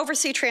 They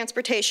oversee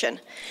transportation.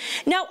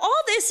 Now,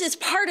 all this is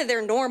part of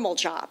their normal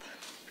job.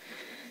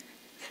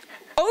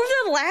 Over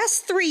the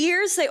last 3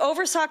 years, they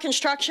oversaw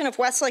construction of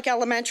Westlake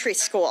Elementary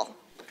School.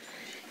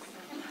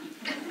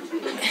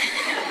 Even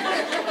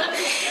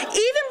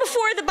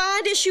before the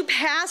bond issue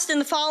passed in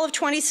the fall of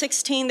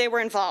 2016, they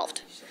were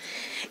involved.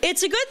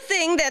 It's a good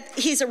thing that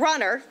he's a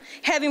runner,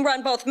 having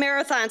run both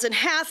marathons and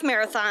half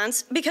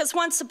marathons, because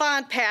once the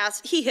bond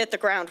passed, he hit the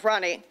ground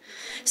running.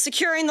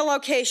 Securing the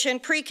location,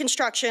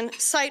 pre-construction,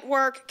 site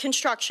work,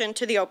 construction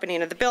to the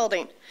opening of the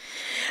building.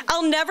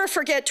 I'll never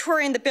forget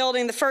touring the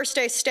building the first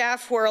day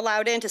staff were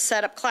allowed in to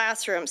set up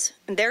classrooms.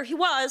 And there he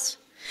was,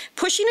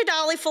 pushing a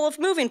dolly full of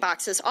moving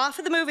boxes off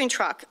of the moving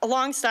truck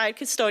alongside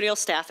custodial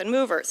staff and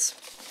movers.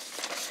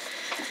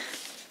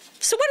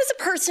 So what does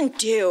a person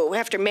do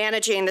after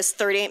managing this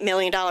 $38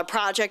 million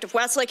project of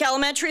Westlake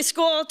Elementary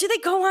School? Do they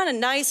go on a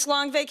nice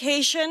long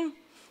vacation?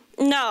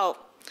 No.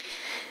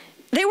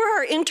 They were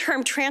our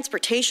interim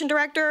transportation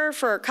director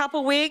for a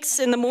couple weeks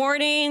in the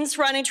mornings,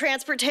 running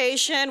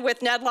transportation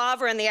with Ned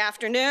Laver in the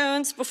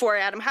afternoons before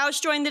Adam House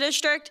joined the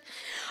district.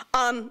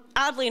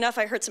 Oddly enough,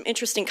 I heard some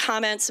interesting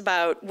comments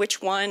about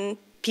which one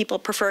people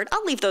preferred.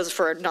 I'll leave those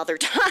for another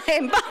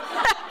time.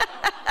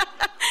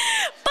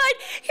 But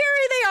here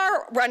they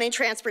are running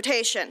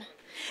transportation.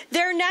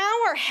 They're now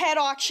our head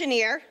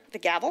auctioneer, the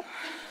gavel,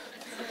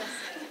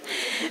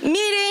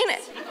 meeting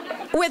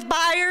with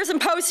buyers and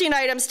posting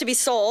items to be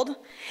sold.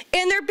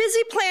 And they're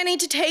busy planning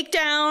to take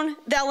down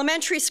the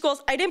elementary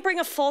schools. I didn't bring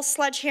a full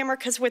sledgehammer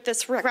because with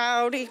this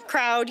rowdy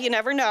crowd, you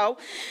never know.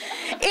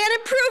 And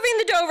improving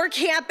the Dover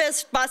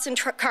campus bus and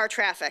car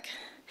traffic.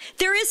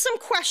 There is some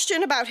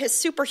question about his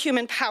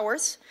superhuman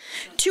powers.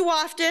 Too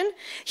often,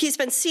 he's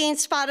been seen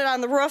spotted on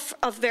the roof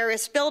of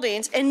various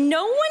buildings, and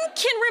no one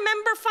can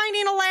remember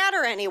finding a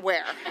ladder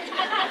anywhere.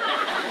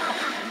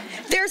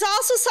 There's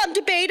also some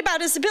debate about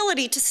his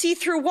ability to see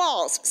through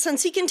walls,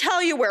 since he can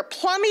tell you where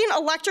plumbing,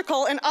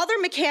 electrical, and other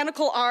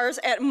mechanical are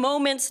at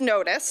moment's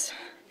notice.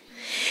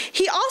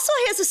 He also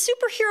has a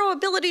superhero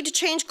ability to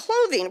change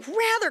clothing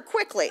rather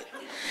quickly.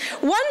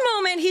 One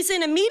moment he's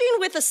in a meeting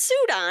with a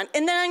suit on,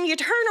 and then you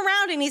turn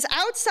around and he's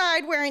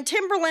outside wearing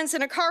Timberlands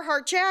and a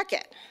Carhartt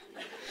jacket.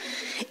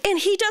 And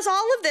he does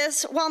all of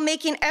this while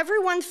making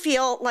everyone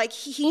feel like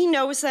he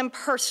knows them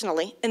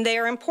personally and they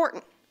are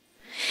important.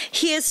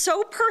 He is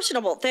so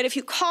personable that if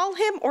you call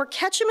him or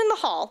catch him in the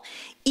hall,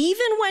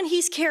 even when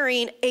he's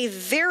carrying a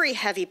very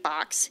heavy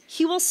box,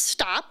 he will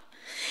stop,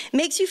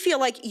 makes you feel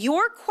like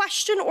your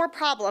question or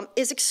problem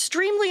is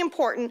extremely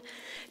important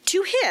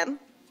to him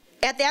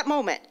at that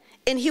moment.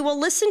 And he will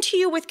listen to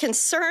you with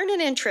concern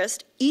and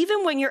interest,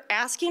 even when you're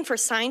asking for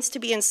signs to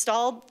be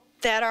installed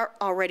that are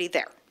already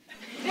there.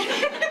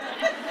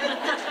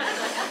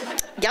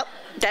 Yep,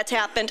 that's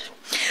happened.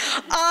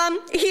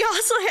 He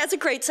also has a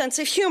great sense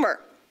of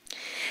humor.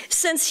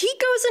 Since he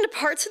goes into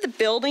parts of the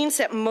buildings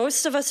that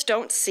most of us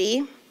don't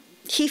see,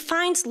 he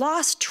finds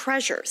lost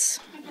treasures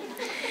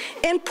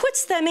and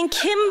puts them in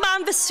Kim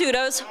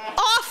Bonvisuto's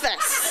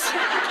office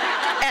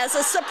as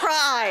a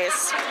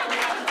surprise.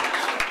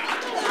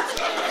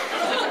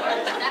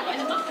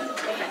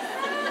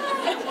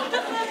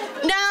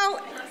 Now,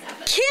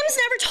 Kim's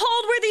never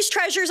told where these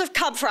treasures have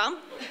come from,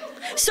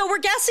 so we're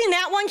guessing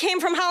that one came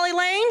from Holly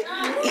Lane?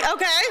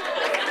 Okay.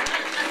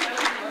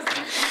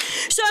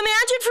 So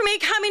imagine for me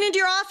coming into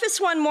your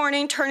office one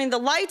morning, turning the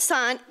lights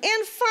on,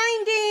 and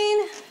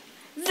finding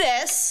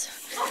this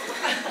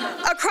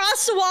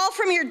across the wall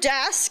from your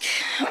desk.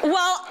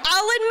 Well,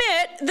 I'll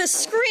admit, The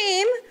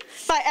Scream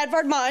by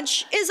Edvard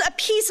Munch is a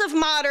piece of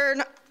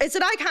it's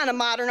an icon of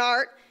modern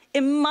art,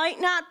 it might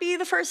not be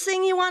the first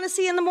thing you want to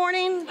see in the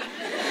morning.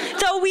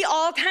 Though we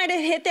all kind of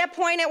hit that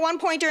point at one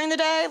point during the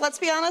day, let's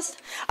be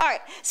honest. All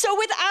right, so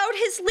without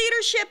his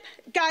leadership,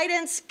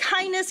 guidance,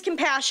 kindness,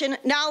 compassion,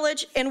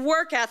 knowledge, and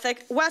work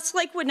ethic,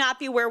 Westlake would not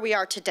be where we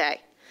are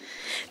today.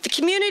 The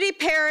community,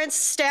 parents,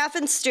 staff,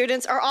 and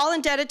students are all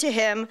indebted to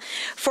him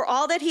for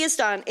all that he has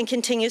done and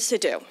continues to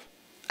do.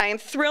 I am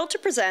thrilled to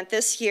present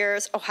this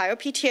year's Ohio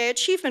PTA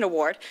Achievement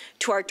Award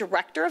to our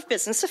Director of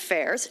Business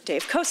Affairs,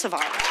 Dave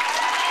Kosovar.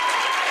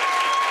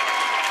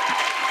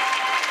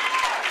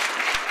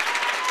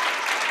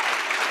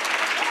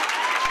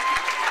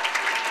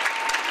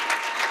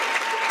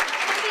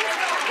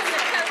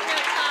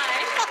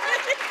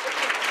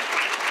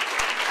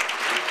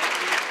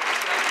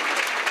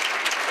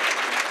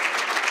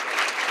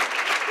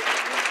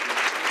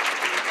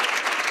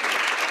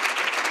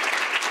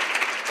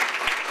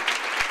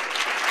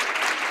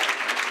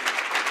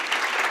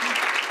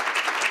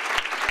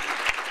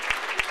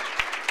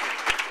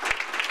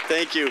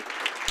 Thank you.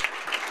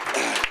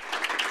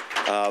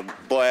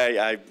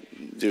 Boy,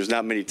 there's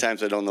not many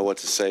times I don't know what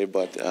to say,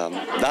 but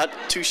not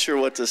too sure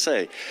what to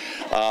say.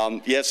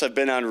 Yes, I've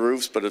been on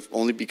roofs, but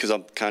only because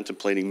I'm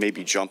contemplating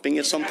maybe jumping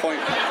at some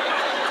point.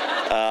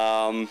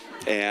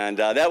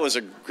 That was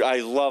I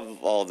love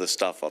all the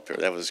stuff up here.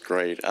 That was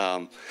great.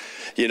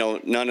 You know,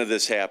 none of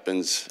this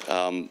happens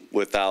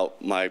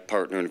without my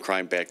partner in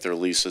crime back there,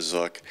 Lisa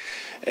Zook,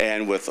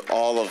 and with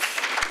all of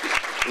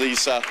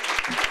Lisa.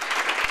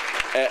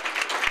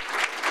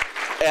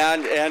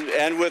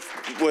 And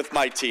with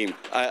my team.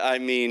 I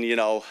mean, you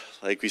know,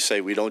 like we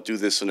say, we don't do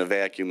this in a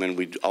vacuum, and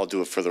we all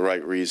do it for the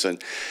right reason.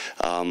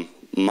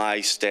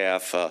 My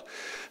staff,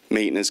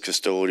 maintenance,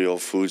 custodial,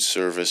 food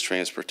service,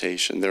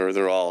 transportation,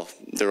 they're all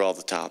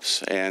the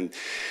tops, and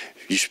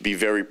you should be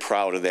very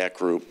proud of that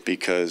group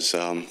because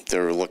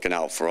they're looking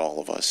out for all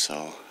of us.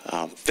 So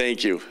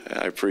thank you,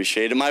 I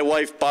appreciate it. My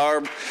wife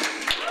Barb,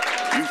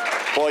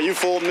 you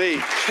fooled me.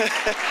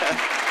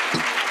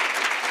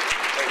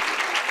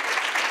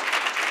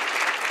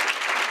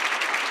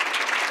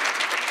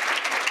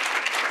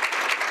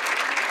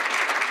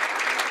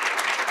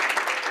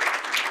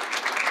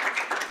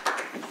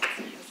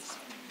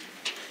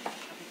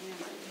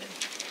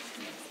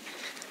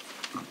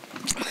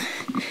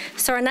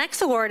 So our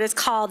next award is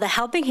called the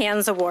Helping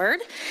Hands Award,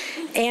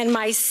 and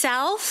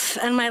myself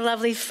and my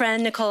lovely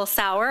friend Nicole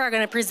Sauer are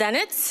going to present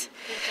it.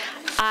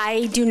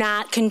 I do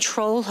not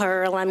control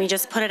her, let me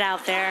just put it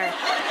out there.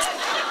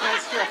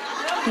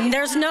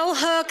 There's no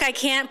hook, I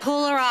can't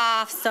pull her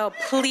off, so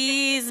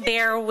please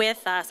bear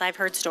with us. I've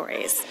heard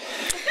stories.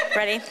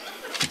 Ready?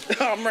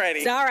 I'm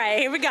ready. All right,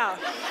 here we go.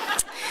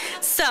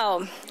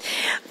 So,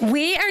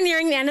 we are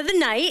nearing the end of the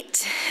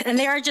night, and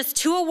there are just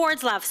 2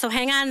 awards left, so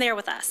hang on there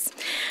with us.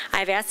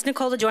 I've asked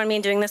Nicole to join me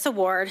in doing this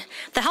award.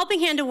 The Helping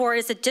Hand Award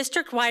is a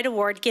district-wide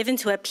award given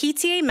to a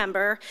PTA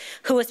member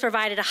who has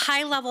provided a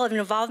high level of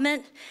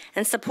involvement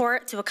and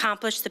support to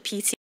accomplish the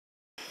PTA.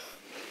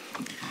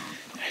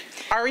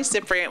 Our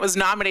recipient was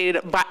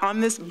nominated by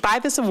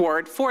this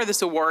award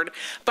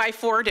by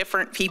 4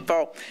 different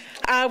people.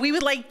 We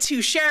would like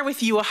to share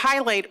with you a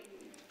highlight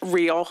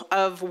reel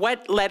of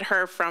what led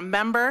her from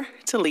member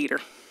to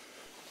leader.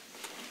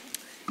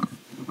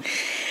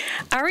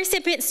 Our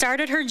recipient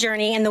started her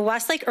journey in the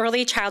Westlake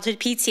Early Childhood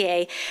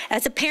PTA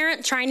as a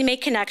parent trying to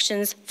make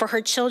connections for her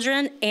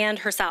children and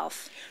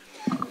herself.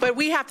 But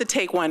we have to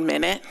take 1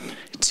 minute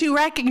to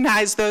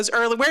recognize those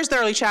where's the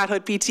Early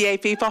Childhood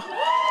PTA people?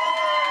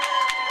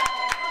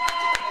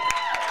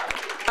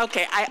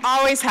 Okay, I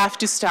always have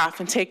to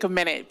stop and take a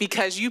minute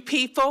because you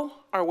people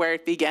are where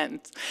it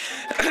begins.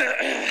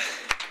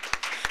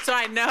 So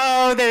I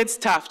know that it's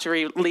tough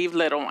to leave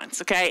little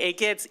ones, okay? It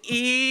gets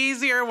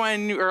easier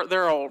when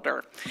they're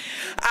older.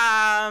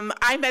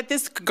 I met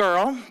this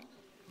girl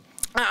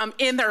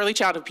in the Early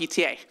Childhood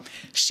PTA.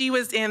 She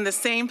was in the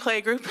same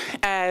playgroup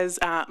as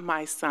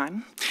my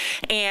son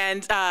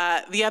and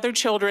the other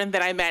children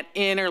that I met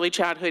in Early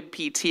Childhood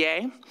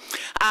PTA.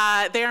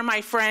 They are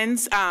my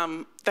friends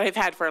that I've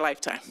had for a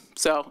lifetime.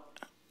 So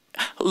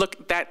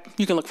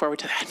you can look forward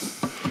to that.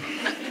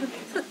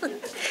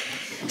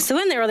 So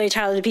in the Early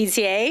Childhood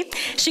PTA,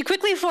 she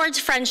quickly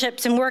forged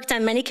friendships and worked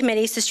on many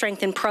committees to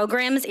strengthen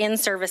programs and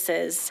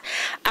services.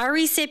 Our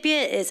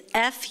recipient is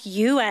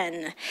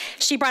FUN.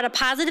 She brought a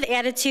positive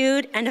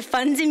attitude and a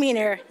fun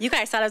demeanor. You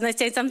guys thought I was going to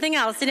say something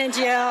else, didn't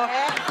you?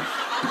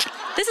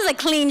 This is a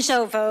clean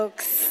show,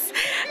 folks.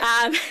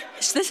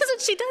 This is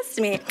what she does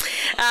to me.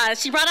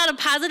 She brought out a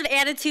positive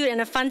attitude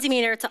and a fun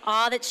demeanor to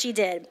all that she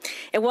did.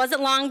 It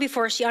wasn't long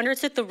before she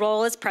undertook the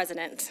role as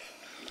president.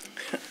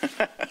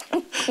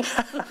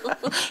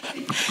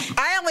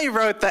 I only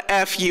wrote the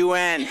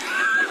FUN.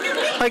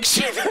 Like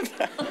she did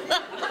that.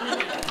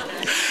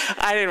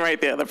 I didn't write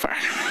the other part,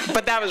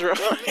 but that was real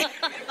funny.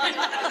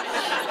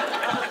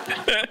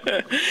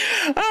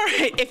 All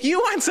right, if you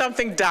want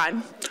something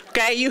done,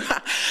 okay, you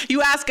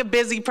ask a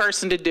busy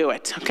person to do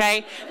it,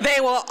 okay?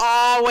 They will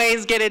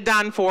always get it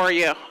done for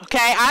you,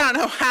 okay? I don't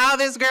know how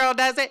this girl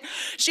does it.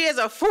 She has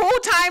a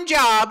full-time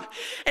job,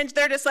 and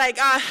they're just like,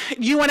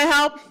 you want to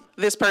help?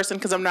 this person,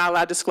 because I'm not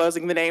allowed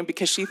disclosing the name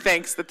because she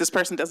thinks that this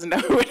person doesn't know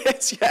who it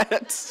is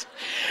yet.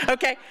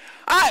 Okay.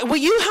 All right, will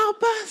you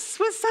help us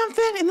with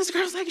something? And this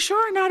girl's like,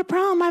 sure, not a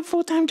problem. I have a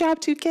full-time job,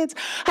 2 kids,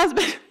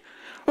 husband,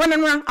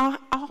 running around.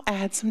 I'll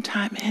add some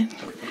time in.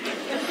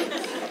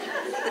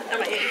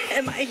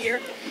 Am I here?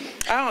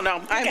 I don't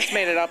know. I just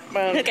made it up.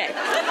 Okay.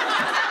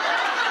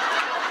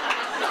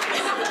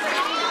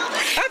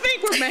 I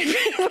think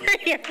we're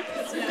here.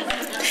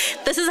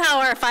 This is how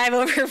our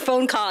 5-over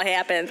phone call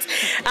happens.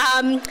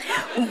 I'm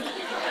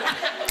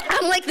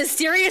like the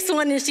serious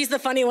one and she's the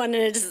funny one,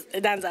 and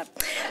it ends up.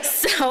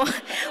 So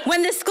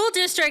when the school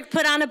district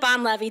put on a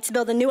bond levy to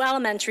build a new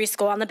elementary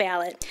school on the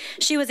ballot,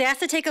 she was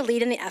asked to take a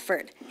lead in the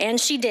effort, and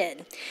she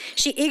did.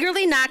 She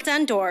eagerly knocked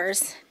on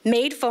doors,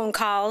 made phone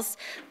calls,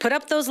 put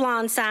up those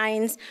lawn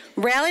signs,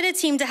 rallied a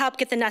team to help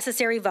get the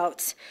necessary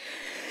votes.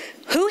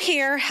 Who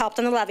here helped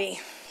on the levy?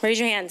 Raise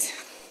your hands.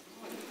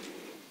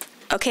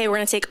 Okay, we're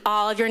gonna take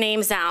all of your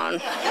names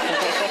down.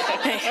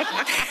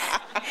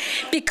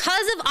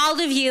 Because of all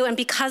of you and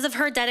because of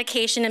her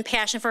dedication and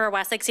passion for our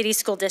Westlake City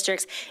School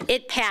Districts,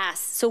 it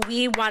passed, so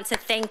we want to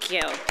thank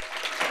you.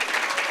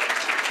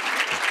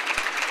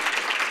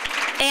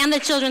 And the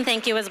children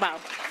thank you as well.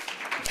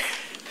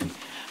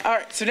 All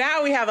right, so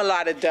now we have a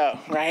lot of dough,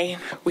 right?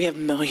 We have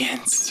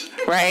millions,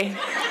 right?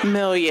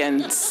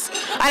 Millions.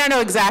 I don't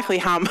know exactly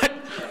how much.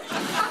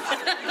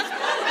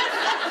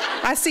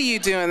 I see you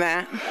doing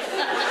that.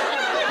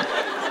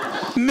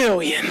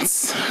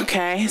 Millions,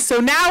 okay?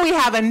 So now we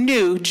have a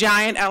new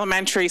giant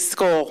elementary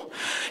school.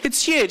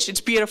 It's huge,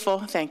 it's beautiful.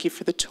 Thank you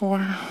for the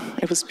tour.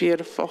 It was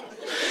beautiful.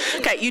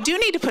 Okay, you do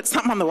need to put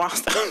something on the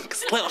walls though,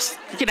 because little,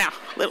 you know,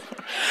 little.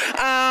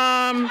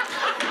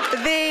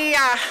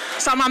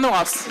 Some on the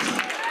walls.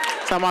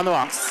 Some on the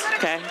walls,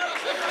 okay?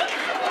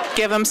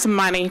 Give them some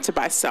money to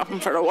buy something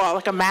for the wall,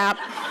 like a map.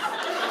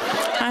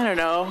 I don't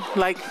know,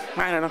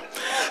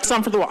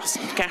 something for the walls,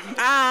 okay?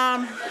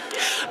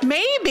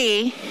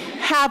 Maybe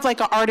have like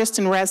an artist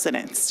in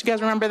residence. You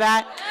guys remember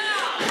that?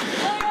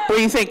 What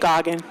do you think,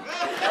 Goggin?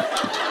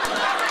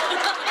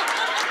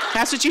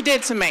 That's what you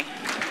did to me.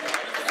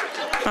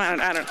 I don't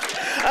know.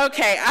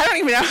 Okay, I don't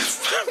even know.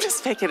 I'm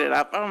just picking it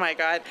up. Oh my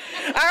God.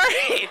 All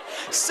right,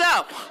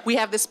 so we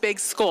have this big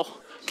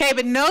school. Okay,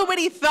 but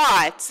nobody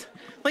thought,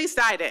 at least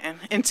I didn't,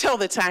 until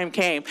the time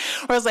came,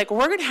 where I was like,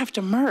 we're gonna have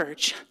to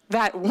merge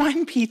that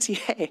one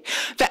PTA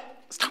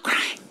stop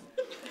crying.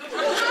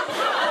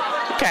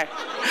 Okay,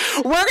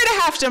 we're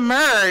gonna have to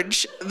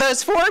merge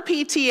those 4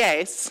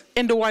 PTAs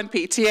into one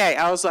PTA.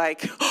 I was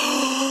like,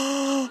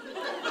 oh,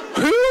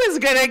 who is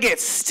gonna get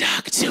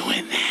stuck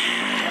doing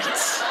that?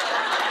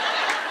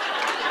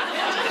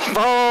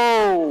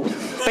 Oh,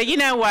 but you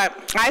know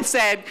what? I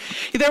said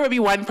there would be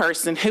one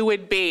person who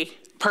would be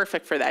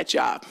perfect for that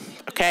job,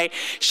 okay?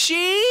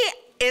 She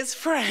is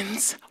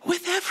friends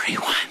with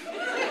everyone,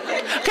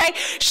 okay?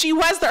 She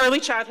was the early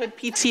childhood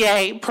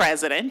PTA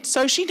president,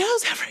 so she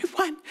knows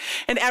everyone,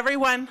 and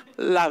everyone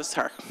loves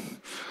her.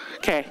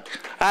 Okay,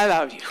 I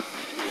love you.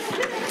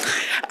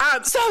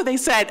 So they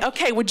said,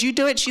 okay, would you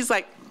do it? She's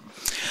like,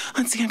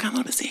 let's see, I got a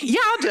little bit of, yeah,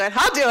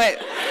 I'll do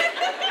it.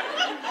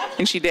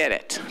 And she did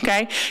it,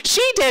 okay?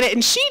 She did it,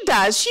 and she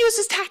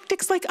uses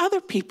tactics like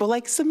other people,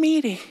 like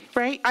Samiti,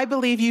 right? I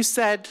believe you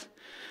said,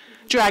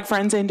 drag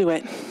friends into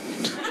it.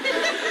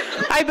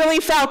 I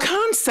believe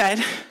Falcone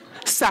said,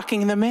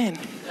 sucking them in.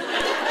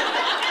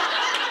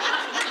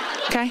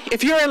 Okay,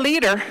 if you're a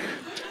leader,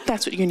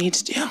 that's what you need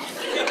to do.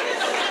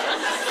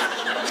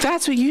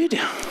 That's what you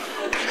do.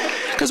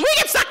 Because we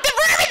get sucked in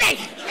for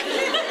everything.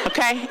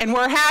 Okay, and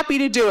we're happy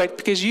to do it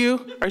because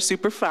you are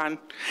super fun.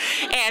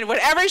 And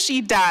whatever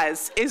she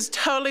does is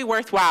totally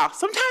worthwhile.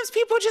 Sometimes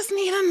people just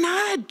need a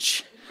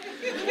nudge.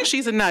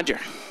 She's a nudger.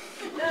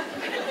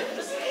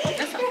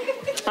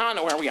 I don't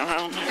know where we are.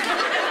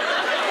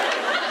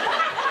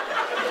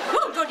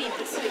 Whoa, go deep.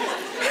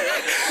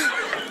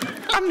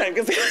 I'm not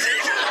gonna say that.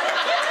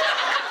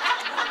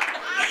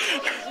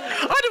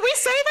 Oh, did we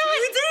say that? We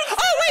did.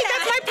 Oh, wait,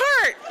 that's my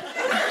part.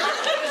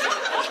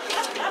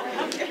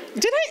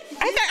 Did I?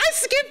 I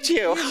skipped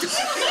you.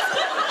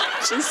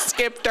 She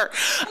skipped her.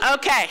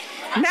 Okay,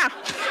 now,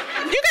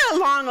 you got a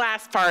long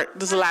last part.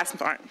 This is the last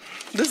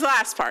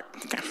part.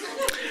 Okay.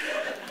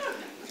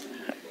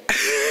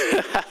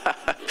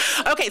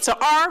 Okay, so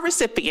our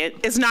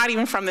recipient is not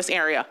even from this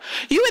area.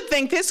 You would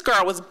think this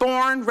girl was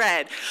born,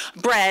 bred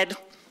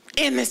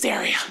in this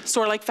area,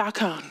 sort of like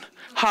Falcone,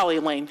 Holly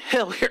Lane,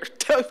 Hilliard,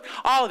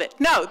 all of it.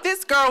 No,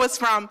 this girl was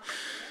from,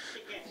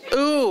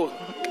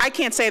 I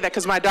can't say that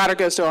because my daughter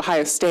goes to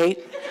Ohio State,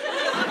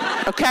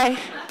 okay?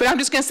 But I'm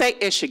just gonna say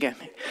Michigan,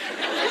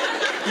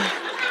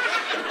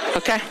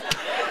 okay?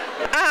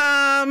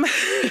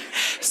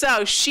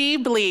 So she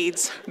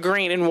bleeds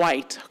green and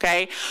white,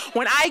 okay?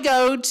 When I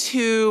go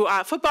to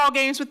football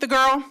games with the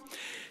girl,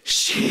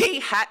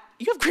 you have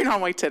green on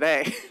white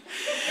today.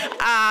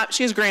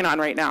 She has green on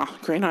right now,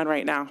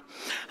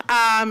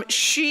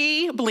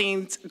 she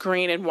bleeds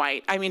green and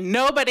white. I mean,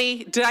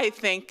 nobody, did I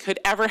think, could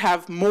ever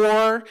have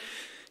more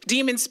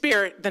demon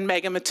spirit than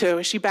Megan Matu.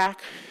 Is she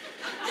back?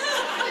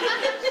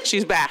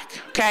 She's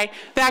back, okay?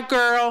 That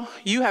girl,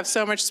 you have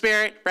so much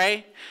spirit,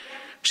 right?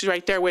 She's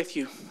right there with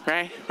you,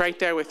 right? Right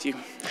there with you.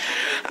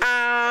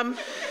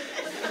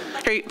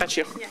 Here, that's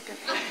you.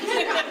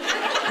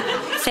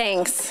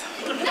 Thanks.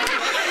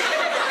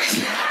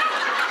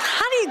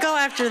 How do you go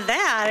after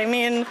that? I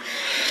mean,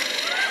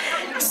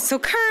 so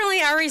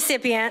currently our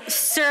recipient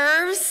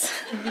serves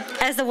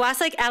as the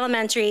Westlake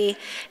Elementary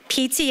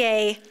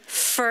PTA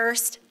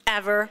first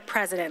ever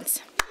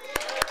president.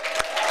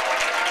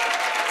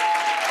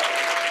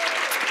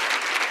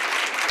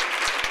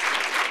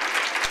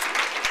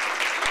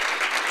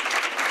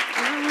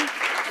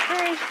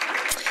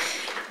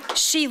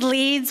 She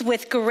leads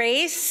with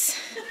grace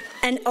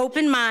and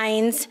open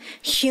minds,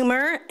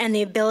 humor, and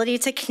the ability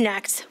to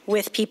connect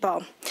with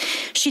people.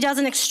 She does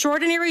an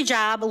extraordinary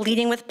job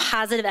leading with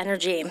positive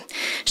energy.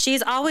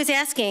 She's always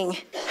asking,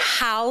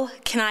 how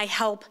can I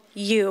help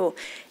you?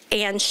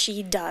 And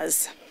she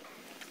does.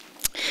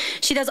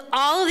 She does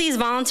all of these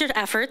volunteer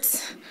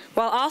efforts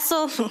while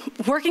also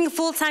working a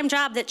full-time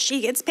job that she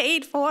gets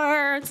paid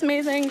for. It's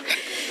amazing.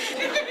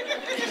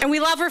 And we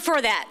love her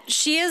for that.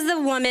 She is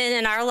the woman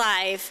in our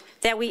life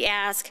that we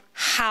ask,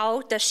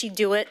 how does she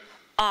do it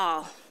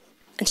all?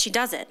 And she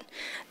does it.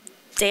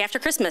 Day after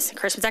Christmas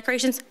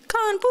decorations,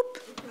 gone,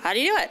 boop. How do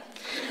you do it?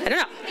 I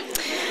don't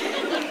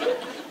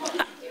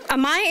know.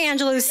 Maya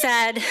Angelou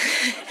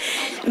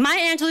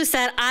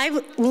said,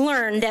 I've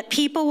learned that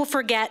people will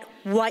forget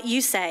what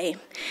you say.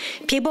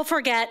 People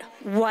forget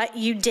what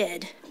you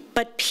did,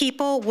 but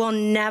people will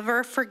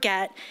never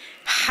forget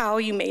how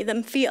you made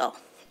them feel.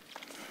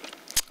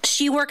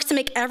 She works to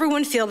make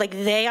everyone feel like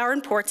they are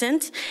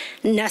important,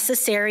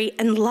 necessary,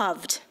 and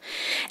loved.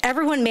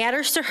 Everyone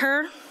matters to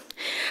her.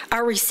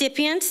 Our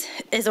recipient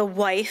is a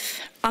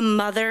wife, a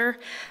mother,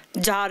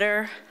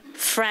 daughter,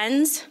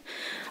 friends,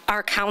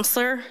 our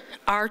counselor,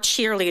 our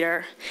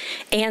cheerleader,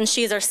 and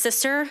she is our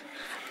sister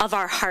of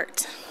our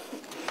heart.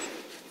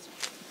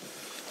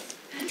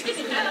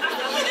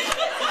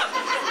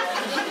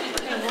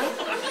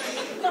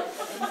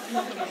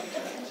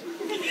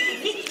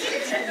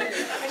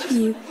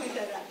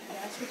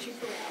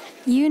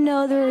 You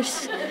know the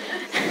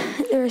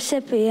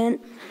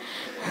recipient.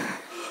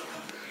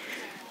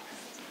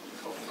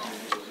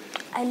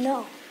 I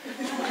know.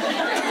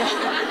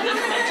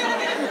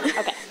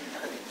 Okay.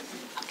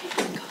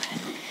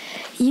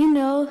 You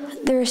know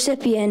the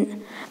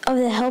recipient of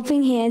the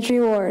Helping Hands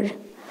Reward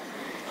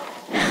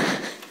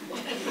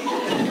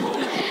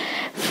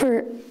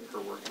for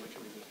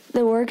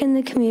the work in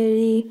the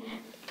community.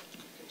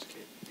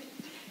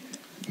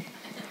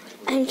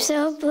 I'm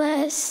so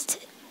blessed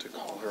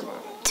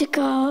to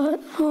call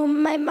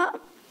home my mom.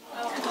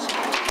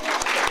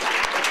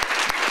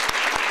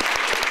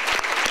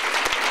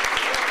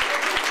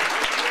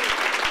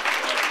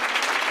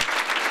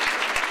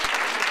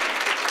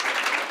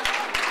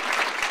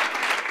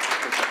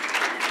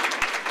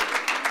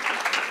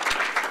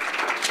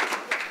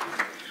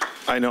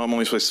 I know I'm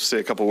only supposed to say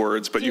a couple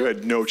words, but you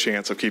had no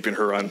chance of keeping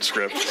her on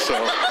script, so.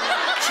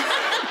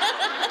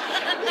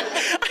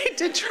 I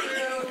did try.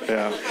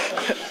 Yeah.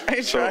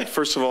 So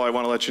first of all, I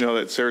want to let you know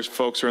that Sarah's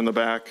folks are in the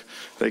back.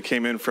 They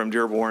came in from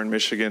Dearborn,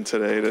 Michigan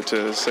today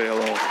to say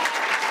hello.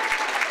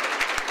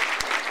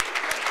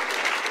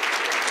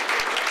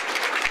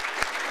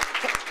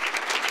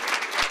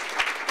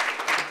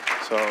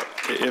 So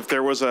if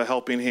there was a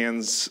Helping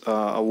Hands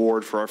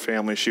award for our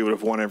family, she would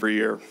have won every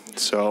year.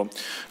 So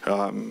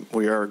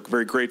we are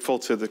very grateful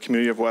to the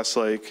community of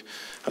Westlake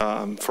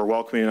for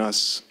welcoming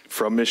us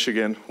from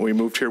Michigan. When we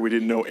moved here, we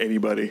didn't know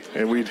anybody,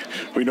 and we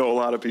know a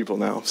lot of people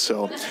now.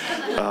 So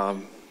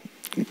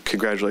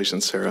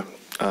congratulations, Sarah.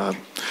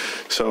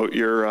 So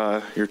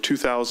your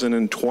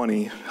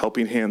 2020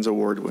 Helping Hands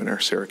Award winner,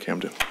 Sarah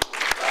Camden.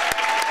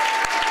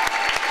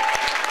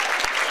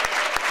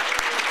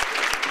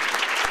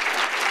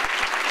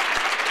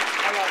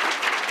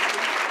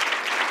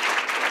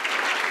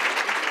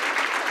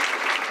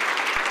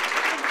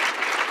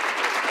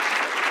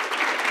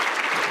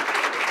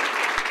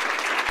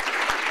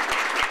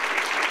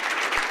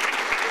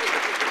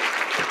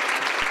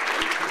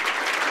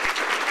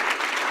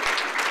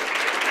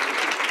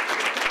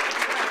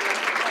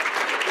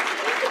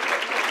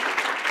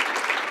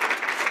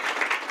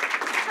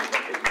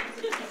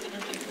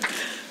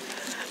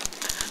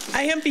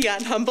 I am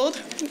beyond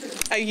humbled.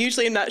 I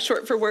usually am not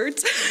short for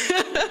words.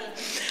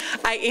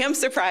 I am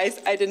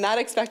surprised. I did not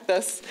expect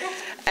this,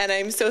 and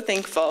I'm so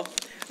thankful.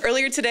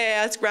 Earlier today,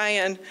 I asked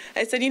Ryan,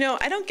 I said, you know,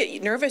 I don't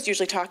get nervous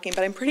usually talking,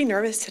 but I'm pretty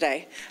nervous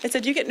today. I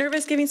said, do you get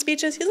nervous giving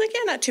speeches? He's like,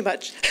 yeah, not too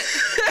much.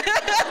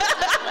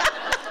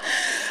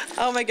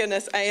 Oh my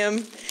goodness,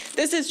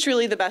 this is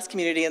truly the best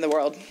community in the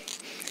world.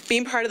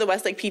 Being part of the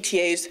Westlake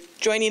PTAs,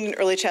 joining an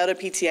early childhood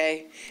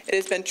PTA, it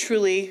has been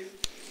truly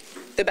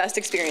the best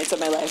experience of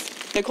my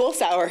life. Nicole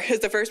Sauer is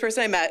the first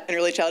person I met in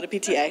early childhood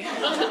PTA.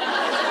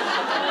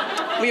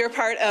 We are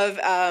part of,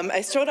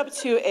 I showed up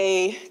to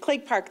a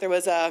Clague Park. There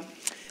was a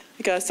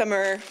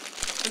summer,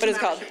 what is it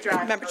called?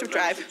 Membership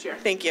drive.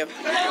 Thank you.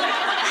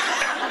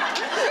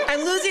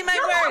 I'm losing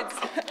my words.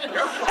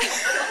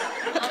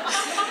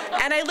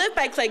 And I live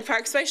by Clegg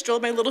Park, so I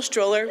strolled my little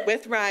stroller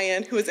with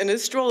Ryan, who was in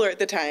his stroller at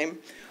the time,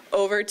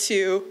 over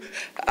to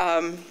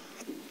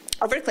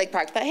Clegg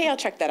Park. Thought, hey, I'll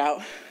check that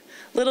out.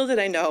 Little did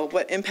I know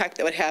what impact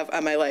that would have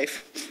on my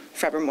life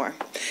forevermore.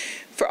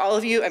 For all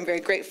of you, I'm very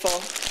grateful.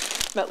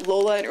 Met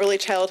Lola in early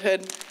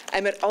childhood.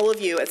 I met all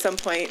of you at some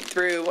point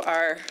through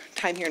our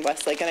time here in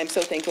Westlake, and I'm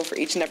so thankful for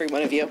each and every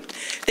one of you.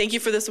 Thank you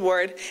for this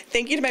award.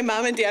 Thank you to my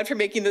mom and dad for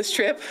making this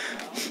trip.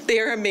 They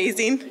are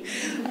amazing.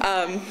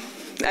 I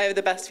have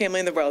the best family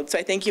in the world, so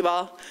I thank you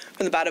all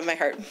from the bottom of my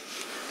heart. Thank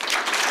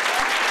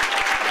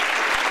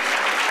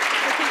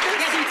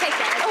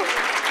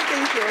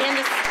you.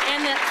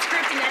 And the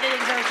script and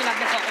editing version of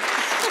Nicole.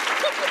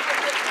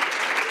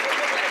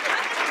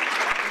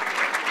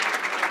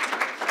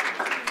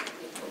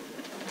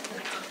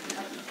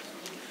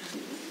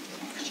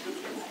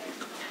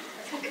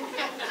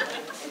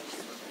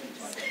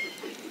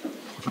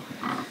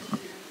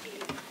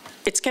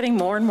 It's getting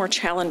more and more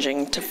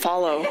challenging to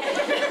follow.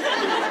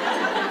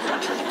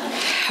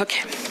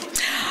 Okay.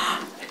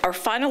 Our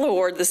final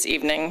award this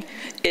evening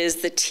is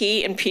the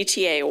T and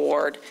PTA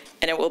Award,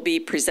 and it will be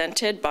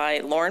presented by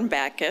Lauren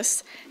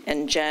Backus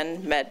and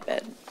Jen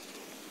Medved.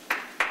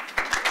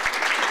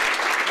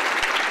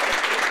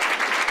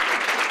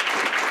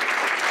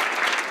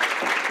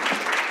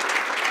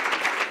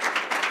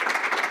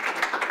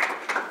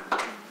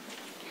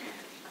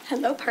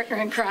 Hello, partner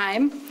in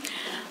crime.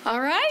 All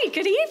right,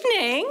 good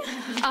evening.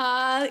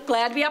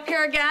 Glad to be up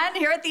here again,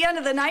 here at the end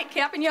of the night,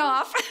 capping you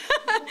off.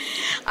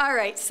 All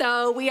right,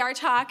 so we are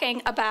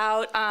talking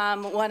about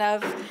one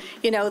of,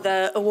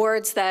 the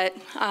awards that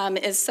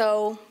is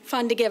so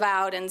fun to give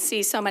out and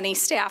see so many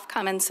staff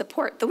come and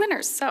support the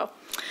winners. So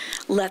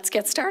let's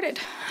get started.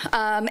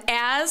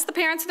 As the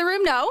parents in the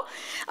room know,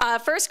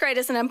 first grade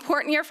is an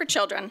important year for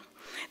children.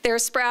 They're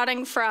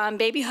sprouting from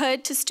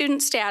babyhood to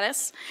student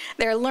status.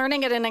 They're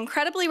learning at an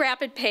incredibly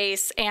rapid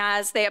pace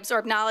as they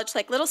absorb knowledge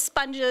like little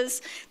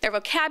sponges. Their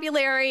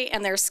vocabulary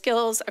and their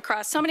skills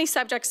across so many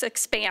subjects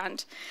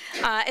expand.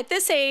 At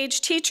this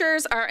age,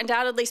 teachers are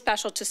undoubtedly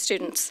special to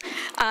students.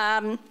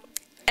 And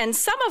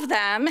some of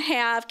them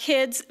have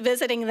kids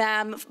visiting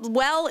them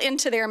well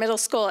into their middle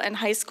school and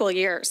high school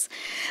years.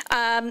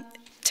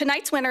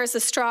 Tonight's winner is a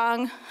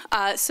strong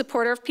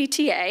supporter of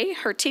PTA.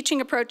 Her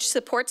teaching approach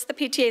supports the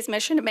PTA's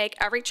mission to make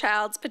every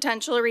child's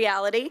potential a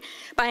reality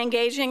by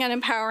engaging and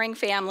empowering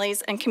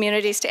families and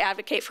communities to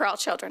advocate for all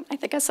children. I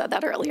think I said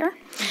that earlier.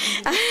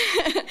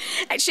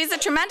 She's a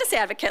tremendous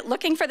advocate,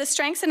 looking for the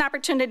strengths and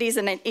opportunities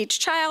in each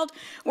child,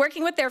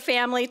 working with their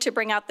family to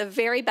bring out the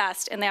very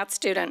best in that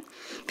student.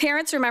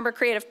 Parents remember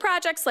creative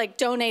projects like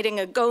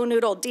donating a Go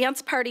Noodle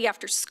dance party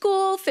after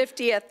school,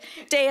 50th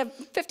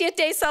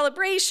day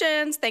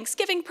celebrations,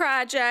 Thanksgiving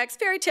projects,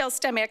 fairy tale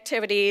STEM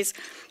activities,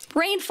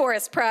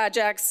 rainforest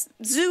projects,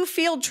 zoo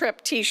field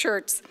trip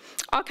t-shirts,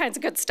 all kinds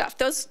of good stuff.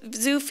 Those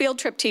zoo field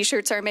trip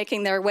t-shirts are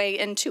making their way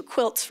into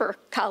quilts for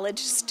college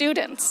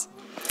students.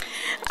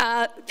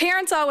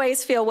 Parents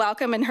always feel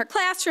welcome in her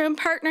classroom,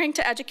 partnering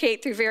to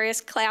educate through various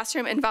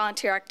classroom and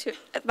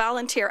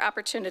volunteer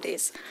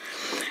opportunities.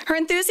 Her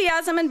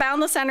enthusiasm and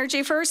boundless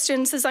energy for her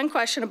students is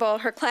unquestionable.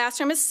 Her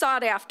classroom is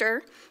sought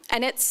after,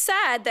 and it's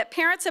said that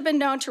parents have been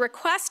known to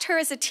request her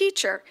as a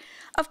teacher.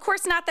 Of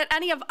course, not that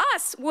any of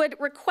us would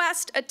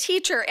request a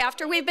teacher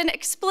after we've been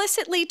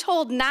explicitly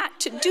told not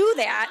to do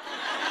that.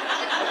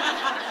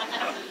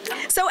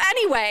 So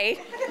anyway,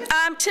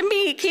 to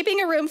me, keeping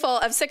a room full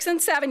of 6- and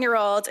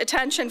 7-year-olds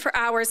attention for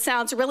hours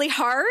sounds really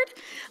hard,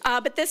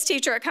 but this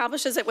teacher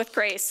accomplishes it with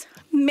grace.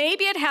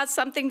 Maybe it has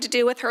something to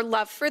do with her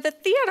love for the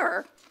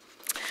theater.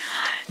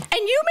 And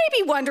you may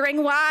be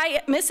wondering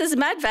why Mrs.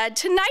 Medved,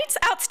 tonight's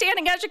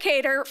outstanding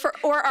educator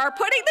or our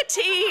Putting the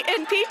T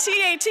in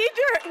PTA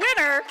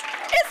winner,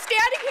 is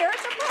standing here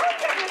at the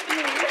podium with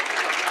me.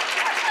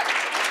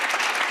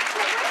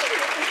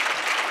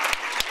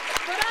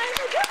 But I'm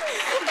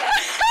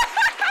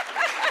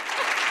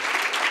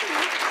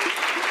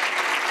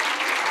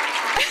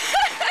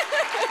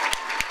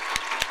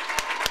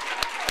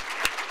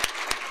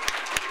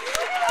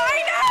I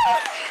know!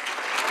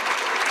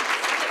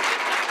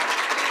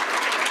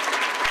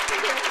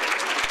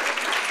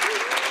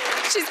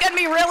 She's gonna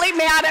be really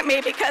mad at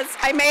me because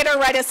I made her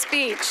write a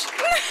speech.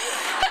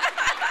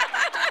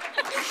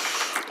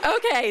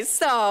 Okay,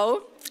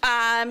 so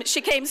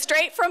she came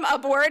straight from a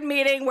board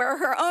meeting where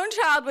her own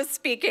child was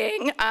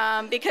speaking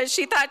because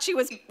she thought she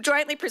was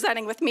jointly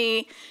presenting with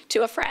me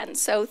to a friend.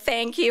 So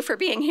thank you for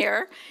being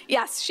here.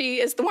 Yes, she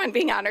is the one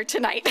being honored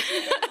tonight.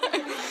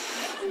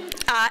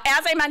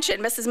 As I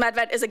mentioned, Mrs.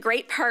 Medved is a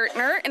great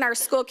partner in our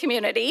school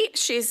community.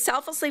 She's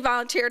selflessly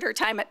volunteered her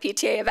time at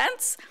PTA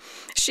events.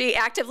 She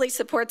actively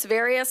supports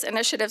various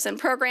initiatives and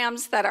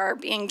programs that are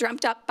being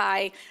dreamt up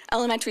by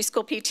elementary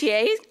school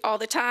PTA all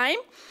the time.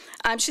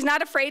 She's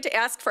not afraid to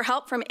ask for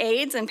help from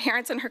aides and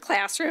parents in her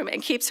classroom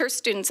and keeps her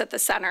students at the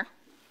center.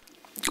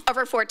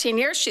 Over 14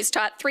 years, she's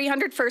taught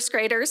 300 first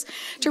graders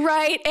to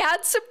write,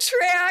 add,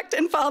 subtract,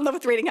 and fall in love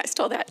with reading. I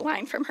stole that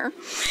line from her.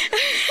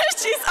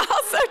 She's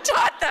also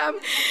taught them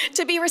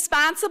to be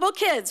responsible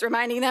kids,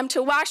 reminding them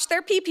to wash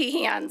their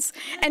pee-pee hands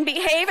and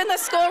behave in the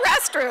school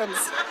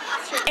restrooms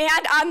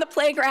and on the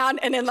playground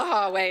and in the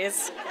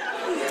hallways.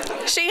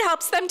 She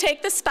helps them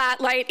take the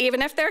spotlight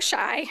even if they're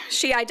shy.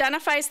 She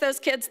identifies those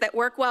kids that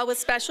work well with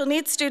special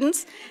needs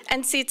students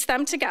and seats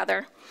them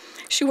together.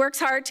 She works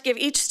hard to give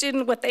each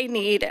student what they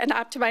need and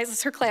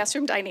optimizes her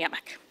classroom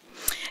dynamic.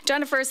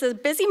 Jennifer is a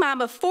busy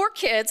mom of 4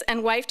 kids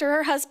and wife to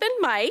her husband,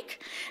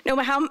 Mike. No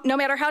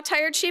matter how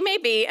tired she may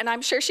be, and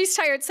I'm sure she's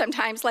tired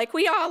sometimes like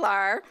we all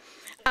are,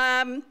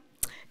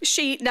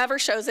 she never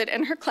shows it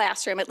in her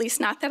classroom, at least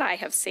not that I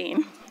have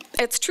seen.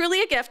 It's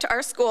truly a gift to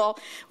our school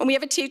when we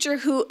have a teacher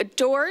who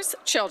adores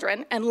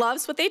children and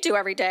loves what they do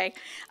every day.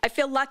 I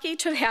feel lucky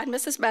to have had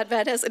Mrs.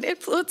 Medved as an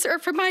influencer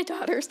for my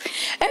daughters.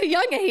 At a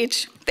young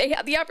age, they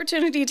had the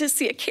opportunity to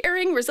see a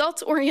caring,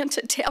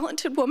 results-oriented,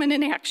 talented woman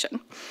in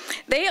action.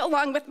 They,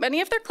 along with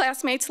many of their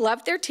classmates,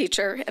 loved their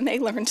teacher, and they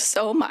learned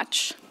so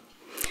much.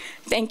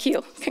 Thank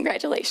you.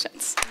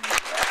 Congratulations.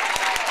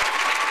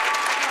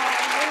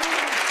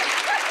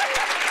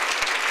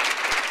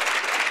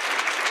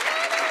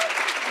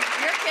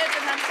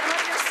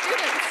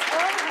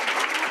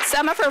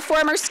 Some of her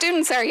former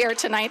students are here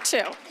tonight,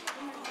 too.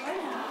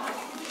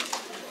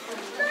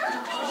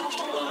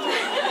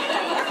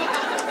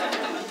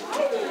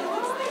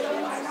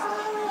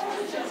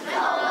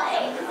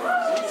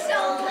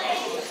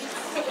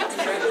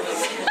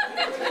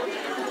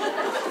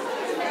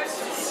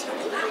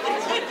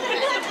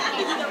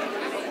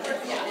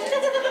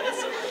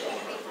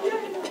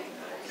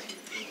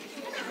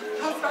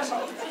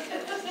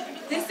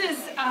 This is,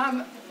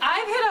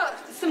 I've had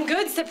some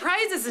good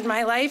surprises in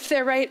my life.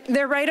 They're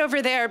right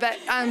over there, but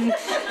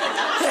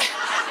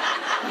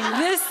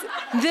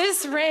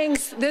this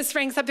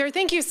ranks up there.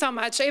 Thank you so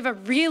much. I have a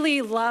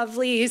really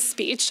lovely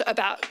speech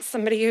about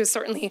somebody who's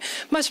certainly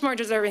much more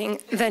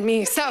deserving than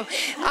me. So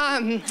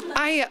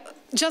I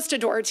just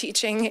adore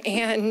teaching,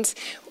 and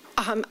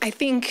I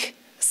think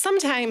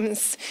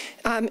sometimes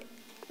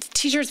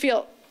teachers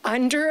feel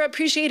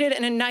underappreciated,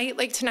 and a night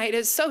like tonight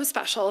is so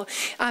special.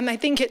 I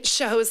think it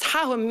shows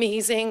how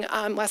amazing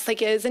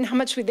Westlake is and how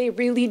much they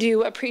really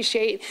do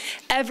appreciate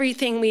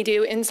everything we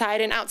do inside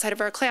and outside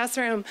of our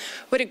classroom.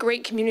 What a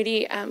great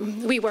community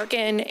we work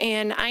in,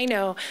 and I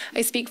know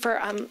I speak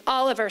for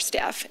all of our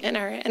staff and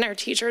our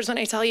teachers when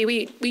I tell you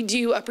we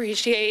do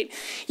appreciate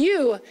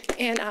you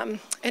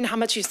and how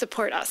much you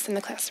support us in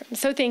the classroom.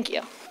 So thank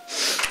you.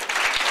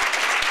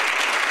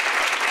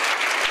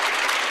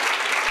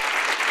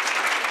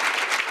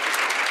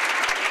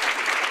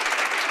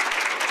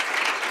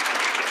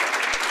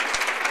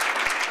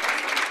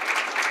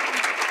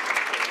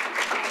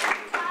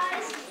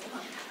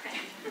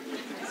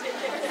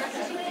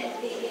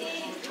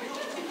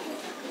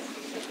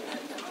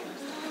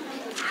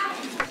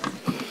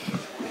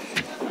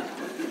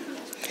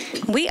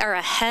 We are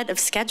ahead of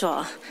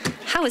schedule.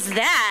 How is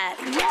that?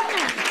 Yeah.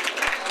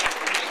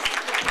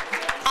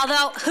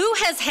 Although, who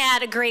has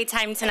had a great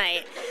time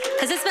tonight?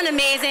 Has this been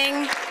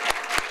amazing?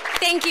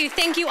 Thank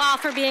you all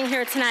for being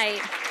here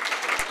tonight.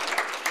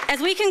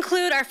 As we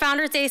conclude our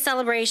Founders Day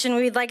celebration,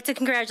 we would like to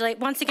congratulate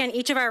once again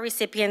each of our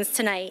recipients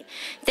tonight.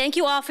 Thank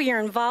you all for your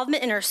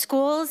involvement in our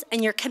schools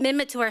and your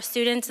commitment to our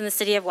students in the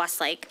city of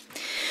Westlake.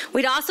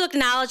 We'd also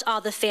acknowledge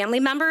all the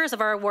family members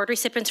of our award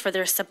recipients for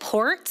their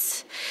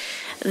support,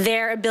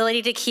 their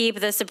ability to keep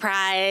the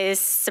surprise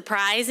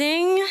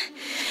surprising,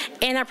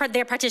 and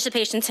their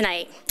participation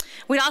tonight.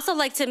 We'd also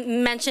like to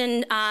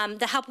mention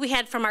the help we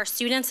had from our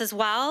students as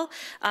well.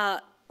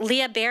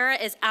 Leah Barra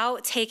is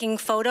out taking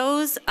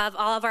photos of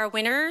all of our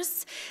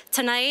winners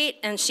tonight,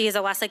 and she is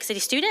a Westlake City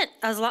student,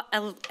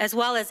 as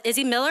well as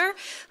Izzy Miller,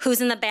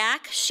 who's in the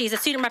back. She's a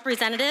student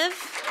representative.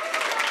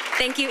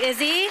 Thank you,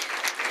 Izzy,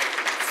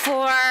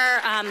 for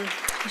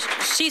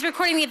she's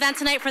recording the event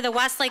tonight for the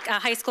Westlake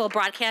High School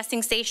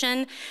broadcasting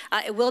station.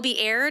 It will be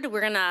aired.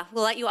 We'll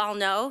let you all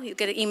know. You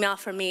get an email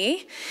from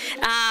me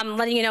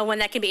letting you know when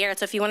that can be aired.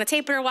 So if you want to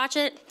tape it or watch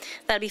it,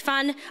 that'd be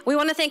fun. We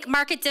want to thank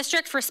Market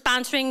District for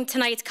sponsoring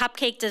tonight's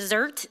cupcake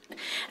dessert.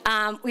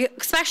 We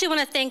especially want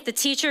to thank the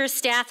teachers,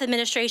 staff,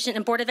 administration,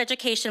 and Board of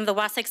Education of the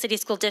Westlake City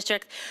School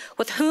District,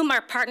 with whom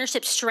our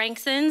partnership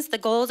strengthens the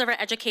goals of our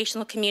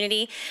educational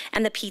community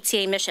and the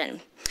PTA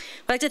mission.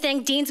 We'd like to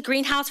thank Dean's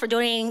Greenhouse for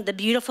donating the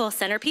beautiful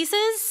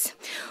centerpieces.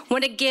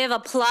 Want to give a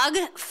plug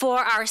for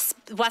our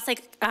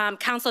Westlake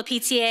Council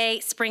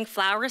PTA Spring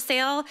Flower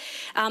Sale.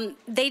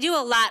 They do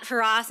a lot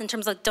for us in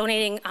terms of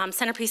donating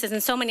centerpieces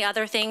and so many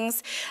other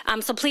things.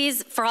 So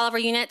please, for all of our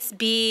units,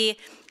 be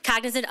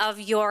cognizant of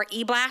your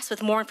e-blast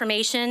with more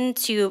information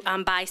to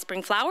buy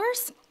spring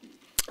flowers.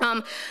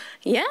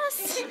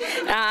 Yes.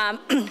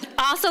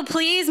 Also,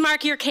 please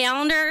mark your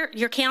calendar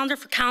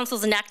for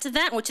Council's next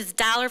event, which is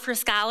Dollar for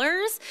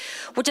Scholars,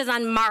 which is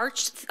on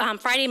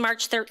Friday,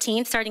 March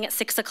 13th, starting at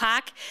 6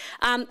 o'clock.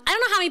 I don't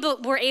know how many people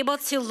were able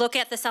to look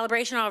at the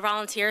Celebration of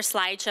Volunteer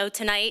slideshow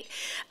tonight,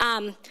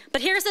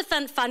 but here's a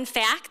fun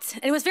fact.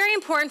 And it was very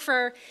important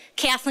for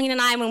Kathleen and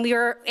I when we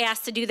were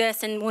asked to do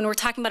this, and when we're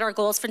talking about our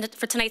goals for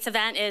tonight's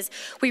event, is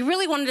we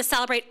really wanted to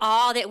celebrate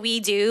all that we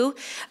do.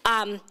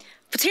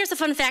 But here's a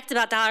fun fact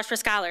about Dollars for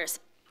Scholars.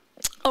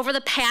 Over the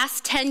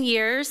past 10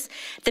 years,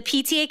 the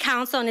PTA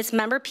Council and its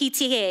member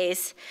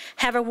PTAs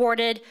have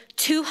awarded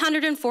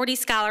 240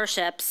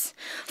 scholarships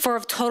for a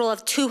total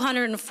of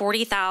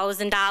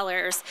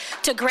 $240,000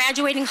 to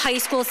graduating high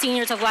school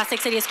seniors of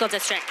Westlake City School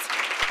District.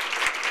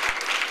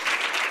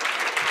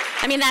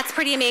 I mean, that's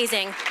pretty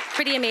amazing,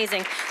 pretty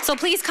amazing. So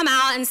please come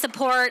out and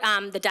support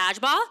the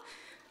dodgeball.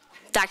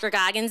 Dr.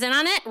 Goggins in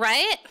on it,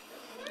 right?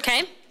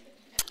 Okay.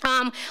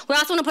 We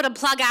also want to put a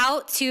plug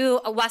out to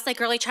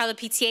Westlake Early Childhood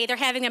PTA. They're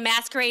having a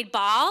masquerade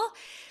ball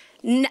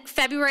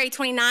February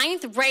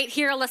 29th right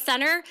here at La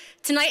Center.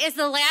 Tonight is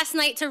the last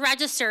night to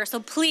register,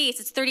 so please,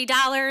 it's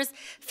 $30,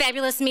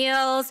 fabulous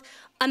meals,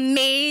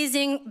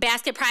 amazing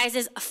basket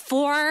prizes,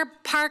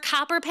 4-park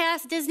hopper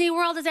pass Disney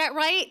World, is that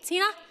right,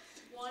 Tina?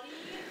 20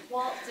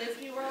 Walt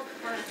Disney World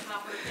park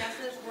hopper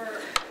passes.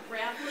 We're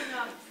raffling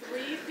off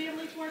 3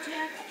 family tour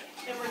packs,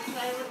 and we're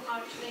silent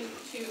auctioning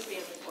 2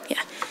 family tour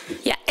packs.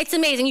 Yeah, it's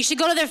amazing. You should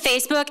go to their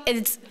Facebook.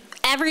 It's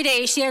every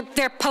day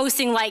they're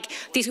posting like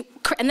these,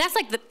 and that's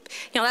like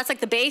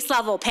the base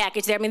level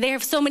package there. I mean, they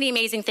have so many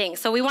amazing things.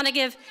 So we want to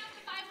give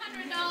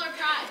 $500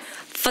 prize.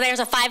 So there's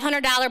a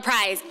 $500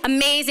 prize.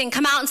 Amazing.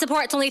 Come out and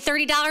support. It's only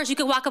 $30. You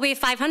could walk away with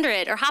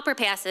 500 or hopper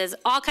passes.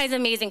 All kinds of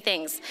amazing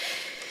things.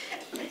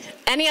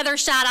 Any other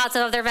shout outs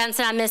of other events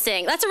that I'm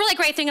missing? That's a really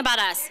great thing about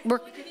us.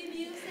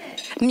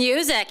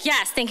 Music,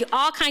 yes, thank you.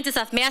 All kinds of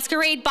stuff.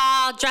 Masquerade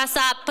ball, dress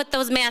up, put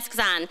those masks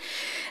on.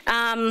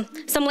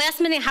 Some last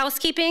minute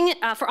housekeeping.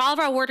 For all of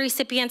our award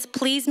recipients,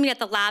 please meet at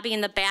the lobby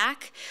in the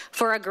back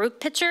for a group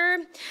picture.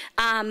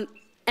 And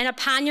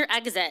upon your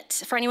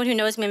exit, for anyone who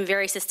knows me, I'm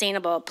very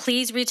sustainable.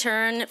 Please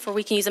return, for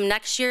we can use them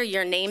next year,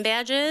 your name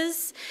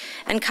badges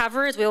and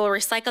covers. We will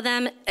recycle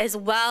them, as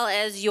well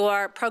as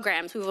your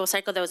programs. We will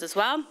recycle those as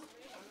well.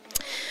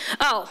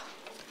 Oh,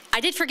 I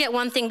did forget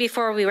one thing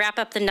before we wrap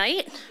up the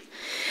night.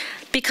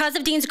 Because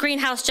of Dean's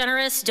Greenhouse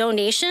generous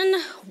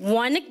donation,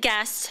 1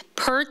 guest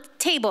per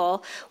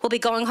table will be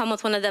going home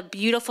with one of the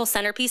beautiful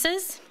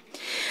centerpieces.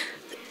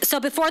 So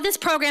before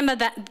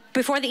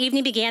the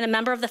evening began, a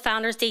member of the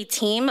Founders Day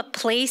team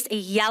placed a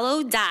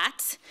yellow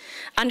dot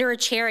under a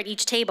chair at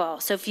each table.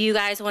 So if you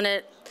guys want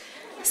to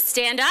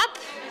stand up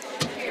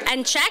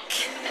and check,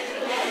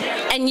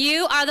 and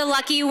you are the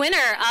lucky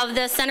winner of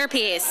the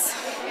centerpiece.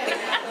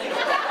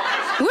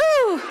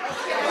 Woo!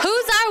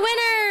 Who's our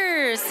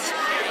winners?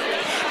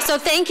 So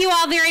thank you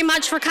all very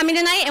much for coming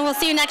tonight, and we'll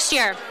see you next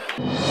year.